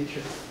in the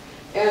future.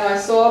 And I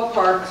saw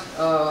parked,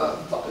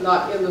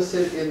 not in the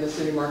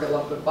city market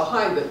lot, but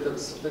behind it.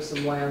 There's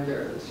some land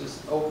there that's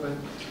just open,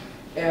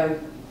 and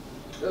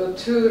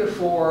 2 to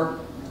 4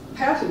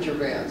 passenger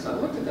vans. I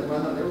looked at them. I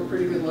thought they were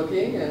pretty good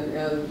looking,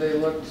 and they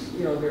looked,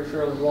 they're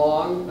fairly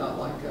long, not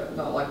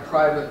like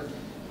private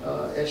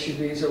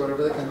SUVs or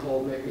whatever that can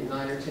hold maybe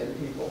 9 or 10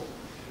 people.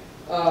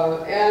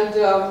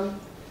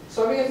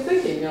 So I began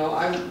thinking,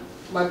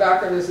 my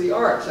background is the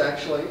arts,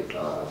 actually.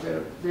 I've been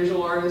a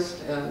visual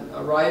artist and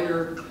a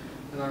writer,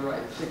 and I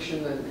write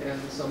fiction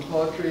and some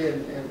poetry,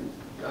 and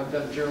I've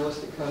done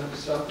journalistic kind of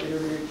stuff,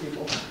 interviewing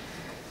people.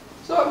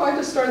 So I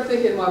just started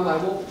thinking in my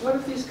mind, well, what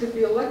if these could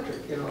be electric?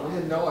 I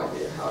had no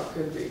idea how it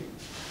could be.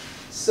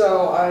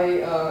 So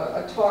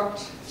I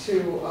talked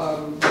to,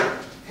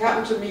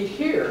 happened to meet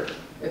here,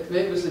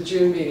 maybe it was the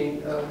June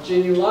meeting,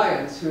 Ginny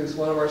Lyons, who's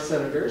one of our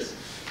senators.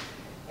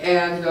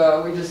 And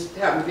we just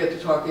happened to get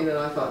to talking, and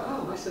I thought,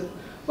 I said,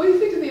 what do you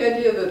think of the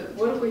idea that,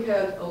 what if we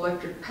had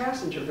electric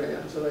passenger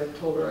vans? And I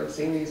told her I'd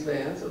seen these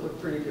vans, it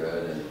looked pretty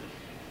good, and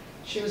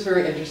she was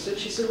very interested.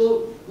 She said,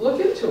 well,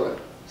 look into it.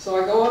 So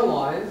I go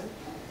online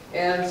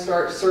and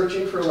start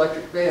searching for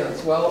electric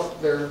vans. Well,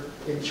 they're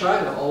in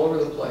China all over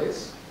the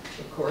place,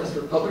 of course,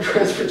 for public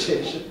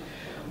transportation,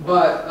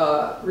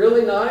 but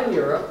really not in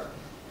Europe.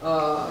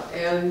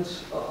 And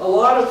a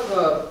lot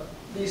of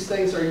these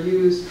things are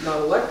used, not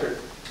electric,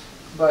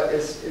 but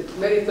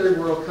many third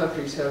world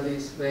countries have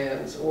these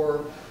vans,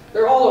 or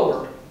they're all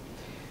over.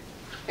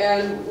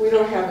 And we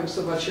don't have them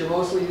so much here.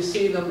 Mostly you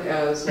see them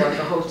as like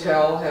a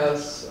hotel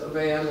has a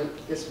van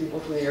that gets people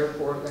from the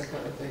airport, that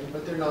kind of thing,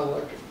 but they're not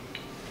electric.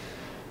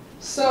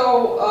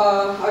 So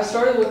I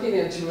started looking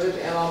into it,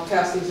 and I'll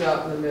pass these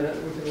out in a minute.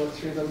 We can look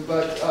through them.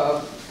 But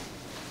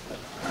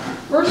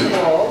first of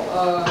all,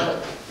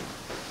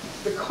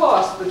 the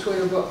cost between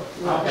a book.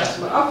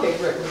 Okay,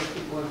 great. We'll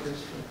keep one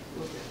first.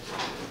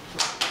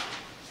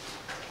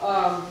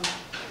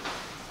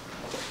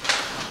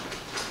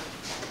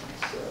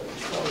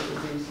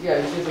 Yeah,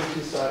 you did them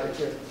two-sided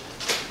here.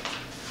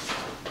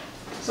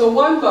 So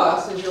one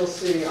bus, as you'll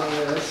see on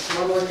this,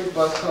 one electric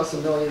bus costs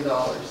 $1 million.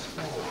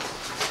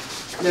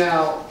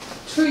 Now,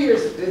 2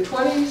 years, in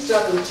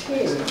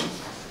 2017,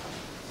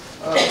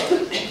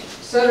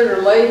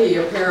 Senator Leahy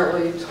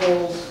apparently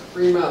told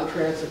Green Mountain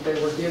Transit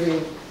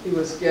he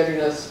was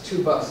getting us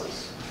 2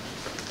 buses.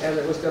 And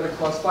it was going to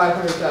cost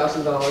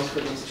 $500,000 for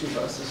these 2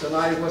 buses. And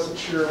I wasn't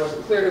sure, it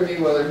wasn't clear to me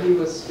whether he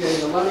was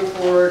getting the money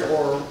for it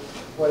or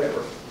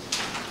whatever.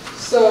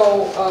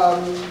 So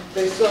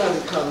they still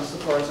haven't come, as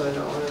far as I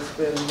know, and it's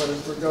been,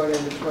 we're going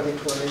into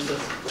 2020, so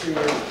it's 3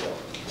 years ago.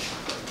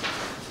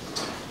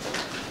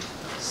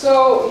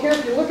 So here,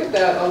 if you look at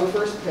that on the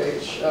first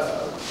page,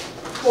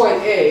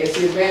 point A is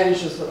the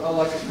advantages of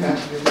electric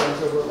passenger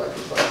vans over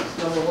electric buses.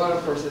 Number one,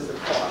 of course, is the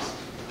cost.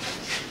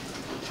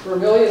 For $1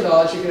 million,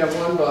 you can have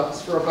one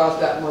bus. For about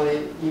that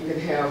money, you can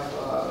have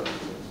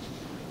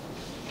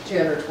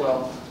 10 or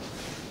 12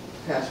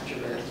 passenger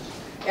vans.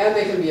 And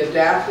they can be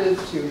adapted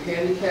to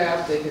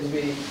handicap. They can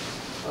be,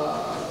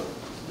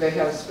 they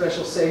have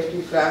special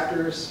safety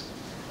factors.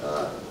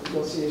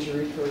 You'll see as you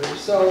read further.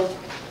 So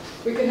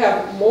we can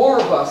have more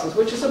buses,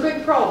 which is a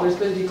big problem. There's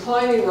been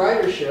declining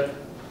ridership,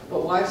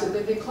 but why has it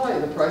been declining?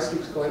 The price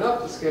keeps going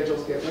up, the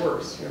schedules get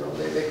worse. You know,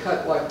 they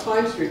cut, like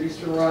Pine Street used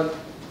to run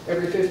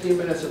every 15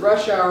 minutes at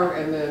rush hour,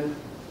 and then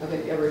I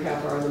think every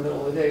half hour in the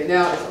middle of the day.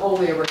 Now it's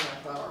only every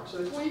half hour. So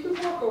it's, well, you can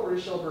walk over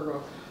to Shelburne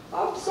Road.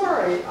 I'm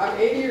sorry, I'm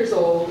 80 years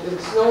old, in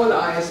snow and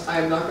ice,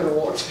 I am not going to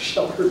walk to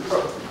Shelburne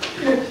Road.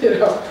 You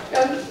know,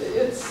 and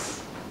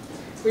it's,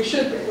 we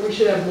should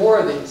have more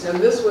of these, and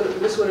this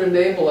would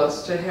enable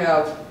us to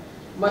have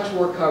much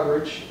more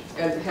coverage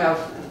and have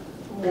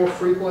more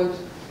frequent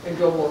and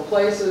go more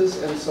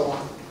places and so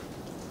on.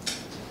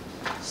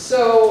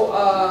 So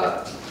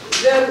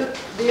then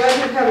the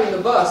idea of having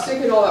the bus,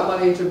 sinking all that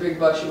money into a big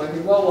bus, you might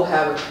think, well, we'll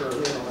have it for,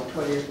 you know, like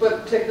 20 years.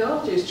 But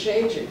technology is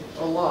changing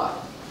a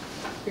lot.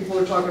 People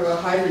are talking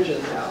about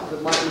hydrogen now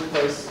that might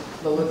replace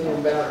the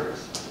lithium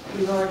batteries.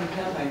 We already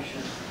have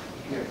hydrogen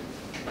here.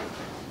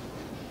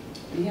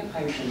 We have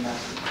hydrogen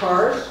buses.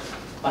 Cars?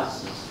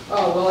 Buses.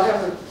 Oh, well, I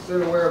haven't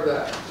been aware of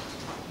that.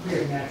 We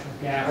have natural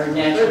gas. Or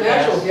natural They're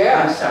natural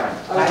gas. I'm sorry.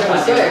 I was going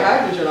to say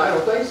hydrogen, I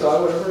don't think so. I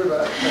would have heard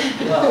about it.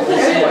 Well,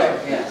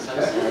 anyway. Yes,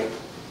 I'm sorry.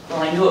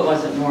 Well, I knew it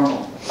wasn't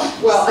normal.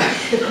 Well,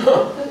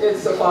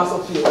 it's a fossil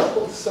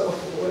fuel, so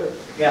whatever.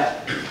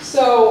 Yeah.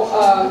 So,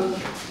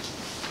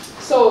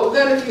 so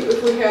then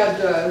if we had,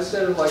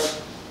 instead of like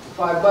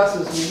 5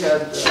 buses, we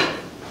had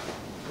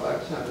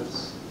 5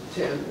 times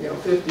 10, you know,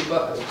 50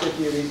 of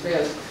these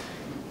vans.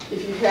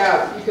 If you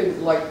have, you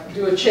can like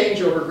do a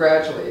changeover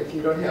gradually if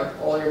you don't have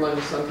all your money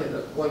sunk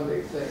into one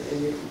big thing,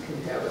 and you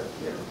can have it,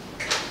 you know,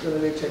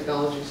 with the new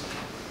technologies.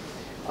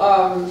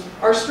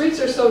 Our streets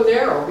are so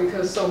narrow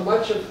because so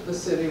much of the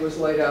city was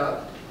laid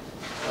out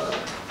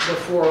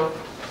before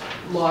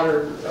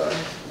modern,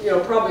 you know,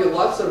 probably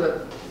lots of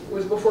it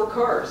was before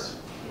cars.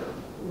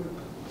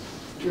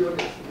 If you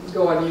look at,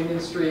 go on Union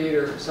Street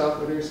or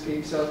South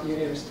Winooski, South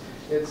Union,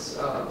 it's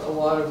a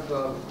lot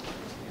of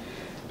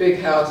big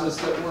houses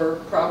that were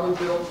probably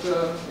built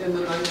in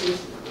the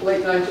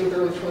late 19th,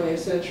 early 20th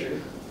century.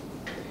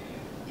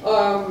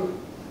 And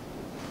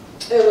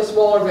the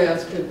smaller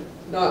vans could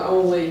not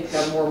only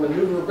have more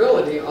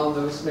maneuverability on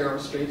those narrow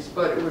streets,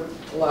 but it would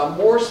allow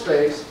more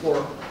space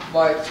for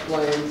bikes,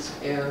 lanes,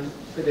 and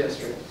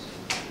pedestrians.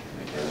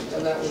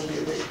 And that would be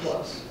a big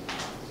plus.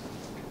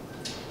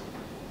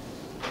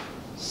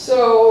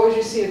 So, as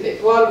you see at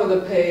the bottom of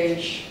the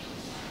page,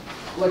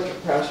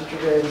 electric passenger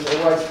vans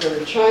are widespread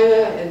in China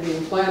and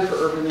being planned for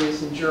urban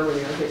use in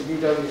Germany. I think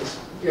VW is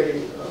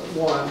getting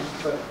one,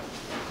 but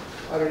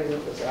I don't even know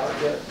if it's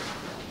out yet.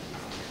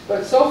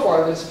 But so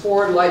far, this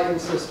Ford Lightning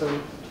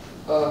system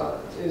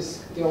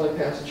is the only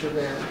passenger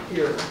van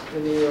here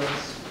in the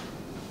U.S.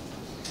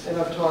 And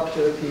I've talked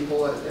to the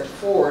people at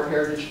Ford,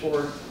 Heritage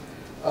Ford,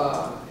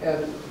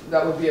 and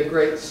that would be a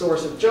great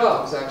source of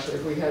jobs, actually,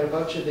 if we had a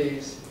bunch of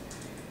these.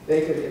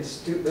 They could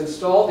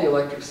install the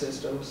electric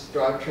systems,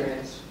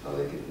 drivetrains.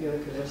 They could, you know,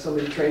 could have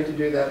somebody trained to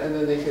do that, and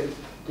then they could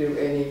do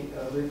any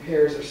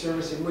repairs or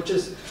servicing, which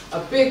is a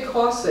big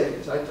cost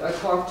savings. I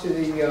talked to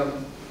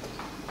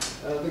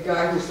the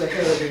guy who's the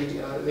head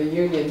of the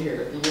union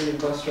here, the union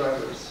bus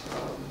drivers,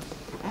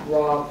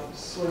 Rob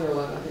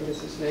Slingerland, I think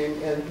is his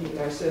name, and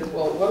I said,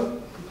 well,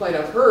 one complaint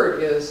I've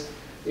heard is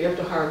you have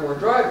to hire more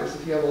drivers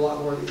if you have a lot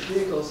more of these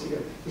vehicles.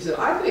 He said,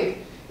 I think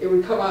it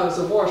would come out as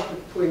a wash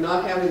between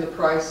not having the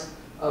price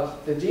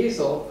of the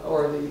diesel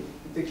or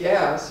the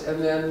gas,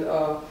 and then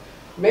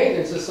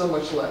maintenance is so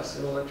much less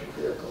in electric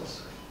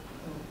vehicles.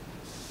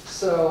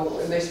 So,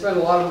 and they spend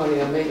a lot of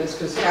money on maintenance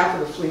because half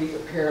of the fleet,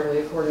 apparently,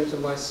 according to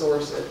my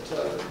source at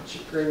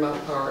Green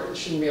Mountain Power, it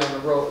shouldn't be on the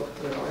road.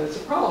 And it's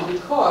a problem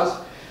because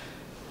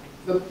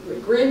the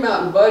Green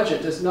Mountain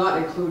budget does not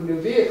include new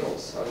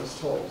vehicles, I was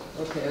told.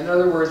 Okay, in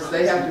other words,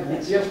 they have to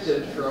be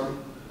gifted from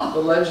the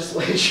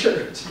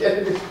legislature to get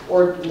a new,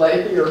 or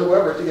Leahy or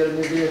whoever to get a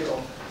new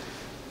vehicle.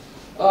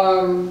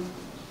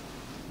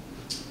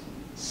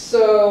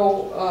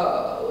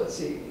 Let's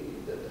see,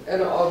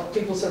 and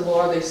people said, well,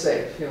 are they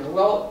safe?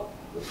 Well,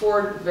 the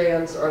Ford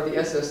vans are the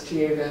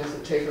SSTA vans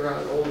that take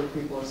around older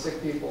people and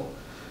sick people.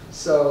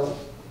 So,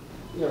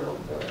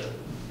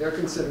 they're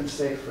considered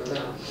safe for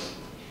them.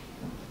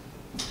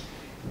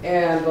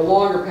 And the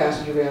longer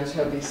passenger vans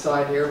have these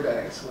side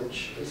airbags,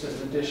 which is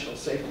an additional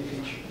safety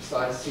feature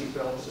besides seat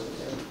belts and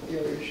the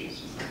other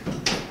issues.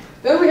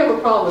 Then we have a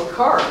problem with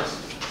cars,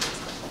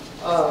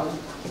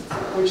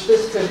 which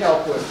this could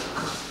help with.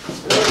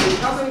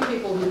 How many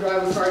people who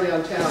drive a car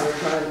downtown are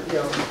trying,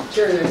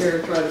 tearing their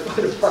hair trying to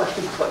find a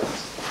parking place?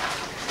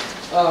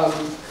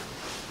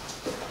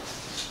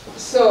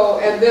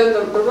 And then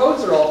the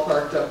roads are all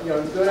parked up. You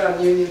go down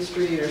Union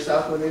Street or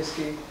South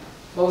Winooski,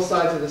 both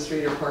sides of the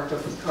street are parked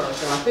up with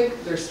cars. Now I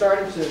think the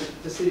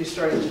city's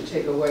starting to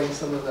take away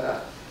some of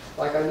that.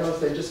 Like I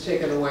noticed they've just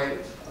taken away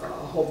a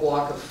whole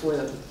block of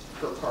Flynn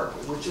for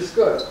parking, which is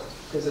good.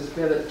 Because it's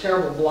been a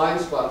terrible blind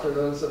spot for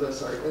those of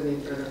us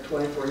in the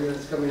 24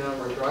 units coming out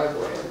of our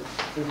driveway, and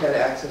we've had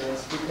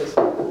accidents because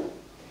of it.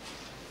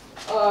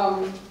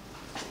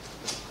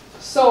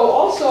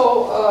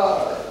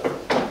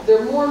 There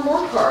are more and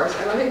more cars,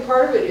 and I think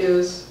part of it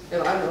is,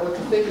 and I don't know what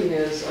the thinking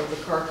is of the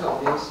car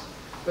companies,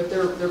 but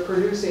they're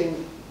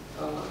producing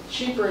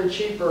cheaper and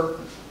cheaper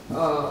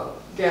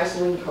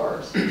gasoline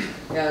cars,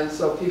 and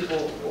so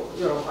people,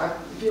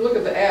 if you look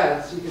at the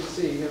ads, you can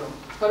see,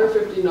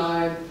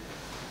 $159.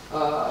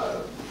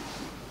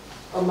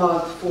 A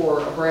month for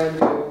a brand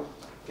new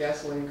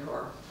gasoline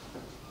car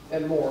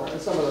and more, and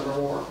some of them are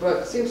more. But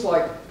it seems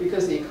like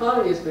because the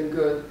economy has been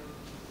good,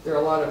 there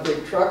are a lot of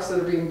big trucks that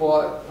are being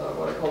bought,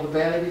 what I call the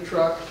vanity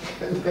truck,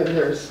 and then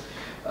there's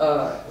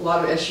a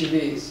lot of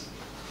SUVs.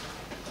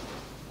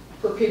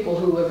 For people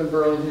who live in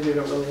Burlington who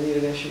don't really need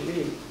an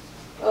SUV.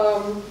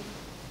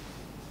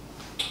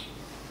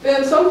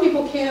 Then some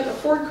people can't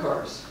afford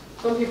cars.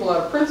 Some people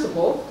out of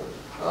principle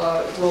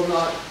will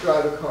not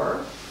drive a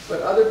car.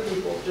 But other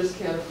people just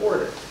can't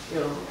afford it,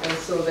 and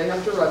so they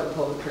have to ride the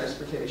public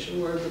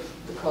transportation where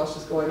the cost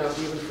is going up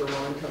even for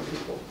low-income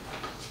people.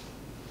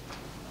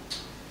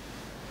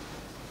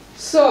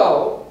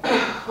 So,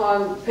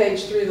 on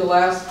page 3, the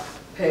last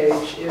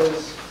page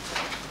is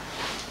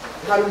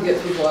how do we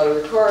get people out of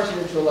their cars and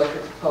into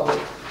electric public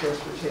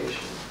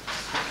transportation?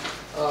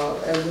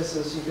 And this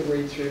is, you can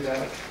read through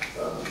that.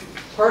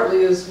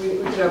 Partly is we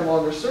could have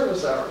longer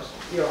service hours.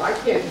 I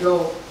can't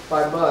go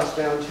by bus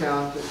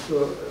downtown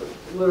to a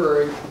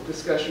literary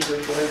discussion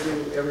group that I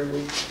do every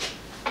week.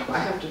 I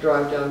have to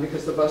drive down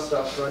because the bus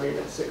stop's running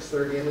at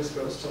 6:30 and this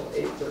goes till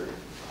 8:30.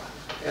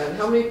 And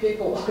how many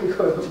people want to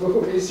go to the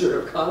movies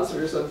or a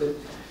concert or something?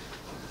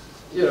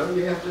 You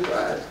have to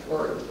drive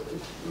or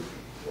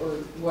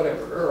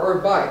whatever, or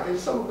bike. And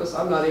some of us,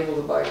 I'm not able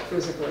to bike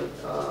physically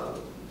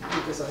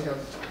because I have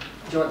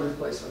joint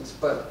replacements.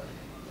 But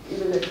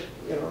even if,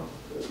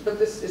 but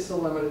this is a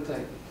limited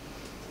thing.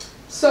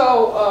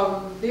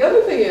 So the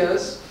other thing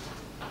is,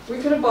 we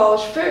could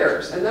abolish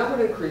fares, and that would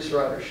increase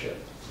ridership.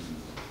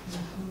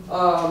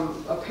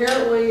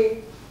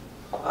 Apparently,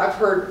 I've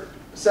heard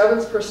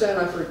 7%,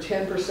 I've heard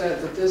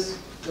 10%, that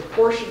the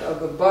portion of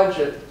the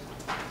budget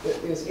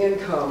that is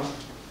income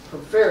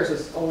from fares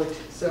is only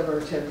 7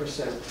 or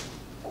 10%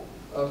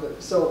 of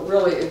it. So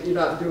really, you're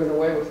not doing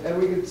away with, and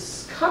we could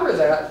cover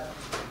that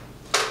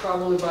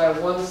probably by a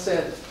 1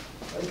 cent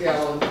a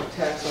gallon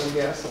tax on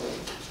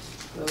gasoline.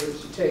 In other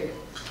words,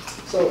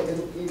 so it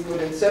would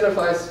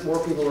incentivize more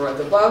people to ride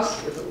the bus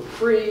if it were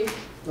free.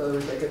 In other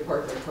words, they could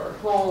park their car at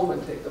home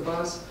and take the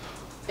bus.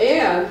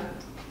 And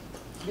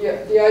the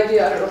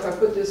idea, I don't know if I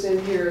put this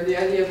in here, the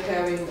idea of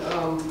having,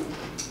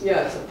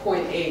 it's a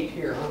 .8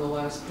 here on the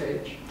last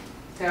page,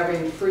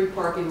 having free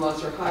parking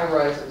lots or high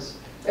rises.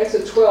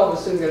 Exit 12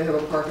 is soon going to have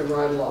a park and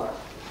ride lot.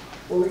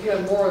 Well, we can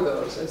have more of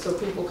those, and so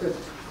people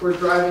who are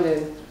driving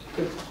in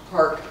could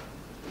park,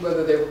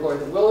 whether they were going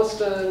to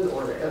Williston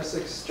or to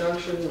Essex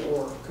Junction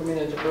or coming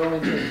into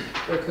Burlington.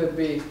 There could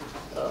be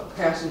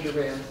passenger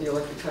vans, the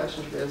electric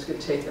passenger vans could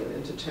take them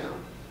into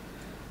town.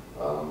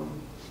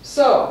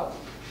 So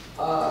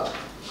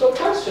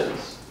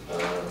questions.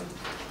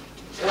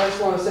 And I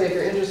just want to say, if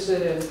you're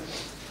interested in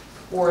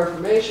more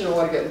information or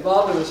want to get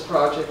involved in this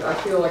project, I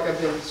feel like I've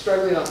been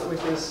struggling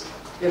with this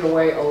in a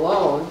way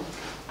alone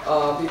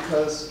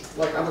because,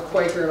 like, I'm a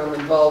Quaker and I'm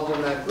involved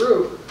in that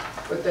group,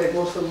 but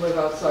most of them live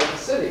outside the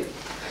city.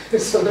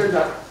 So they're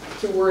not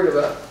too worried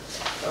about,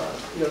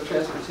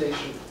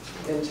 transportation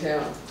in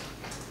town.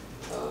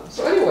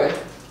 So anyway,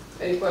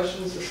 any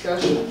questions,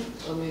 discussion?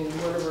 I mean,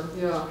 whatever,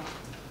 yeah.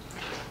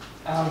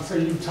 So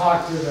you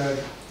talked to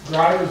the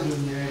drivers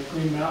in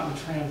Green Mountain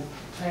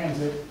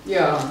Transit.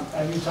 Yeah.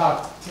 Have you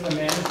talked to the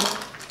management?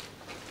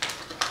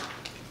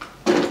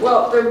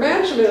 Well, their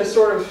management is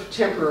sort of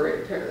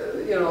temporary.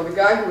 You know, the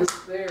guy who was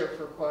there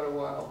for quite a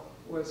while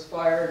was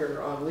fired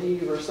or on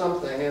leave or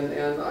something,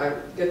 and I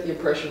get the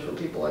impression from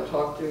people I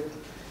talk to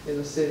in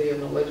the city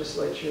and the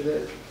legislature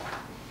that,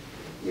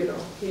 you know,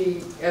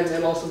 he, and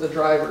then also the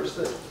drivers,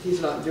 that he's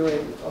not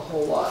doing a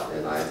whole lot.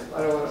 And I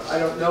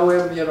don't know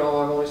him, you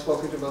know, I've only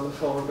spoken to him on the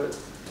phone, but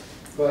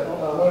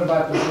what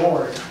about the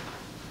board?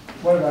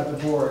 What about the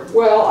board?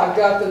 Well, I've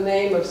got the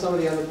name of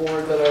somebody on the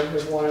board that I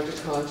have wanted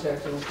to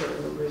contact, and I can't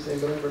remember his name,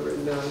 but I have it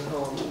written down at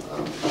home.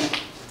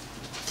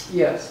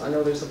 Yes, I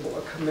know there's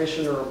a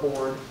commission or a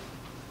board,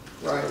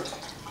 right?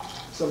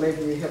 So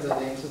maybe we have the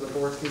names of the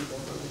board people.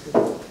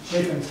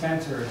 Nathan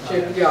Spencer.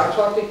 Yeah, I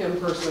talked to him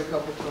personally a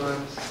couple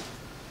times,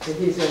 and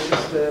he's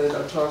interested.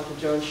 I've talked to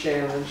Joan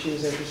Shannon,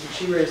 she's interested.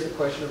 She raised the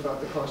question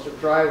about the cost of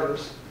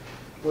drivers,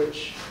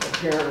 which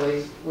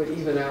apparently would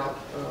even out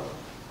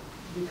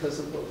because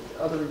of the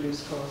other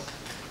reduced costs.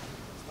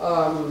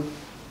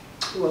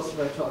 Who else have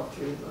I talked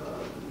to?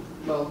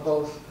 Well,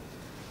 both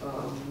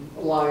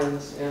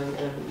Lyons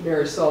and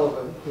Mary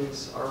Sullivan,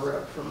 who's our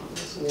rep from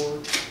this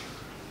ward.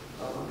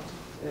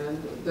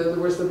 And then there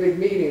was the big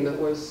meeting that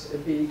was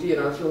at BED, and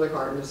I was really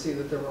heartened to see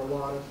that there were a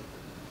lot of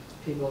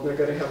people. They're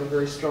going to have a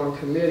very strong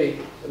committee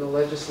in the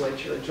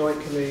legislature, a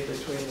joint committee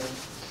between the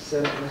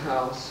Senate and the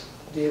House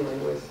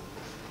dealing with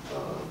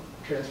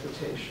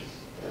transportation.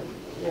 And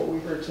what we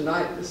heard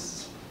tonight,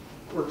 this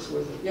works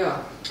with it,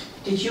 yeah.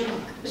 Did you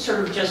sort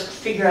of just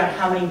figure out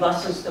how many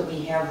buses that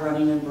we have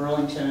running in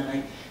Burlington? And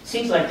it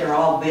seems like they're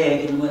all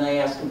big, and when I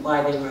asked them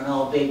why they were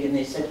all big, and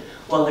they said,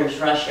 well, there's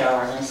rush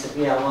hour. And I said,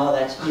 yeah, well,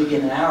 that's big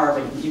in an hour,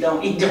 but you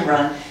don't need to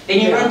run. Then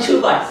you run 2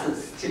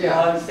 buses, you know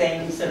what I'm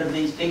saying, instead of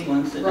these big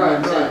ones that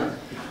runs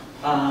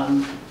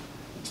in.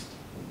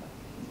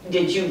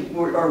 Did you,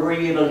 or were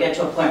you able to get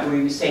to a point where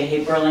you say,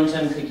 hey,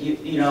 Burlington, could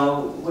you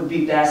know, would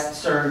be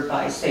best served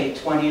by, say,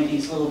 20 of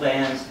these little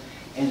vans,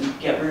 and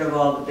get rid of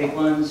all the big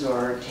ones,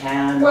 or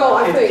 10, well,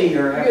 or 50, I think,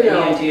 or have you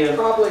know, any idea?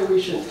 Probably we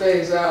should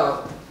phase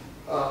out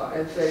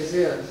and phase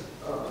in.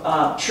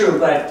 True,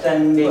 but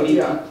then maybe,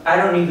 yeah. I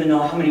don't even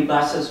know how many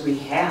buses we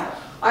have.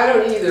 I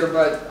don't either,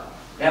 but...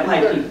 That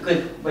might be a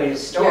good way to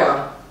start.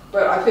 Yeah,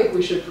 but I think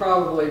we should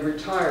probably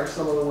retire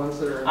some of the ones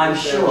that are in bad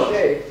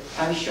shape.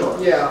 I'm sure.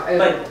 Yeah. And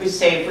but we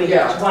say if we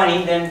have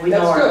 20, then we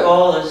know our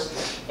goal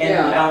is,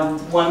 and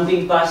one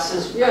big bus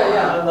is,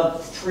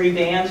 of 3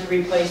 vans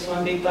replace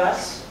 1 big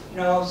bus, you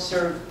know,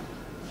 sort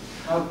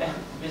of,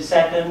 has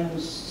that been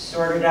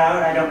sorted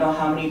out? I don't know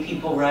how many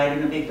people ride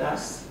in a big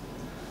bus.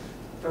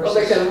 Well,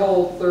 they can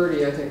hold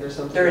 30, I think, or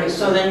something. 30, like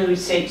so then we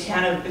say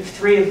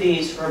 3 of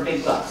these for a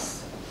big bus.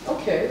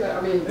 Okay,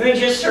 I mean,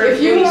 just sort of,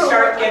 if you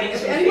start getting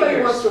some anybody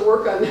figures. wants to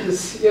work on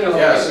this, you know,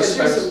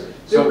 and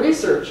do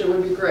research, it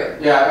would be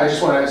great. Yeah, I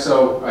just want to,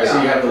 so I see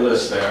you have the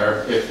list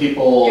there. If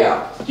people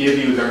give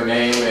you their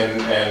name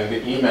and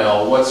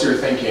email, what's your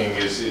thinking?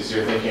 Is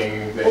your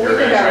thinking that you're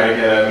going to try to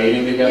get a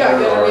meeting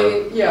together?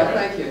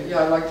 Thank you.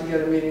 Yeah, I'd like to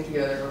get a meeting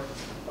together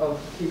of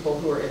people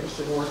who are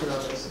interested in working on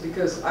this,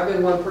 because I've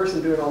been one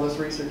person doing all this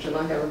research, and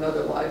I have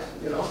another life,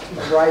 you know,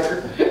 a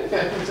writer,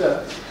 and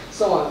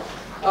so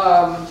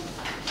on.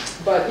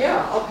 But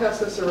yeah, I'll pass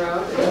this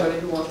around. Anybody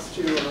who wants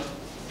to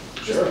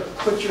just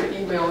put your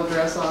email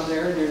address on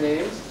there and your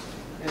names,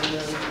 and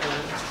then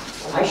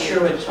I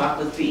sure would talk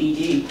with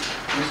BED.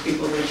 Most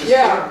people would just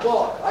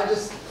well, I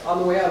just on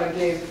the way out I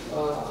gave.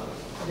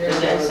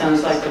 That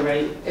sounds like the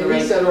right. And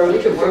he said, "Well,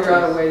 we can figure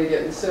out a way to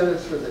get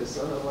incentives for this."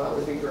 So well, that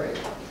would be great.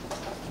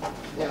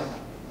 Yeah.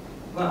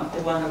 Well,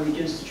 they want to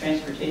reduce the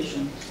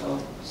transportation, so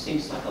it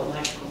seems like a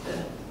logical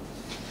fit.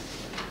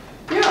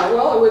 Yeah,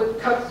 well, it would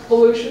cut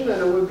pollution,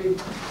 and it would be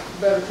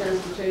better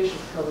transportation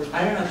coverage.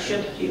 I don't know,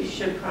 you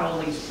should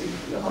probably,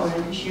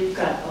 you've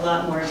got a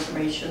lot more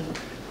information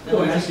than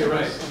Well, I think you're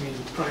right. I mean,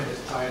 trying to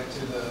tie it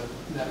to the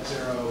net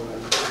zero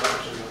and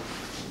reduction of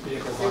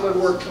vehicle volumes. It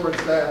would work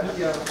towards that,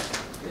 yeah.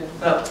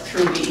 But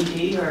through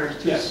BED or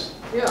just? Yes.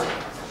 Yeah.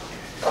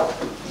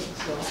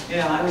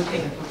 Yeah, I would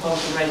take a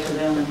proposal right to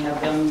them and have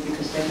them,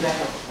 because they've got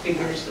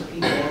figures, the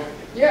people.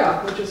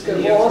 Yeah, which is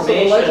good. Well, also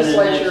the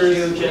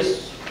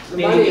legislature the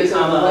money is in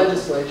the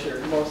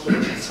legislature, most of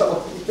it.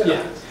 So, you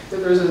know, if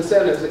there's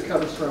incentives, it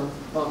comes from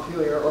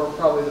Montpelier or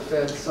probably the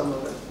Fed, some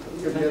of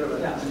it, a bit of it.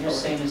 Yeah, I'm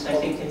just saying is I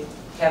think they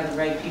have the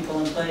right people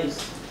in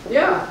place.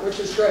 Yeah, which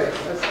is great.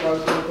 That's why I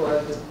was really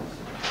glad to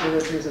do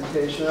the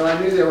presentation. And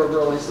I knew they were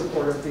really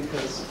supportive,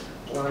 because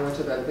when I went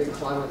to that big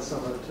climate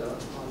summit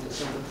on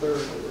December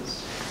 3rd, it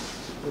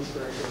was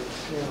very good.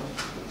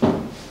 Yeah.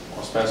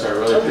 Well, Spencer, I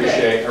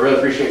really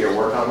appreciate your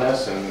work on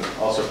this, and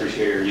also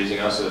appreciate your using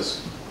us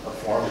as a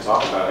forum to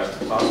talk about it.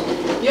 It's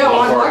awesome. Yeah,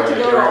 well, I'd like to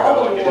go to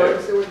all the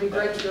awards. It would be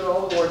great to go to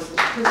all the awards,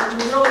 because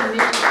we really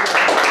need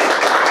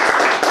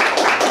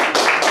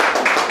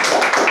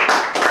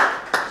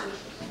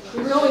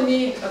we really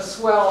need a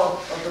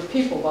swell of the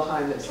people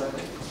behind this, I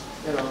think.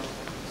 You know,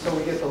 so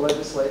we get the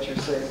legislature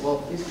saying,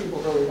 well, these people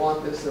really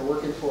want this, they're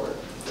working for it.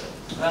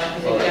 Well, I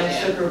think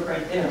that's the group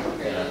right there.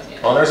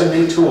 Well, there's a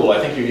new tool. I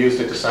think you used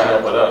it to sign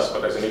up with us,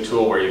 but there's a new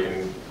tool where you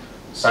can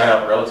sign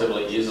up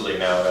relatively easily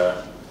now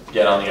to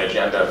get on the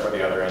agenda for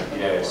the other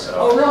NPAs. So,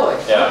 Oh, really?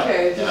 yeah,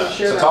 Okay. yeah.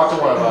 Share So that talk to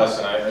with one of me. us,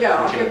 and Yeah,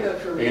 I'll get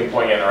that for we me. can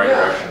point you in the right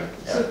Yeah, direction.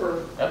 Yeah.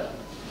 Super. Yep.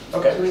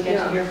 Okay. Do we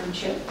get to hear from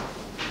Chip?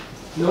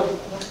 Nope.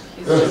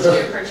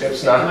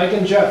 Chip's not. Mike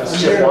and Jeff, I'm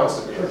Chip here wants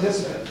to be.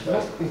 participant.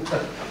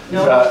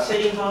 No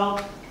city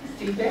hall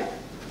feedback?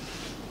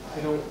 I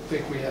don't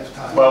think we have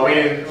time. Well, we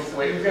didn't.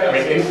 I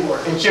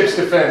mean, in Chip's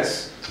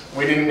defense,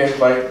 we didn't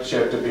invite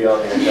Chip to be on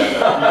the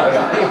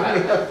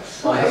agenda.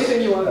 Well,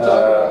 anything you want to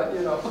talk about,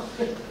 you know.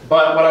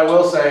 But what I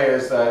will say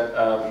is that,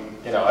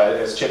 you know,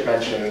 as Chip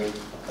mentioned,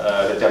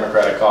 the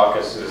Democratic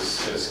caucus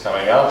is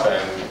coming up,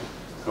 and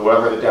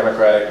whoever the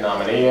Democratic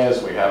nominee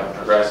is, we have a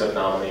progressive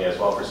nominee as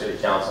well for City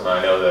Council, and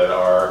I know that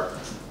our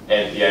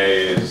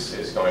NPA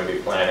is going to be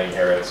planning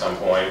here at some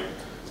point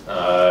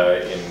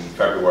in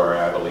February,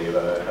 I believe,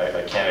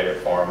 a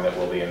candidate forum that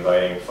we'll be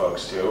inviting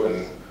folks to,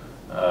 and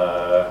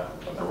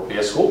there will be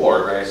a school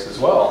board race as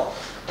well.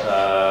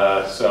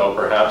 So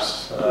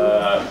perhaps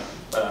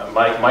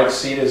Mike's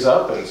seat is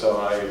up, and so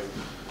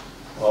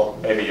well,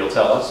 maybe you'll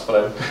tell us,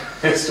 but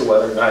as to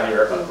whether or not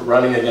you're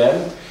running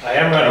again. I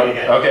am running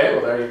again. Okay,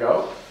 well, there you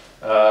go.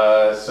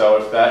 So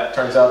if that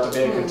turns out to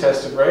be a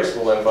contested race,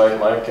 we'll invite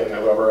Mike and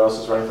whoever else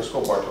is running for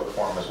school board to a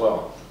forum as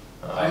well.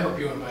 I hope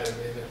you invite him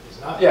even if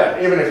he's not.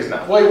 Yeah, even if he's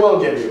not. Well, we'll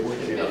give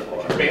you the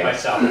floor. Debate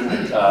myself.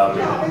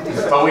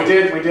 But we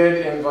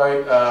did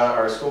invite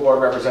our school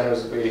board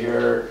representatives to be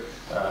here,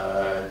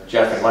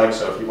 Jeff and Mike,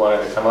 so if you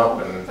wanted to come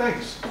up and...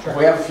 Thanks. If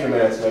we have a few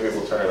minutes, maybe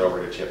we'll turn it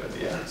over to Chip at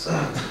the end. So.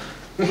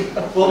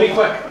 We'll be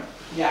quick.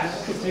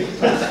 Yes.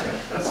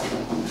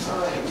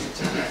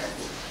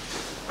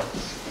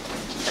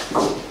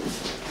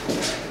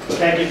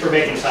 Thank you for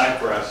making time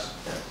for us.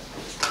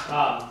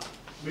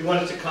 We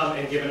wanted to come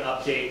and give an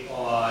update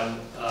on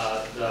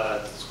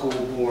the school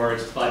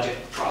board's budget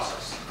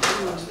process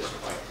up to this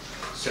point.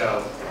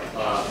 So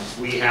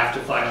we have to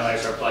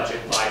finalize our budget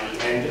by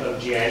the end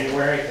of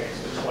January. I think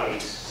it's the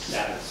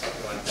 27th,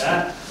 something like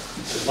that.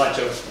 There's a bunch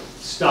of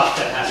stuff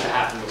that has to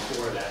happen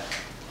before that.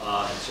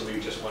 So we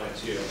just wanted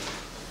to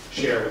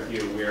share with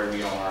you where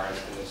we are and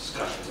the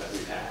discussions that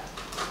we've had.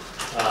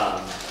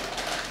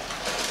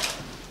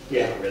 We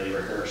haven't really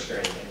rehearsed or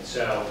anything.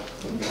 So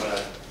you want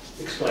to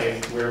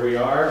explain where we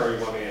are, or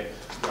you want me to?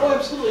 Oh,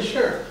 absolutely,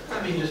 sure.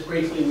 I mean, just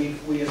briefly,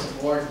 we as a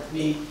board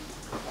meet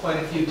quite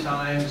a few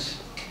times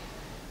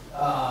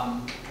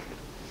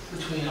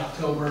between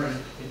October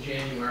and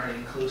January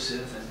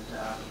inclusive, and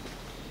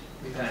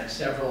we've had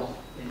several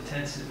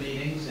intensive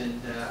meetings,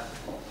 and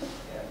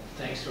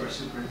thanks to our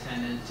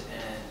superintendent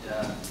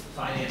and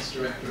finance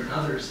director and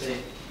others,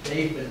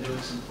 they've been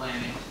doing some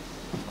planning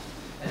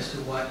as to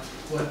what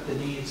the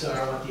needs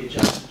are, what the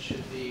adjustments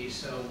should be.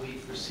 So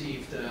we've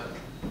received a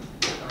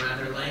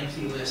rather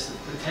lengthy list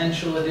of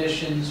potential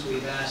additions.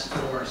 We've asked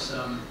for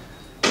some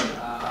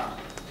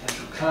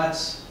potential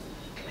cuts,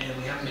 and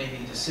we haven't made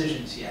any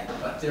decisions yet.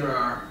 But there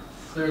are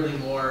clearly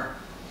more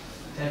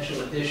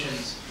potential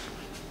additions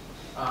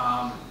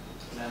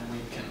than we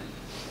can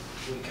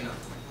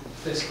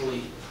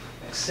fiscally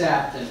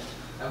accept. And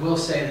I will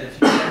say that if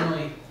you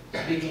generally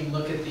speaking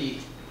look at the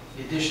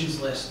additions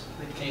list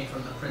that came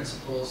from the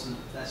principals and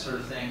that sort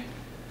of thing,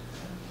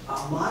 a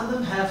lot of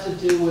them have to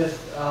do with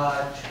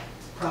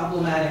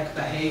problematic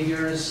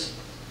behaviors,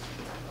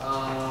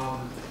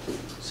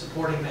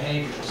 supporting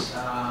behaviors,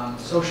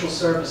 social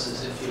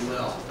services, if you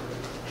will,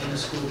 in the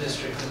school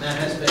district. And that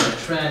has been a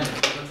trend.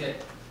 If you look at,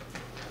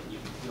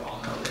 you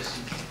all know this,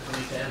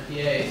 coming to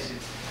NPAs, you're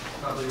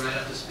probably right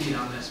up to speed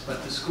on this,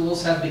 but the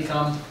schools have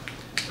become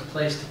a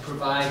place to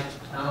provide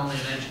not only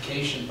an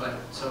education but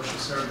social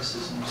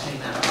services, and we're seeing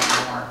that more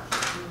and more.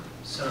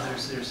 So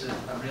there's a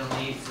real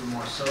need for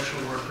more social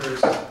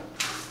workers,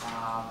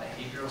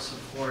 behavioral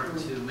support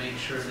to make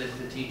sure that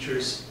the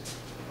teachers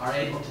are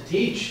able to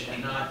teach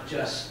and not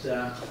just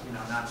not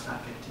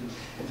get too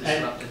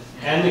disrupted.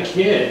 And the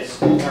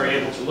kids are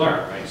able to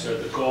learn, right? So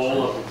the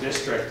goal of the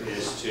district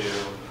is to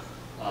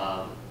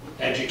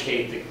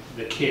educate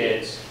the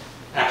kids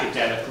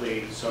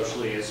academically,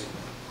 socially as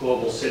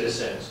global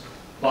citizens.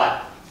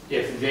 But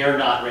if they're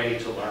not ready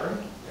to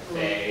learn,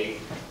 then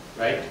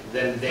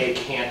they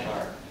can't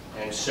learn.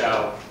 And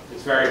so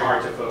it's very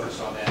hard to focus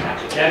on the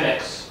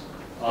academics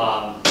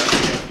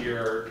if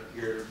you're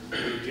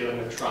dealing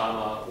with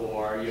trauma,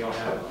 or you don't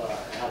have a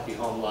healthy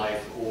home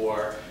life,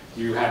 or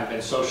you haven't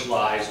been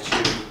socialized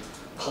to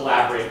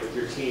collaborate with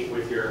your team,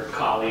 with your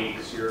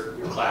colleagues, your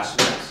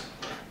classmates.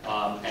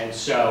 And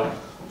so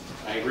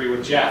I agree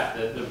with Jeff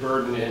that the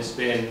burden has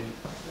been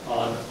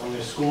on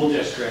the school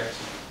district,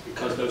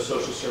 because those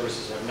social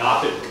services have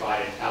not been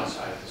provided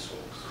outside of the schools.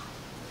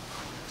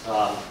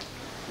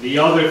 The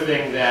other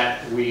thing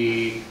that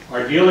we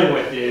are dealing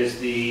with is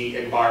the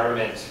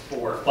environment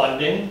for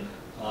funding.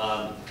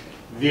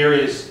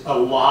 It's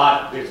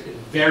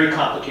very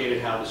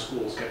complicated how the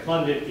schools get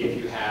funded. If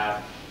you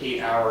have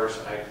 8 hours,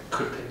 I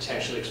could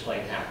potentially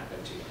explain half of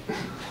it to you.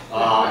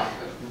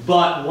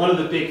 But one of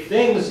the big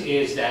things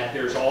is that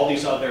there's all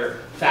these other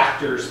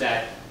factors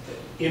that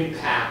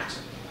impact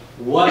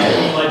what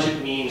the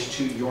budget means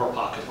to your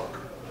pocketbook.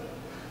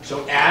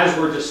 So as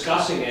we're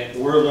discussing it,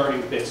 we're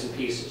learning bits and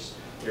pieces.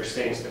 There's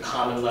things, the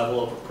common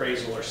level of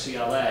appraisal or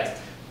CLA.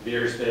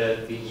 There's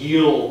the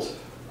yield.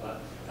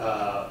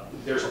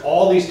 There's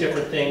all these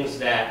different things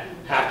that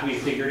have to be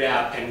figured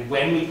out. And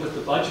when we put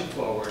the budget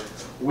forward,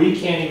 we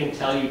can't even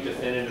tell you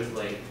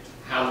definitively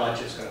how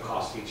much it's going to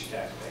cost each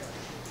taxpayer.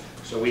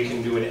 So we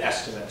can do an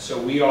estimate. So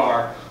we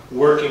are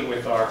working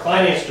with our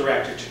finance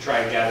director to try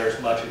and gather as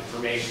much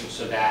information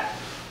so that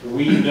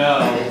we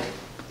know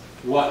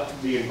what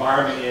the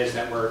environment is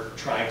that we're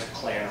trying to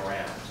plan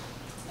around.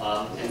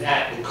 And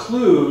that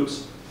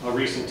includes a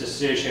recent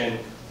decision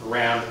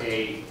around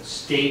a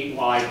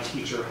statewide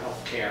teacher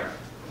health care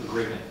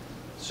agreement.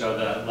 So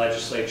the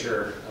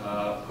legislature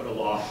put a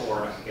law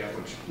forward, I forget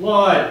which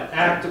law and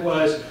act it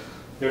was.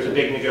 There was a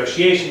big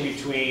negotiation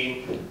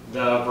between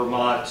the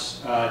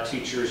Vermont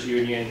Teachers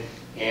Union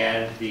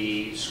and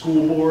the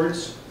school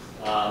boards,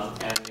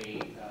 and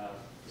the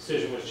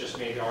decision was just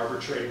made to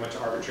arbitrate, went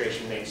to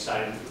arbitration, and they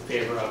decided in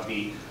favor of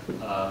the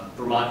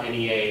Vermont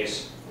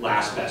NEA's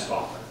last best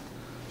offer.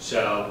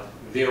 So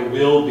there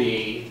will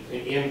be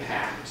an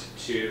impact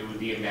to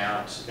the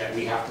amount that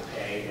we have to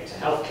pay into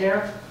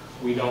healthcare.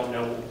 We don't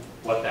know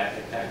what that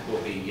impact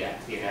will be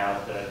yet.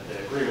 The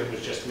agreement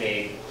was just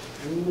made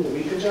a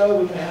week ago, a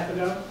week and a half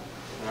ago,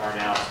 and our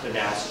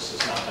analysis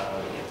is not done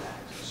on the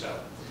impact. So,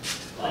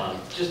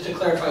 just to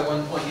clarify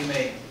one point you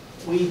made,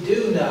 we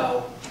do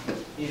know,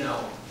 you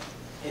know,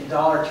 in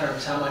dollar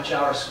terms, how much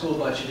our school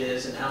budget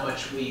is and how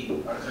much we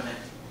are going to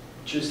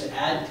choose to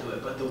add to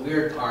it. But the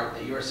weird part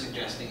that you're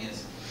suggesting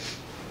is,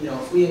 you know,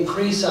 if we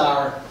increase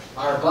our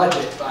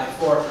budget by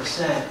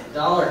 4% in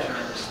dollar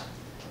terms,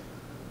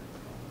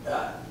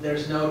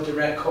 there's no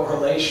direct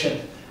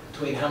correlation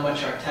between how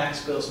much our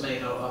tax bills may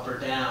go up or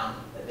down.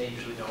 They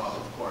usually go up,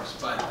 of course,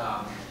 but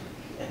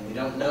and we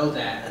don't know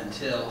that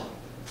until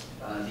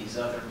these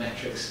other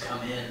metrics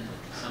come in.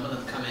 Some of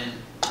them come in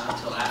not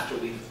until after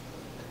we've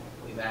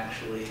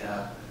actually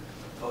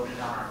voted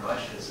on our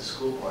budget as a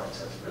school board,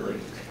 so it's really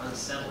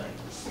unsettling.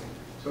 So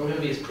we're going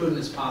to be as prudent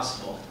as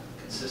possible,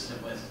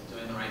 consistent with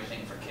doing the right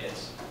thing for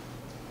kids.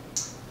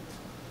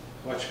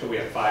 how much could we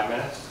have? 5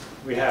 minutes?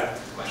 We have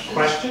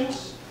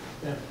questions?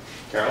 Yeah.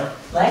 Carolyn?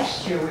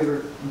 Last year, we were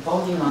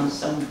voting on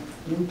some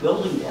new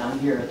building down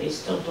here. Are they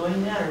still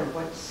doing that, or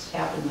what's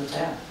happened with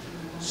that?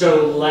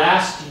 So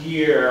last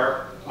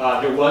year,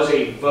 there was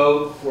a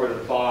vote for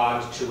the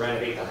bond to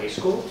renovate the high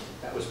school.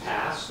 That was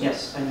passed.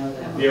 Yes, I know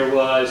that. There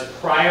was,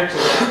 prior to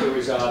that, there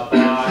was a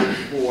bond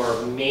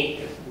for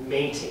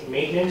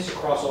maintenance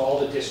across all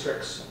the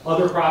district's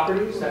other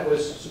properties that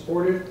was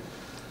supported.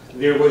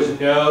 There was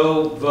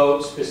no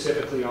vote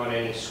specifically on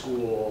any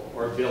school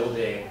or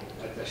building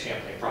at the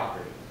Champlain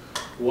property.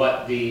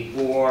 What the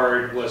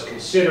board was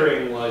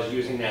considering was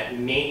using that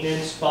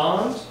maintenance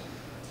bond,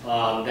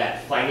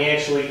 that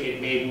financially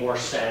it made more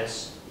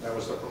sense, that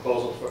was the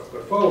proposal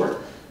put forward,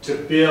 to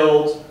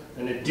build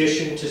an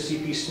addition to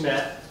CP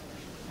Smith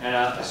and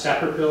a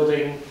separate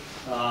building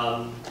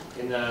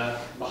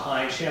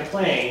behind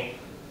Champlain.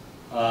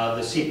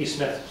 The CP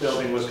Smith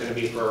building was going to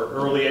be for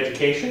early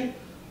education,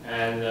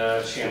 and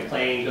the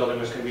Champlain building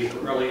was going to be for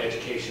early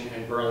education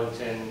and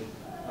Burlington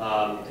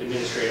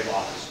administrative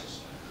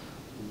offices.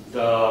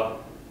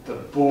 The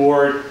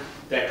board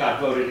that got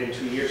voted in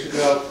 2 years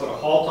ago put a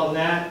halt on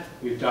that.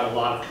 We've done a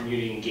lot of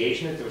community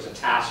engagement. There was a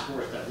task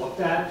force that looked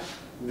at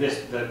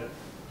this,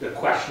 the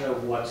question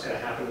of what's going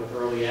to happen with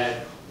early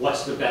ed.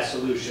 What's the best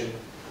solution?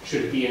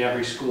 Should it be in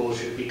every school?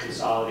 Should it be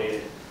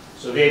consolidated?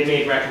 So they've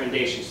made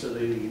recommendations to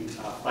the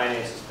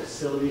Finance and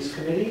Facilities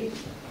Committee,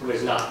 who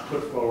has not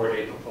put forward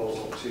a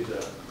proposal to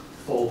the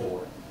full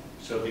board.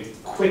 So the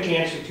quick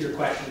answer to your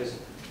question is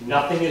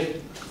nothing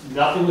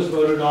was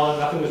voted on,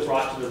 nothing was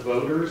brought to the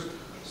voters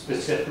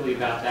specifically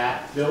about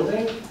that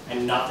building,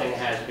 and nothing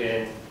has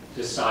been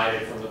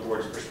decided from the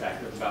board's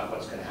perspective about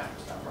what's going to happen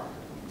to that property.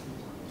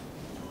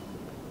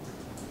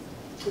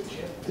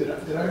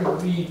 Did I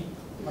read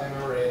my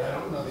memory, and I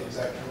don't know the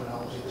exact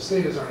terminology, the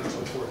state has already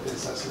put forth the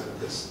assessment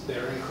of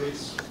their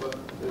increase, but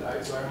do I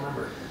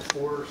remember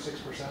 4 or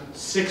 6%?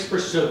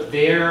 6%,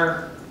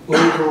 their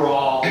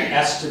overall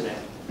estimate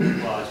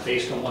was,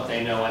 based on what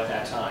they know at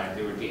that time,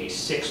 there would be a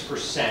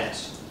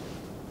 6%,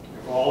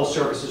 if all the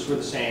services were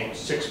the same,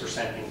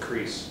 6%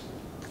 increase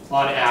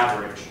on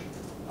average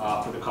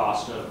for the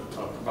cost of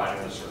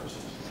providing those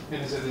services.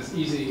 And is it as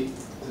easy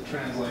to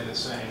translate as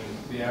saying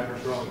the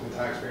average Burlington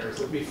taxpayers,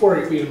 before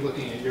even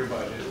looking at your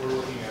budget, we're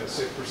looking at a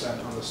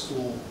 6% on the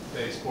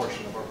school-based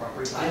portion of our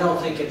property? I don't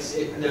think no.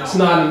 It's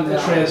not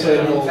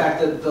translatable. In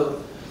fact,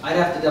 I'd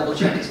have to double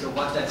check as to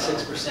what that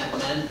 6%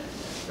 meant,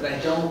 but I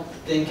don't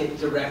think it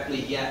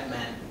directly yet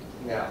meant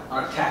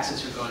our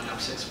taxes are going up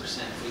 6%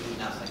 if we do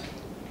nothing.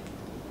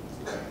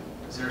 Okay.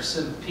 Because there are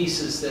some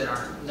pieces that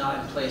are not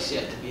in place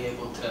yet to be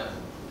able to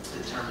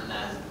determine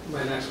that.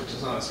 My next, which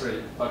is not a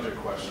straight budget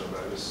question,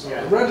 but it was,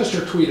 Yeah. the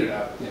Register tweeted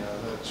out, you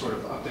know, the sort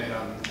of update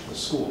on the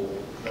school,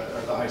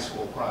 or the high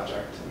school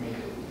project. I mean,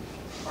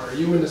 are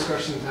you in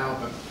discussions now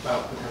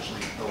about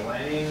potentially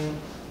delaying?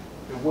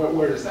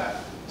 Where does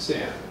that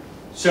stand?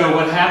 So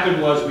what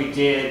happened was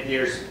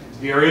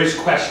there is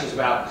questions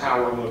about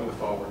how we're moving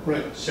forward.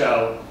 Right.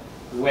 So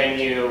when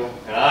you,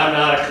 and I'm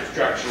not a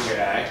construction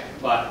guy,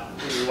 but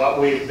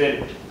what we've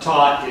been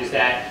taught is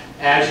that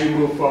as you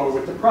move forward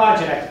with the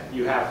project,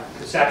 you have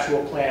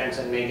conceptual plans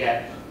and they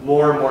get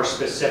more and more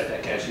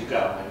specific as you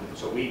go. And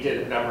so we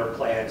did a number of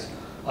plans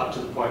up to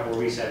the point where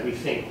we said, we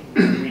think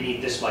we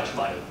need this much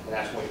money, and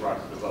that's when we brought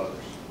it to the voters.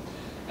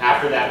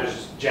 After that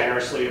was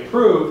generously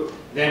approved,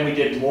 then we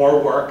did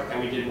more work and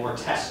we did more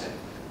testing.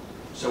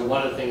 So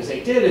one of the things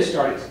they did is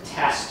started to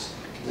test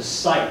the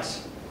site,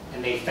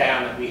 and they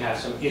found that we have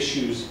some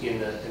issues in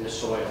the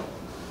soil.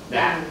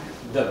 That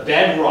the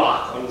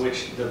bedrock on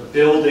which the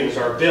buildings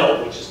are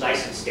built, which is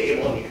nice and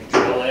stable and you can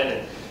drill in,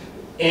 and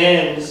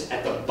ends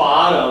at the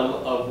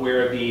bottom of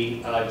where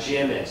the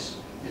gym is,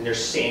 and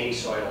there's sandy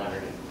soil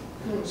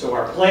underneath. So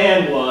our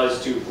plan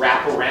was to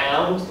wrap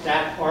around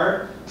that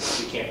part.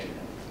 We can't do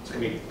that. It's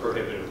going to be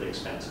prohibitively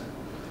expensive.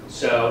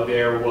 So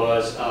there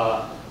was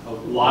a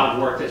lot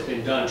of work that's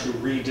been done to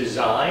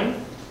redesign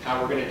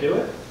how we're going to do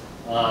it.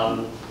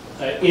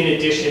 In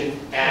addition,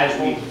 as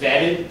we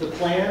vetted the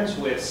plans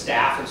with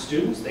staff and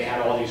students, they had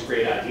all these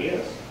great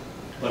ideas.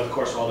 But of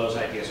course, all those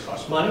ideas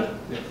cost money.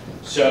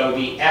 So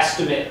the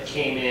estimate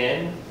came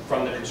in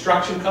from the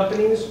construction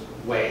companies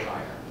way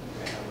higher.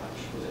 How much?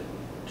 Was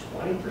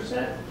it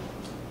 20%?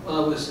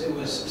 Well, it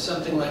was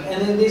something like,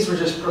 and then these were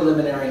just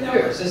preliminary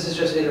numbers. This is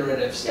just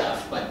iterative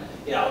stuff, but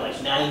you know,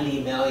 like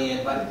 90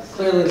 million. But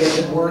clearly,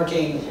 they've been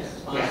working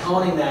on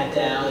honing that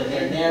down, and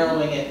they're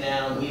narrowing it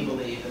down. We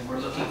believe, and we're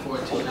looking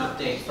forward to an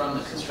update from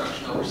the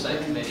Construction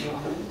Oversight Committee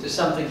to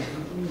something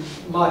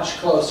much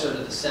closer to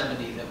the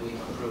 70 that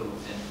we've approved.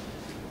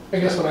 I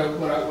guess when I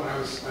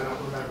was, I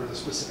don't remember the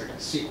specific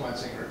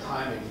sequencing or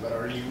timing, but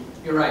are you?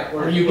 You're right.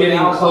 Are you getting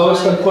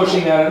close to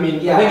pushing that? I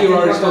mean, yeah, I think you were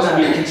already supposed to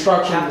be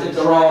construction have to and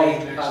drawing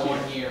delay next by year.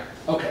 1 year.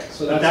 Okay,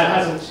 so But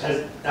that's that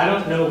hasn't. I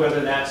don't know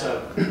whether that's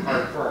a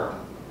hard firm.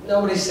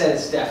 Nobody said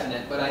it's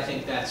definite, but I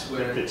think that's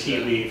where The tea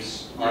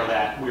leaves are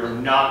that we're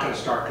not going to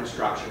start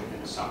construction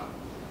in the summer.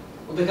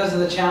 Well, because of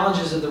the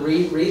challenges of the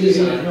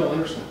redesign. Yeah, no, I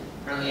understand.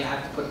 Apparently, you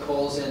have to put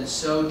poles in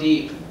so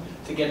deep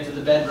to get to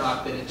the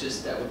bedrock that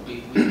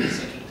we'd be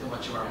sinking too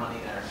much of our money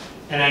there.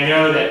 And I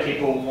know that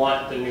people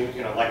want the new,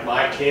 like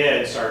my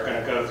kids are going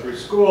to go through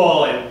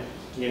school, and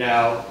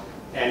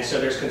and so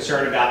there's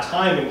concern about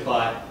timing,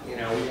 but we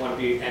want to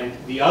be. And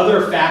the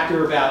other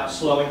factor about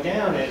slowing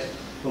down is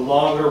the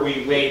longer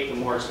we wait, the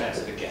more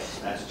expensive it gets.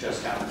 That's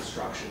just how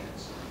construction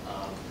is.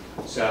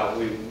 So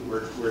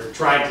we're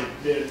trying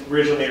to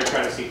originally they were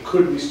trying to see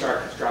could we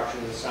start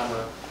construction in the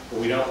summer, but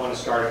we don't want to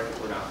start it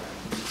if we're not.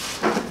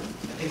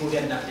 I think we'll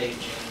get an update in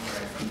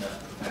January from the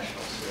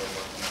professionals who are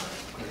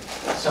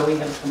working on it. So we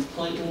have a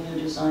completely new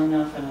design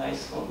now for the high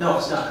school? No,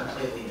 it's not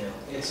completely new.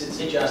 It's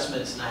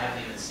adjustments, and I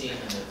haven't even seen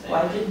the new thing.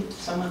 Why didn't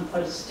someone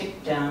put a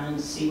stick down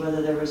and see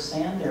whether there was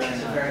sand there or not?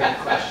 That's a very good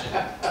question.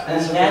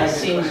 And that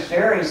seems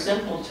very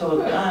simple to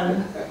have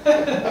done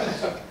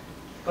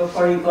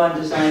before you go and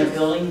design a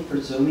building,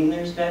 presuming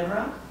there's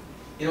bedrock?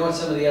 You know what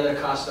some of the other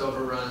cost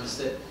overruns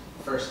that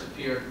first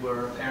appeared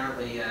were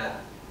apparently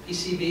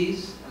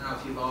PCBs. I don't know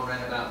if you've all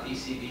read about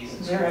PCBs.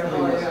 And They're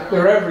everywhere.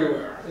 They're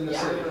everywhere in the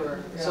city.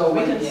 So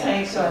we can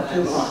thank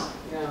DuPont.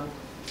 Yeah.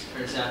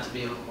 Turns out to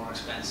be a little more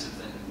expensive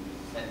than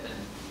had been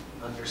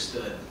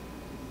understood.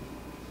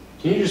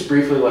 Can you just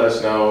briefly let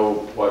us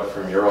know what,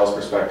 from your all's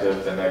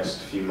perspective, the next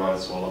few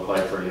months will look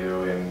like for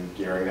you in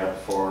gearing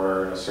up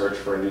for a search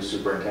for a new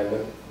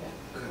superintendent?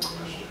 Good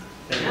question.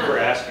 Thank you for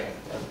asking.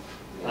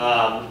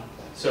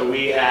 So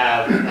we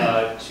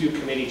have 2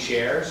 committee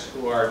chairs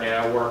who are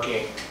now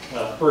working.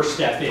 First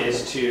step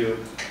is to,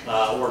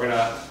 we're going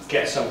to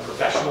get some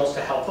professionals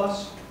to help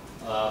us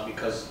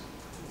because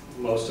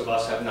most of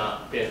us have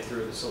not been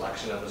through the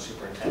selection of a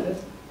superintendent.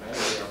 Right?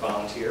 We are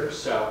volunteers,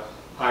 so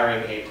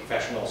hiring a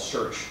professional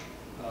search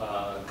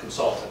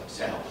consultant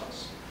to help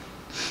us.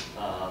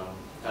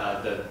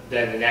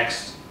 Then the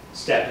next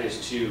step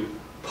is to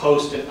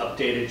post an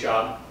updated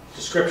job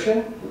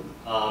description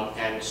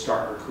and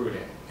start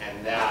recruiting.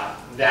 And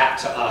that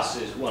to us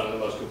is one of the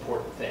most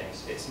important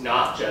things. It's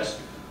not just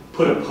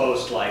put a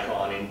post like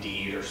on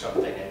Indeed or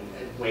something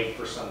and wait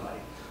for somebody.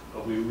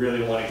 But we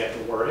really want to get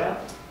the word out,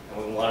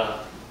 and we want to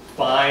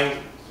find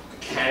a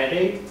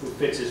candidate who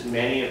fits as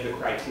many of the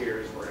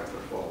criteria we're going to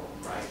put forward,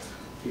 right?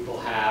 People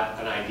have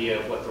an idea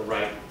of what the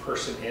right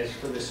person is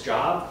for this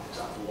job. It's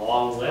a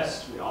long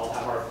list. We all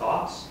have our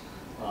thoughts.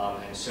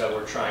 And so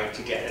we're trying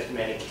to get as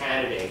many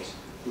candidates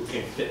who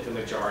can fit the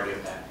majority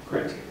of that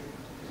criteria.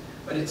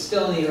 But it's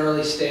still in the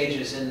early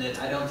stages in that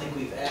I don't think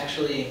we've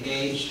actually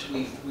engaged.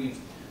 We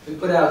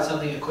put out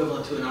something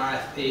equivalent to an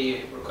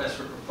RFP, request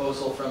for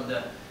proposal from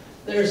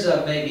there's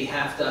maybe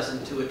half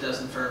dozen to a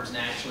dozen firms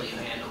nationally who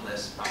handle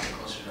this, probably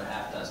closer to a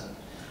half dozen.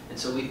 And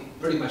so we've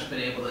pretty much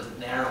been able to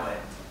narrow it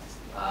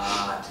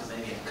to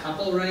maybe a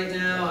couple right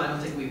now. I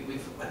don't think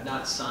we've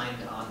not signed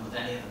on with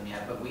any of them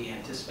yet, but we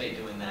anticipate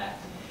doing that.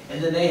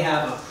 And then they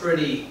have a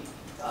pretty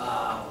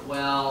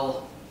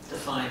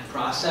well-defined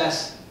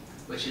process,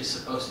 which is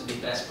supposed to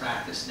be best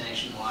practice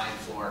nationwide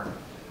for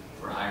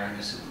hiring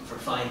for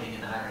finding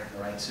and hiring the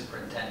right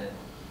superintendent.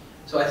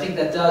 So I think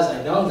that does,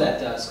 I know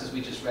that does, because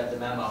we just read the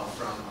memo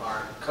from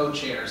our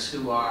co-chairs,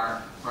 who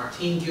are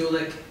Martine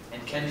Gulick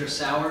and Kendra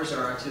Sowers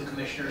are our two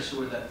commissioners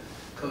who are the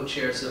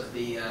co-chairs of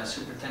the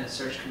Superintendent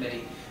Search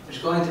Committee. There's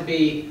going to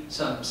be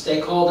some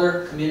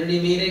stakeholder community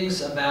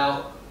meetings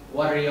about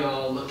what are you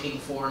all looking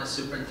for in a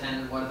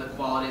superintendent, what are the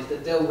qualities,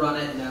 that they'll run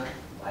it in a,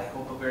 I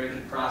hope, a very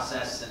good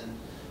process and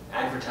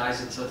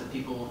advertise it so that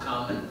people will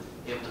come and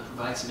be able to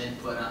provide some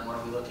input on what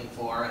are we looking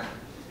for, and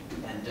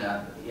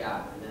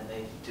yeah, and then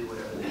they do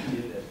whatever they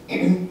do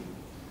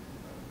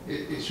to.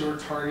 Is your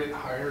target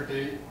hire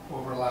date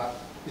overlap,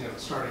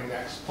 starting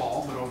next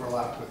fall, but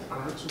overlap with the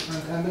current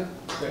superintendent?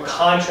 The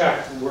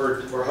contract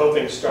we're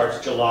hoping starts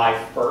July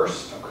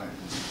 1st. Okay.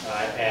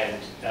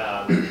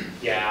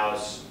 Yeah,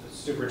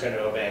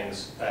 Superintendent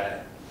Obang's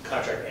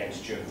contract ends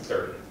June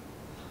 30th.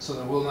 So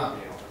there will not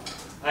be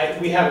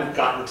overlap. We haven't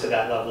gotten to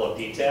that level of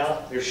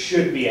detail. There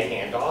should be a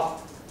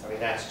handoff. I mean,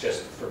 that's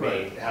just for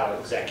me how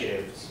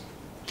executives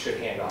should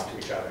hand off to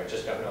each other. I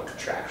just don't know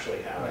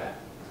contractually how that.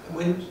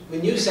 When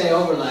you say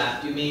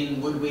overlap, do you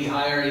mean would we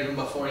hire even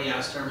before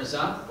Yao's term is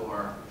up,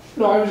 or?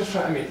 No, I was just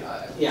trying,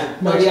 Yeah,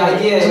 no, the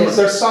idea is.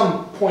 There's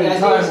some point in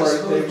time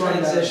where they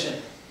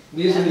transition.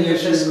 These are the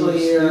issues,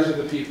 these are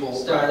the people.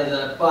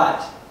 Started,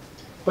 But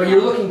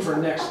you're looking for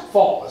next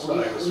fall, is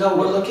what I was. No,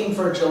 we're looking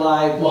for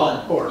July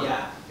 1. Or,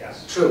 yeah.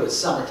 Yes. True, it's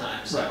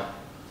summertime, so. Right.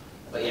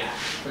 But yeah,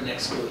 for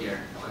next school year.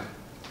 Okay.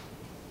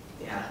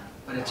 Yeah,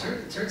 but it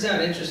turns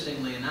out,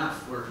 interestingly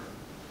enough, we're.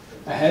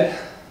 Ahead?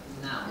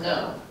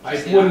 No. I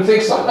wouldn't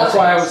think so. That's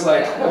why I was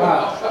like,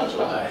 wow.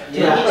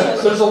 Yeah.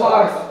 So there's a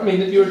lot of,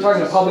 you were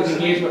talking about public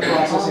engagement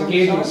process,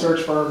 engaging a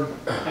search firm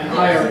and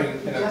hiring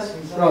in a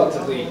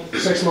relatively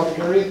 6-month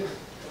period.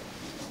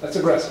 That's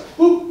aggressive.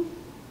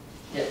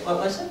 Yeah, what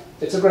was it?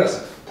 It's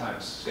aggressive time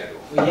schedule.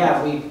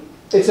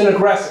 It's an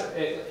aggressive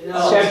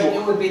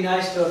schedule. It would be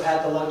nice to have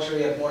had the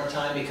luxury of more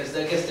time, because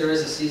I guess there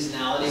is a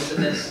seasonality to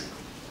this.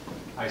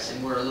 I see.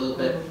 And we're a little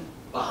bit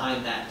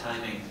behind that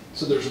timing.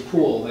 So there's a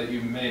pool that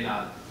you may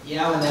not.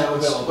 Yeah,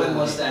 when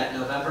was that?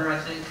 November, I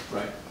think?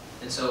 Right.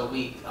 And so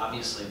we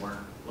obviously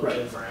weren't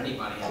looking for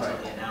anybody until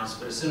he announced,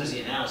 but as soon as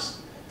he announced,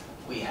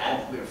 we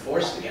were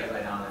forced to get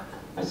right on it.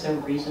 Is there a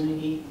reason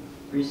he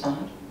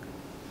resigned?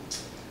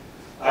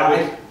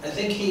 I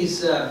think he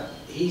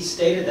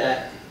stated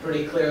that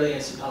pretty clearly in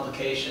some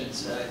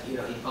publications. He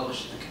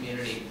published in the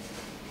community,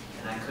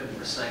 and I couldn't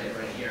recite it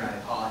right here, I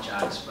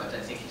apologize, but I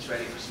think he's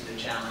ready for some new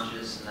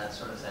challenges and that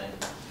sort of thing.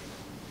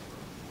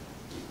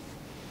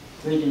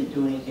 We didn't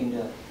do anything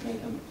to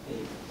make him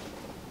leave.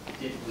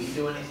 Did we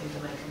do anything to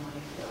make him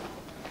leave?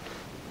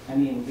 I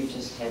mean, we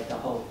just had the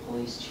whole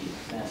police chief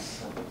mess.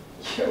 So.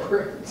 Yeah,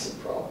 we're having some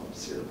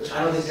problems here.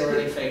 I don't think there were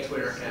any fake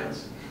Twitter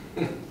accounts.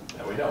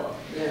 That we know of.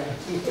 Yeah.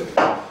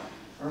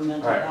 Or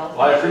mental All right. health.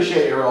 Well, I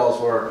appreciate your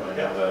all's work. I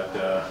know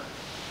that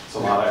it's a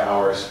lot of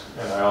hours,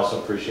 and I also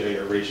appreciate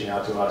your reaching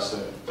out to us to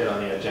get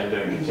on the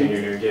agenda and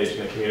continue to engage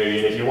in the community.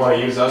 And if you want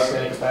to use us in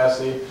any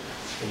capacity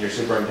in your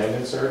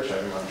superintendent search,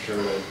 I'm sure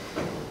that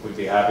we'd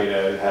be happy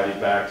to have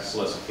you back to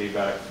solicit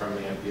feedback from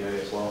the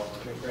NPA as well.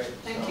 Okay, great.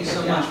 Thank you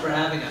so much for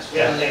having us.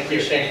 Yeah, thank you.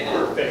 Thank you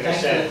for fitting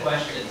us Thanks for in. the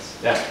questions.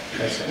 Yeah,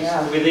 thanks, guys.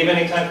 Yeah. Do we leave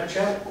any time for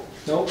chat?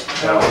 Nope.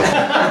 No.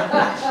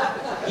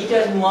 He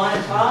doesn't want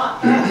to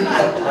talk?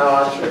 No,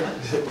 I'm sure.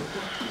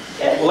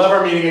 We'll have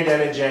our meeting again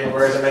in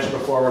January. As I mentioned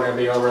before, we're going to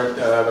be over at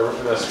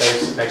the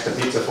space next to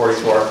Pizza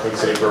 44, Queen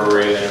City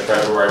Brewery, and in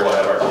February we'll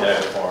have our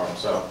candidate forum.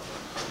 So,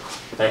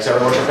 thanks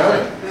everyone for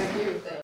coming. Thank you.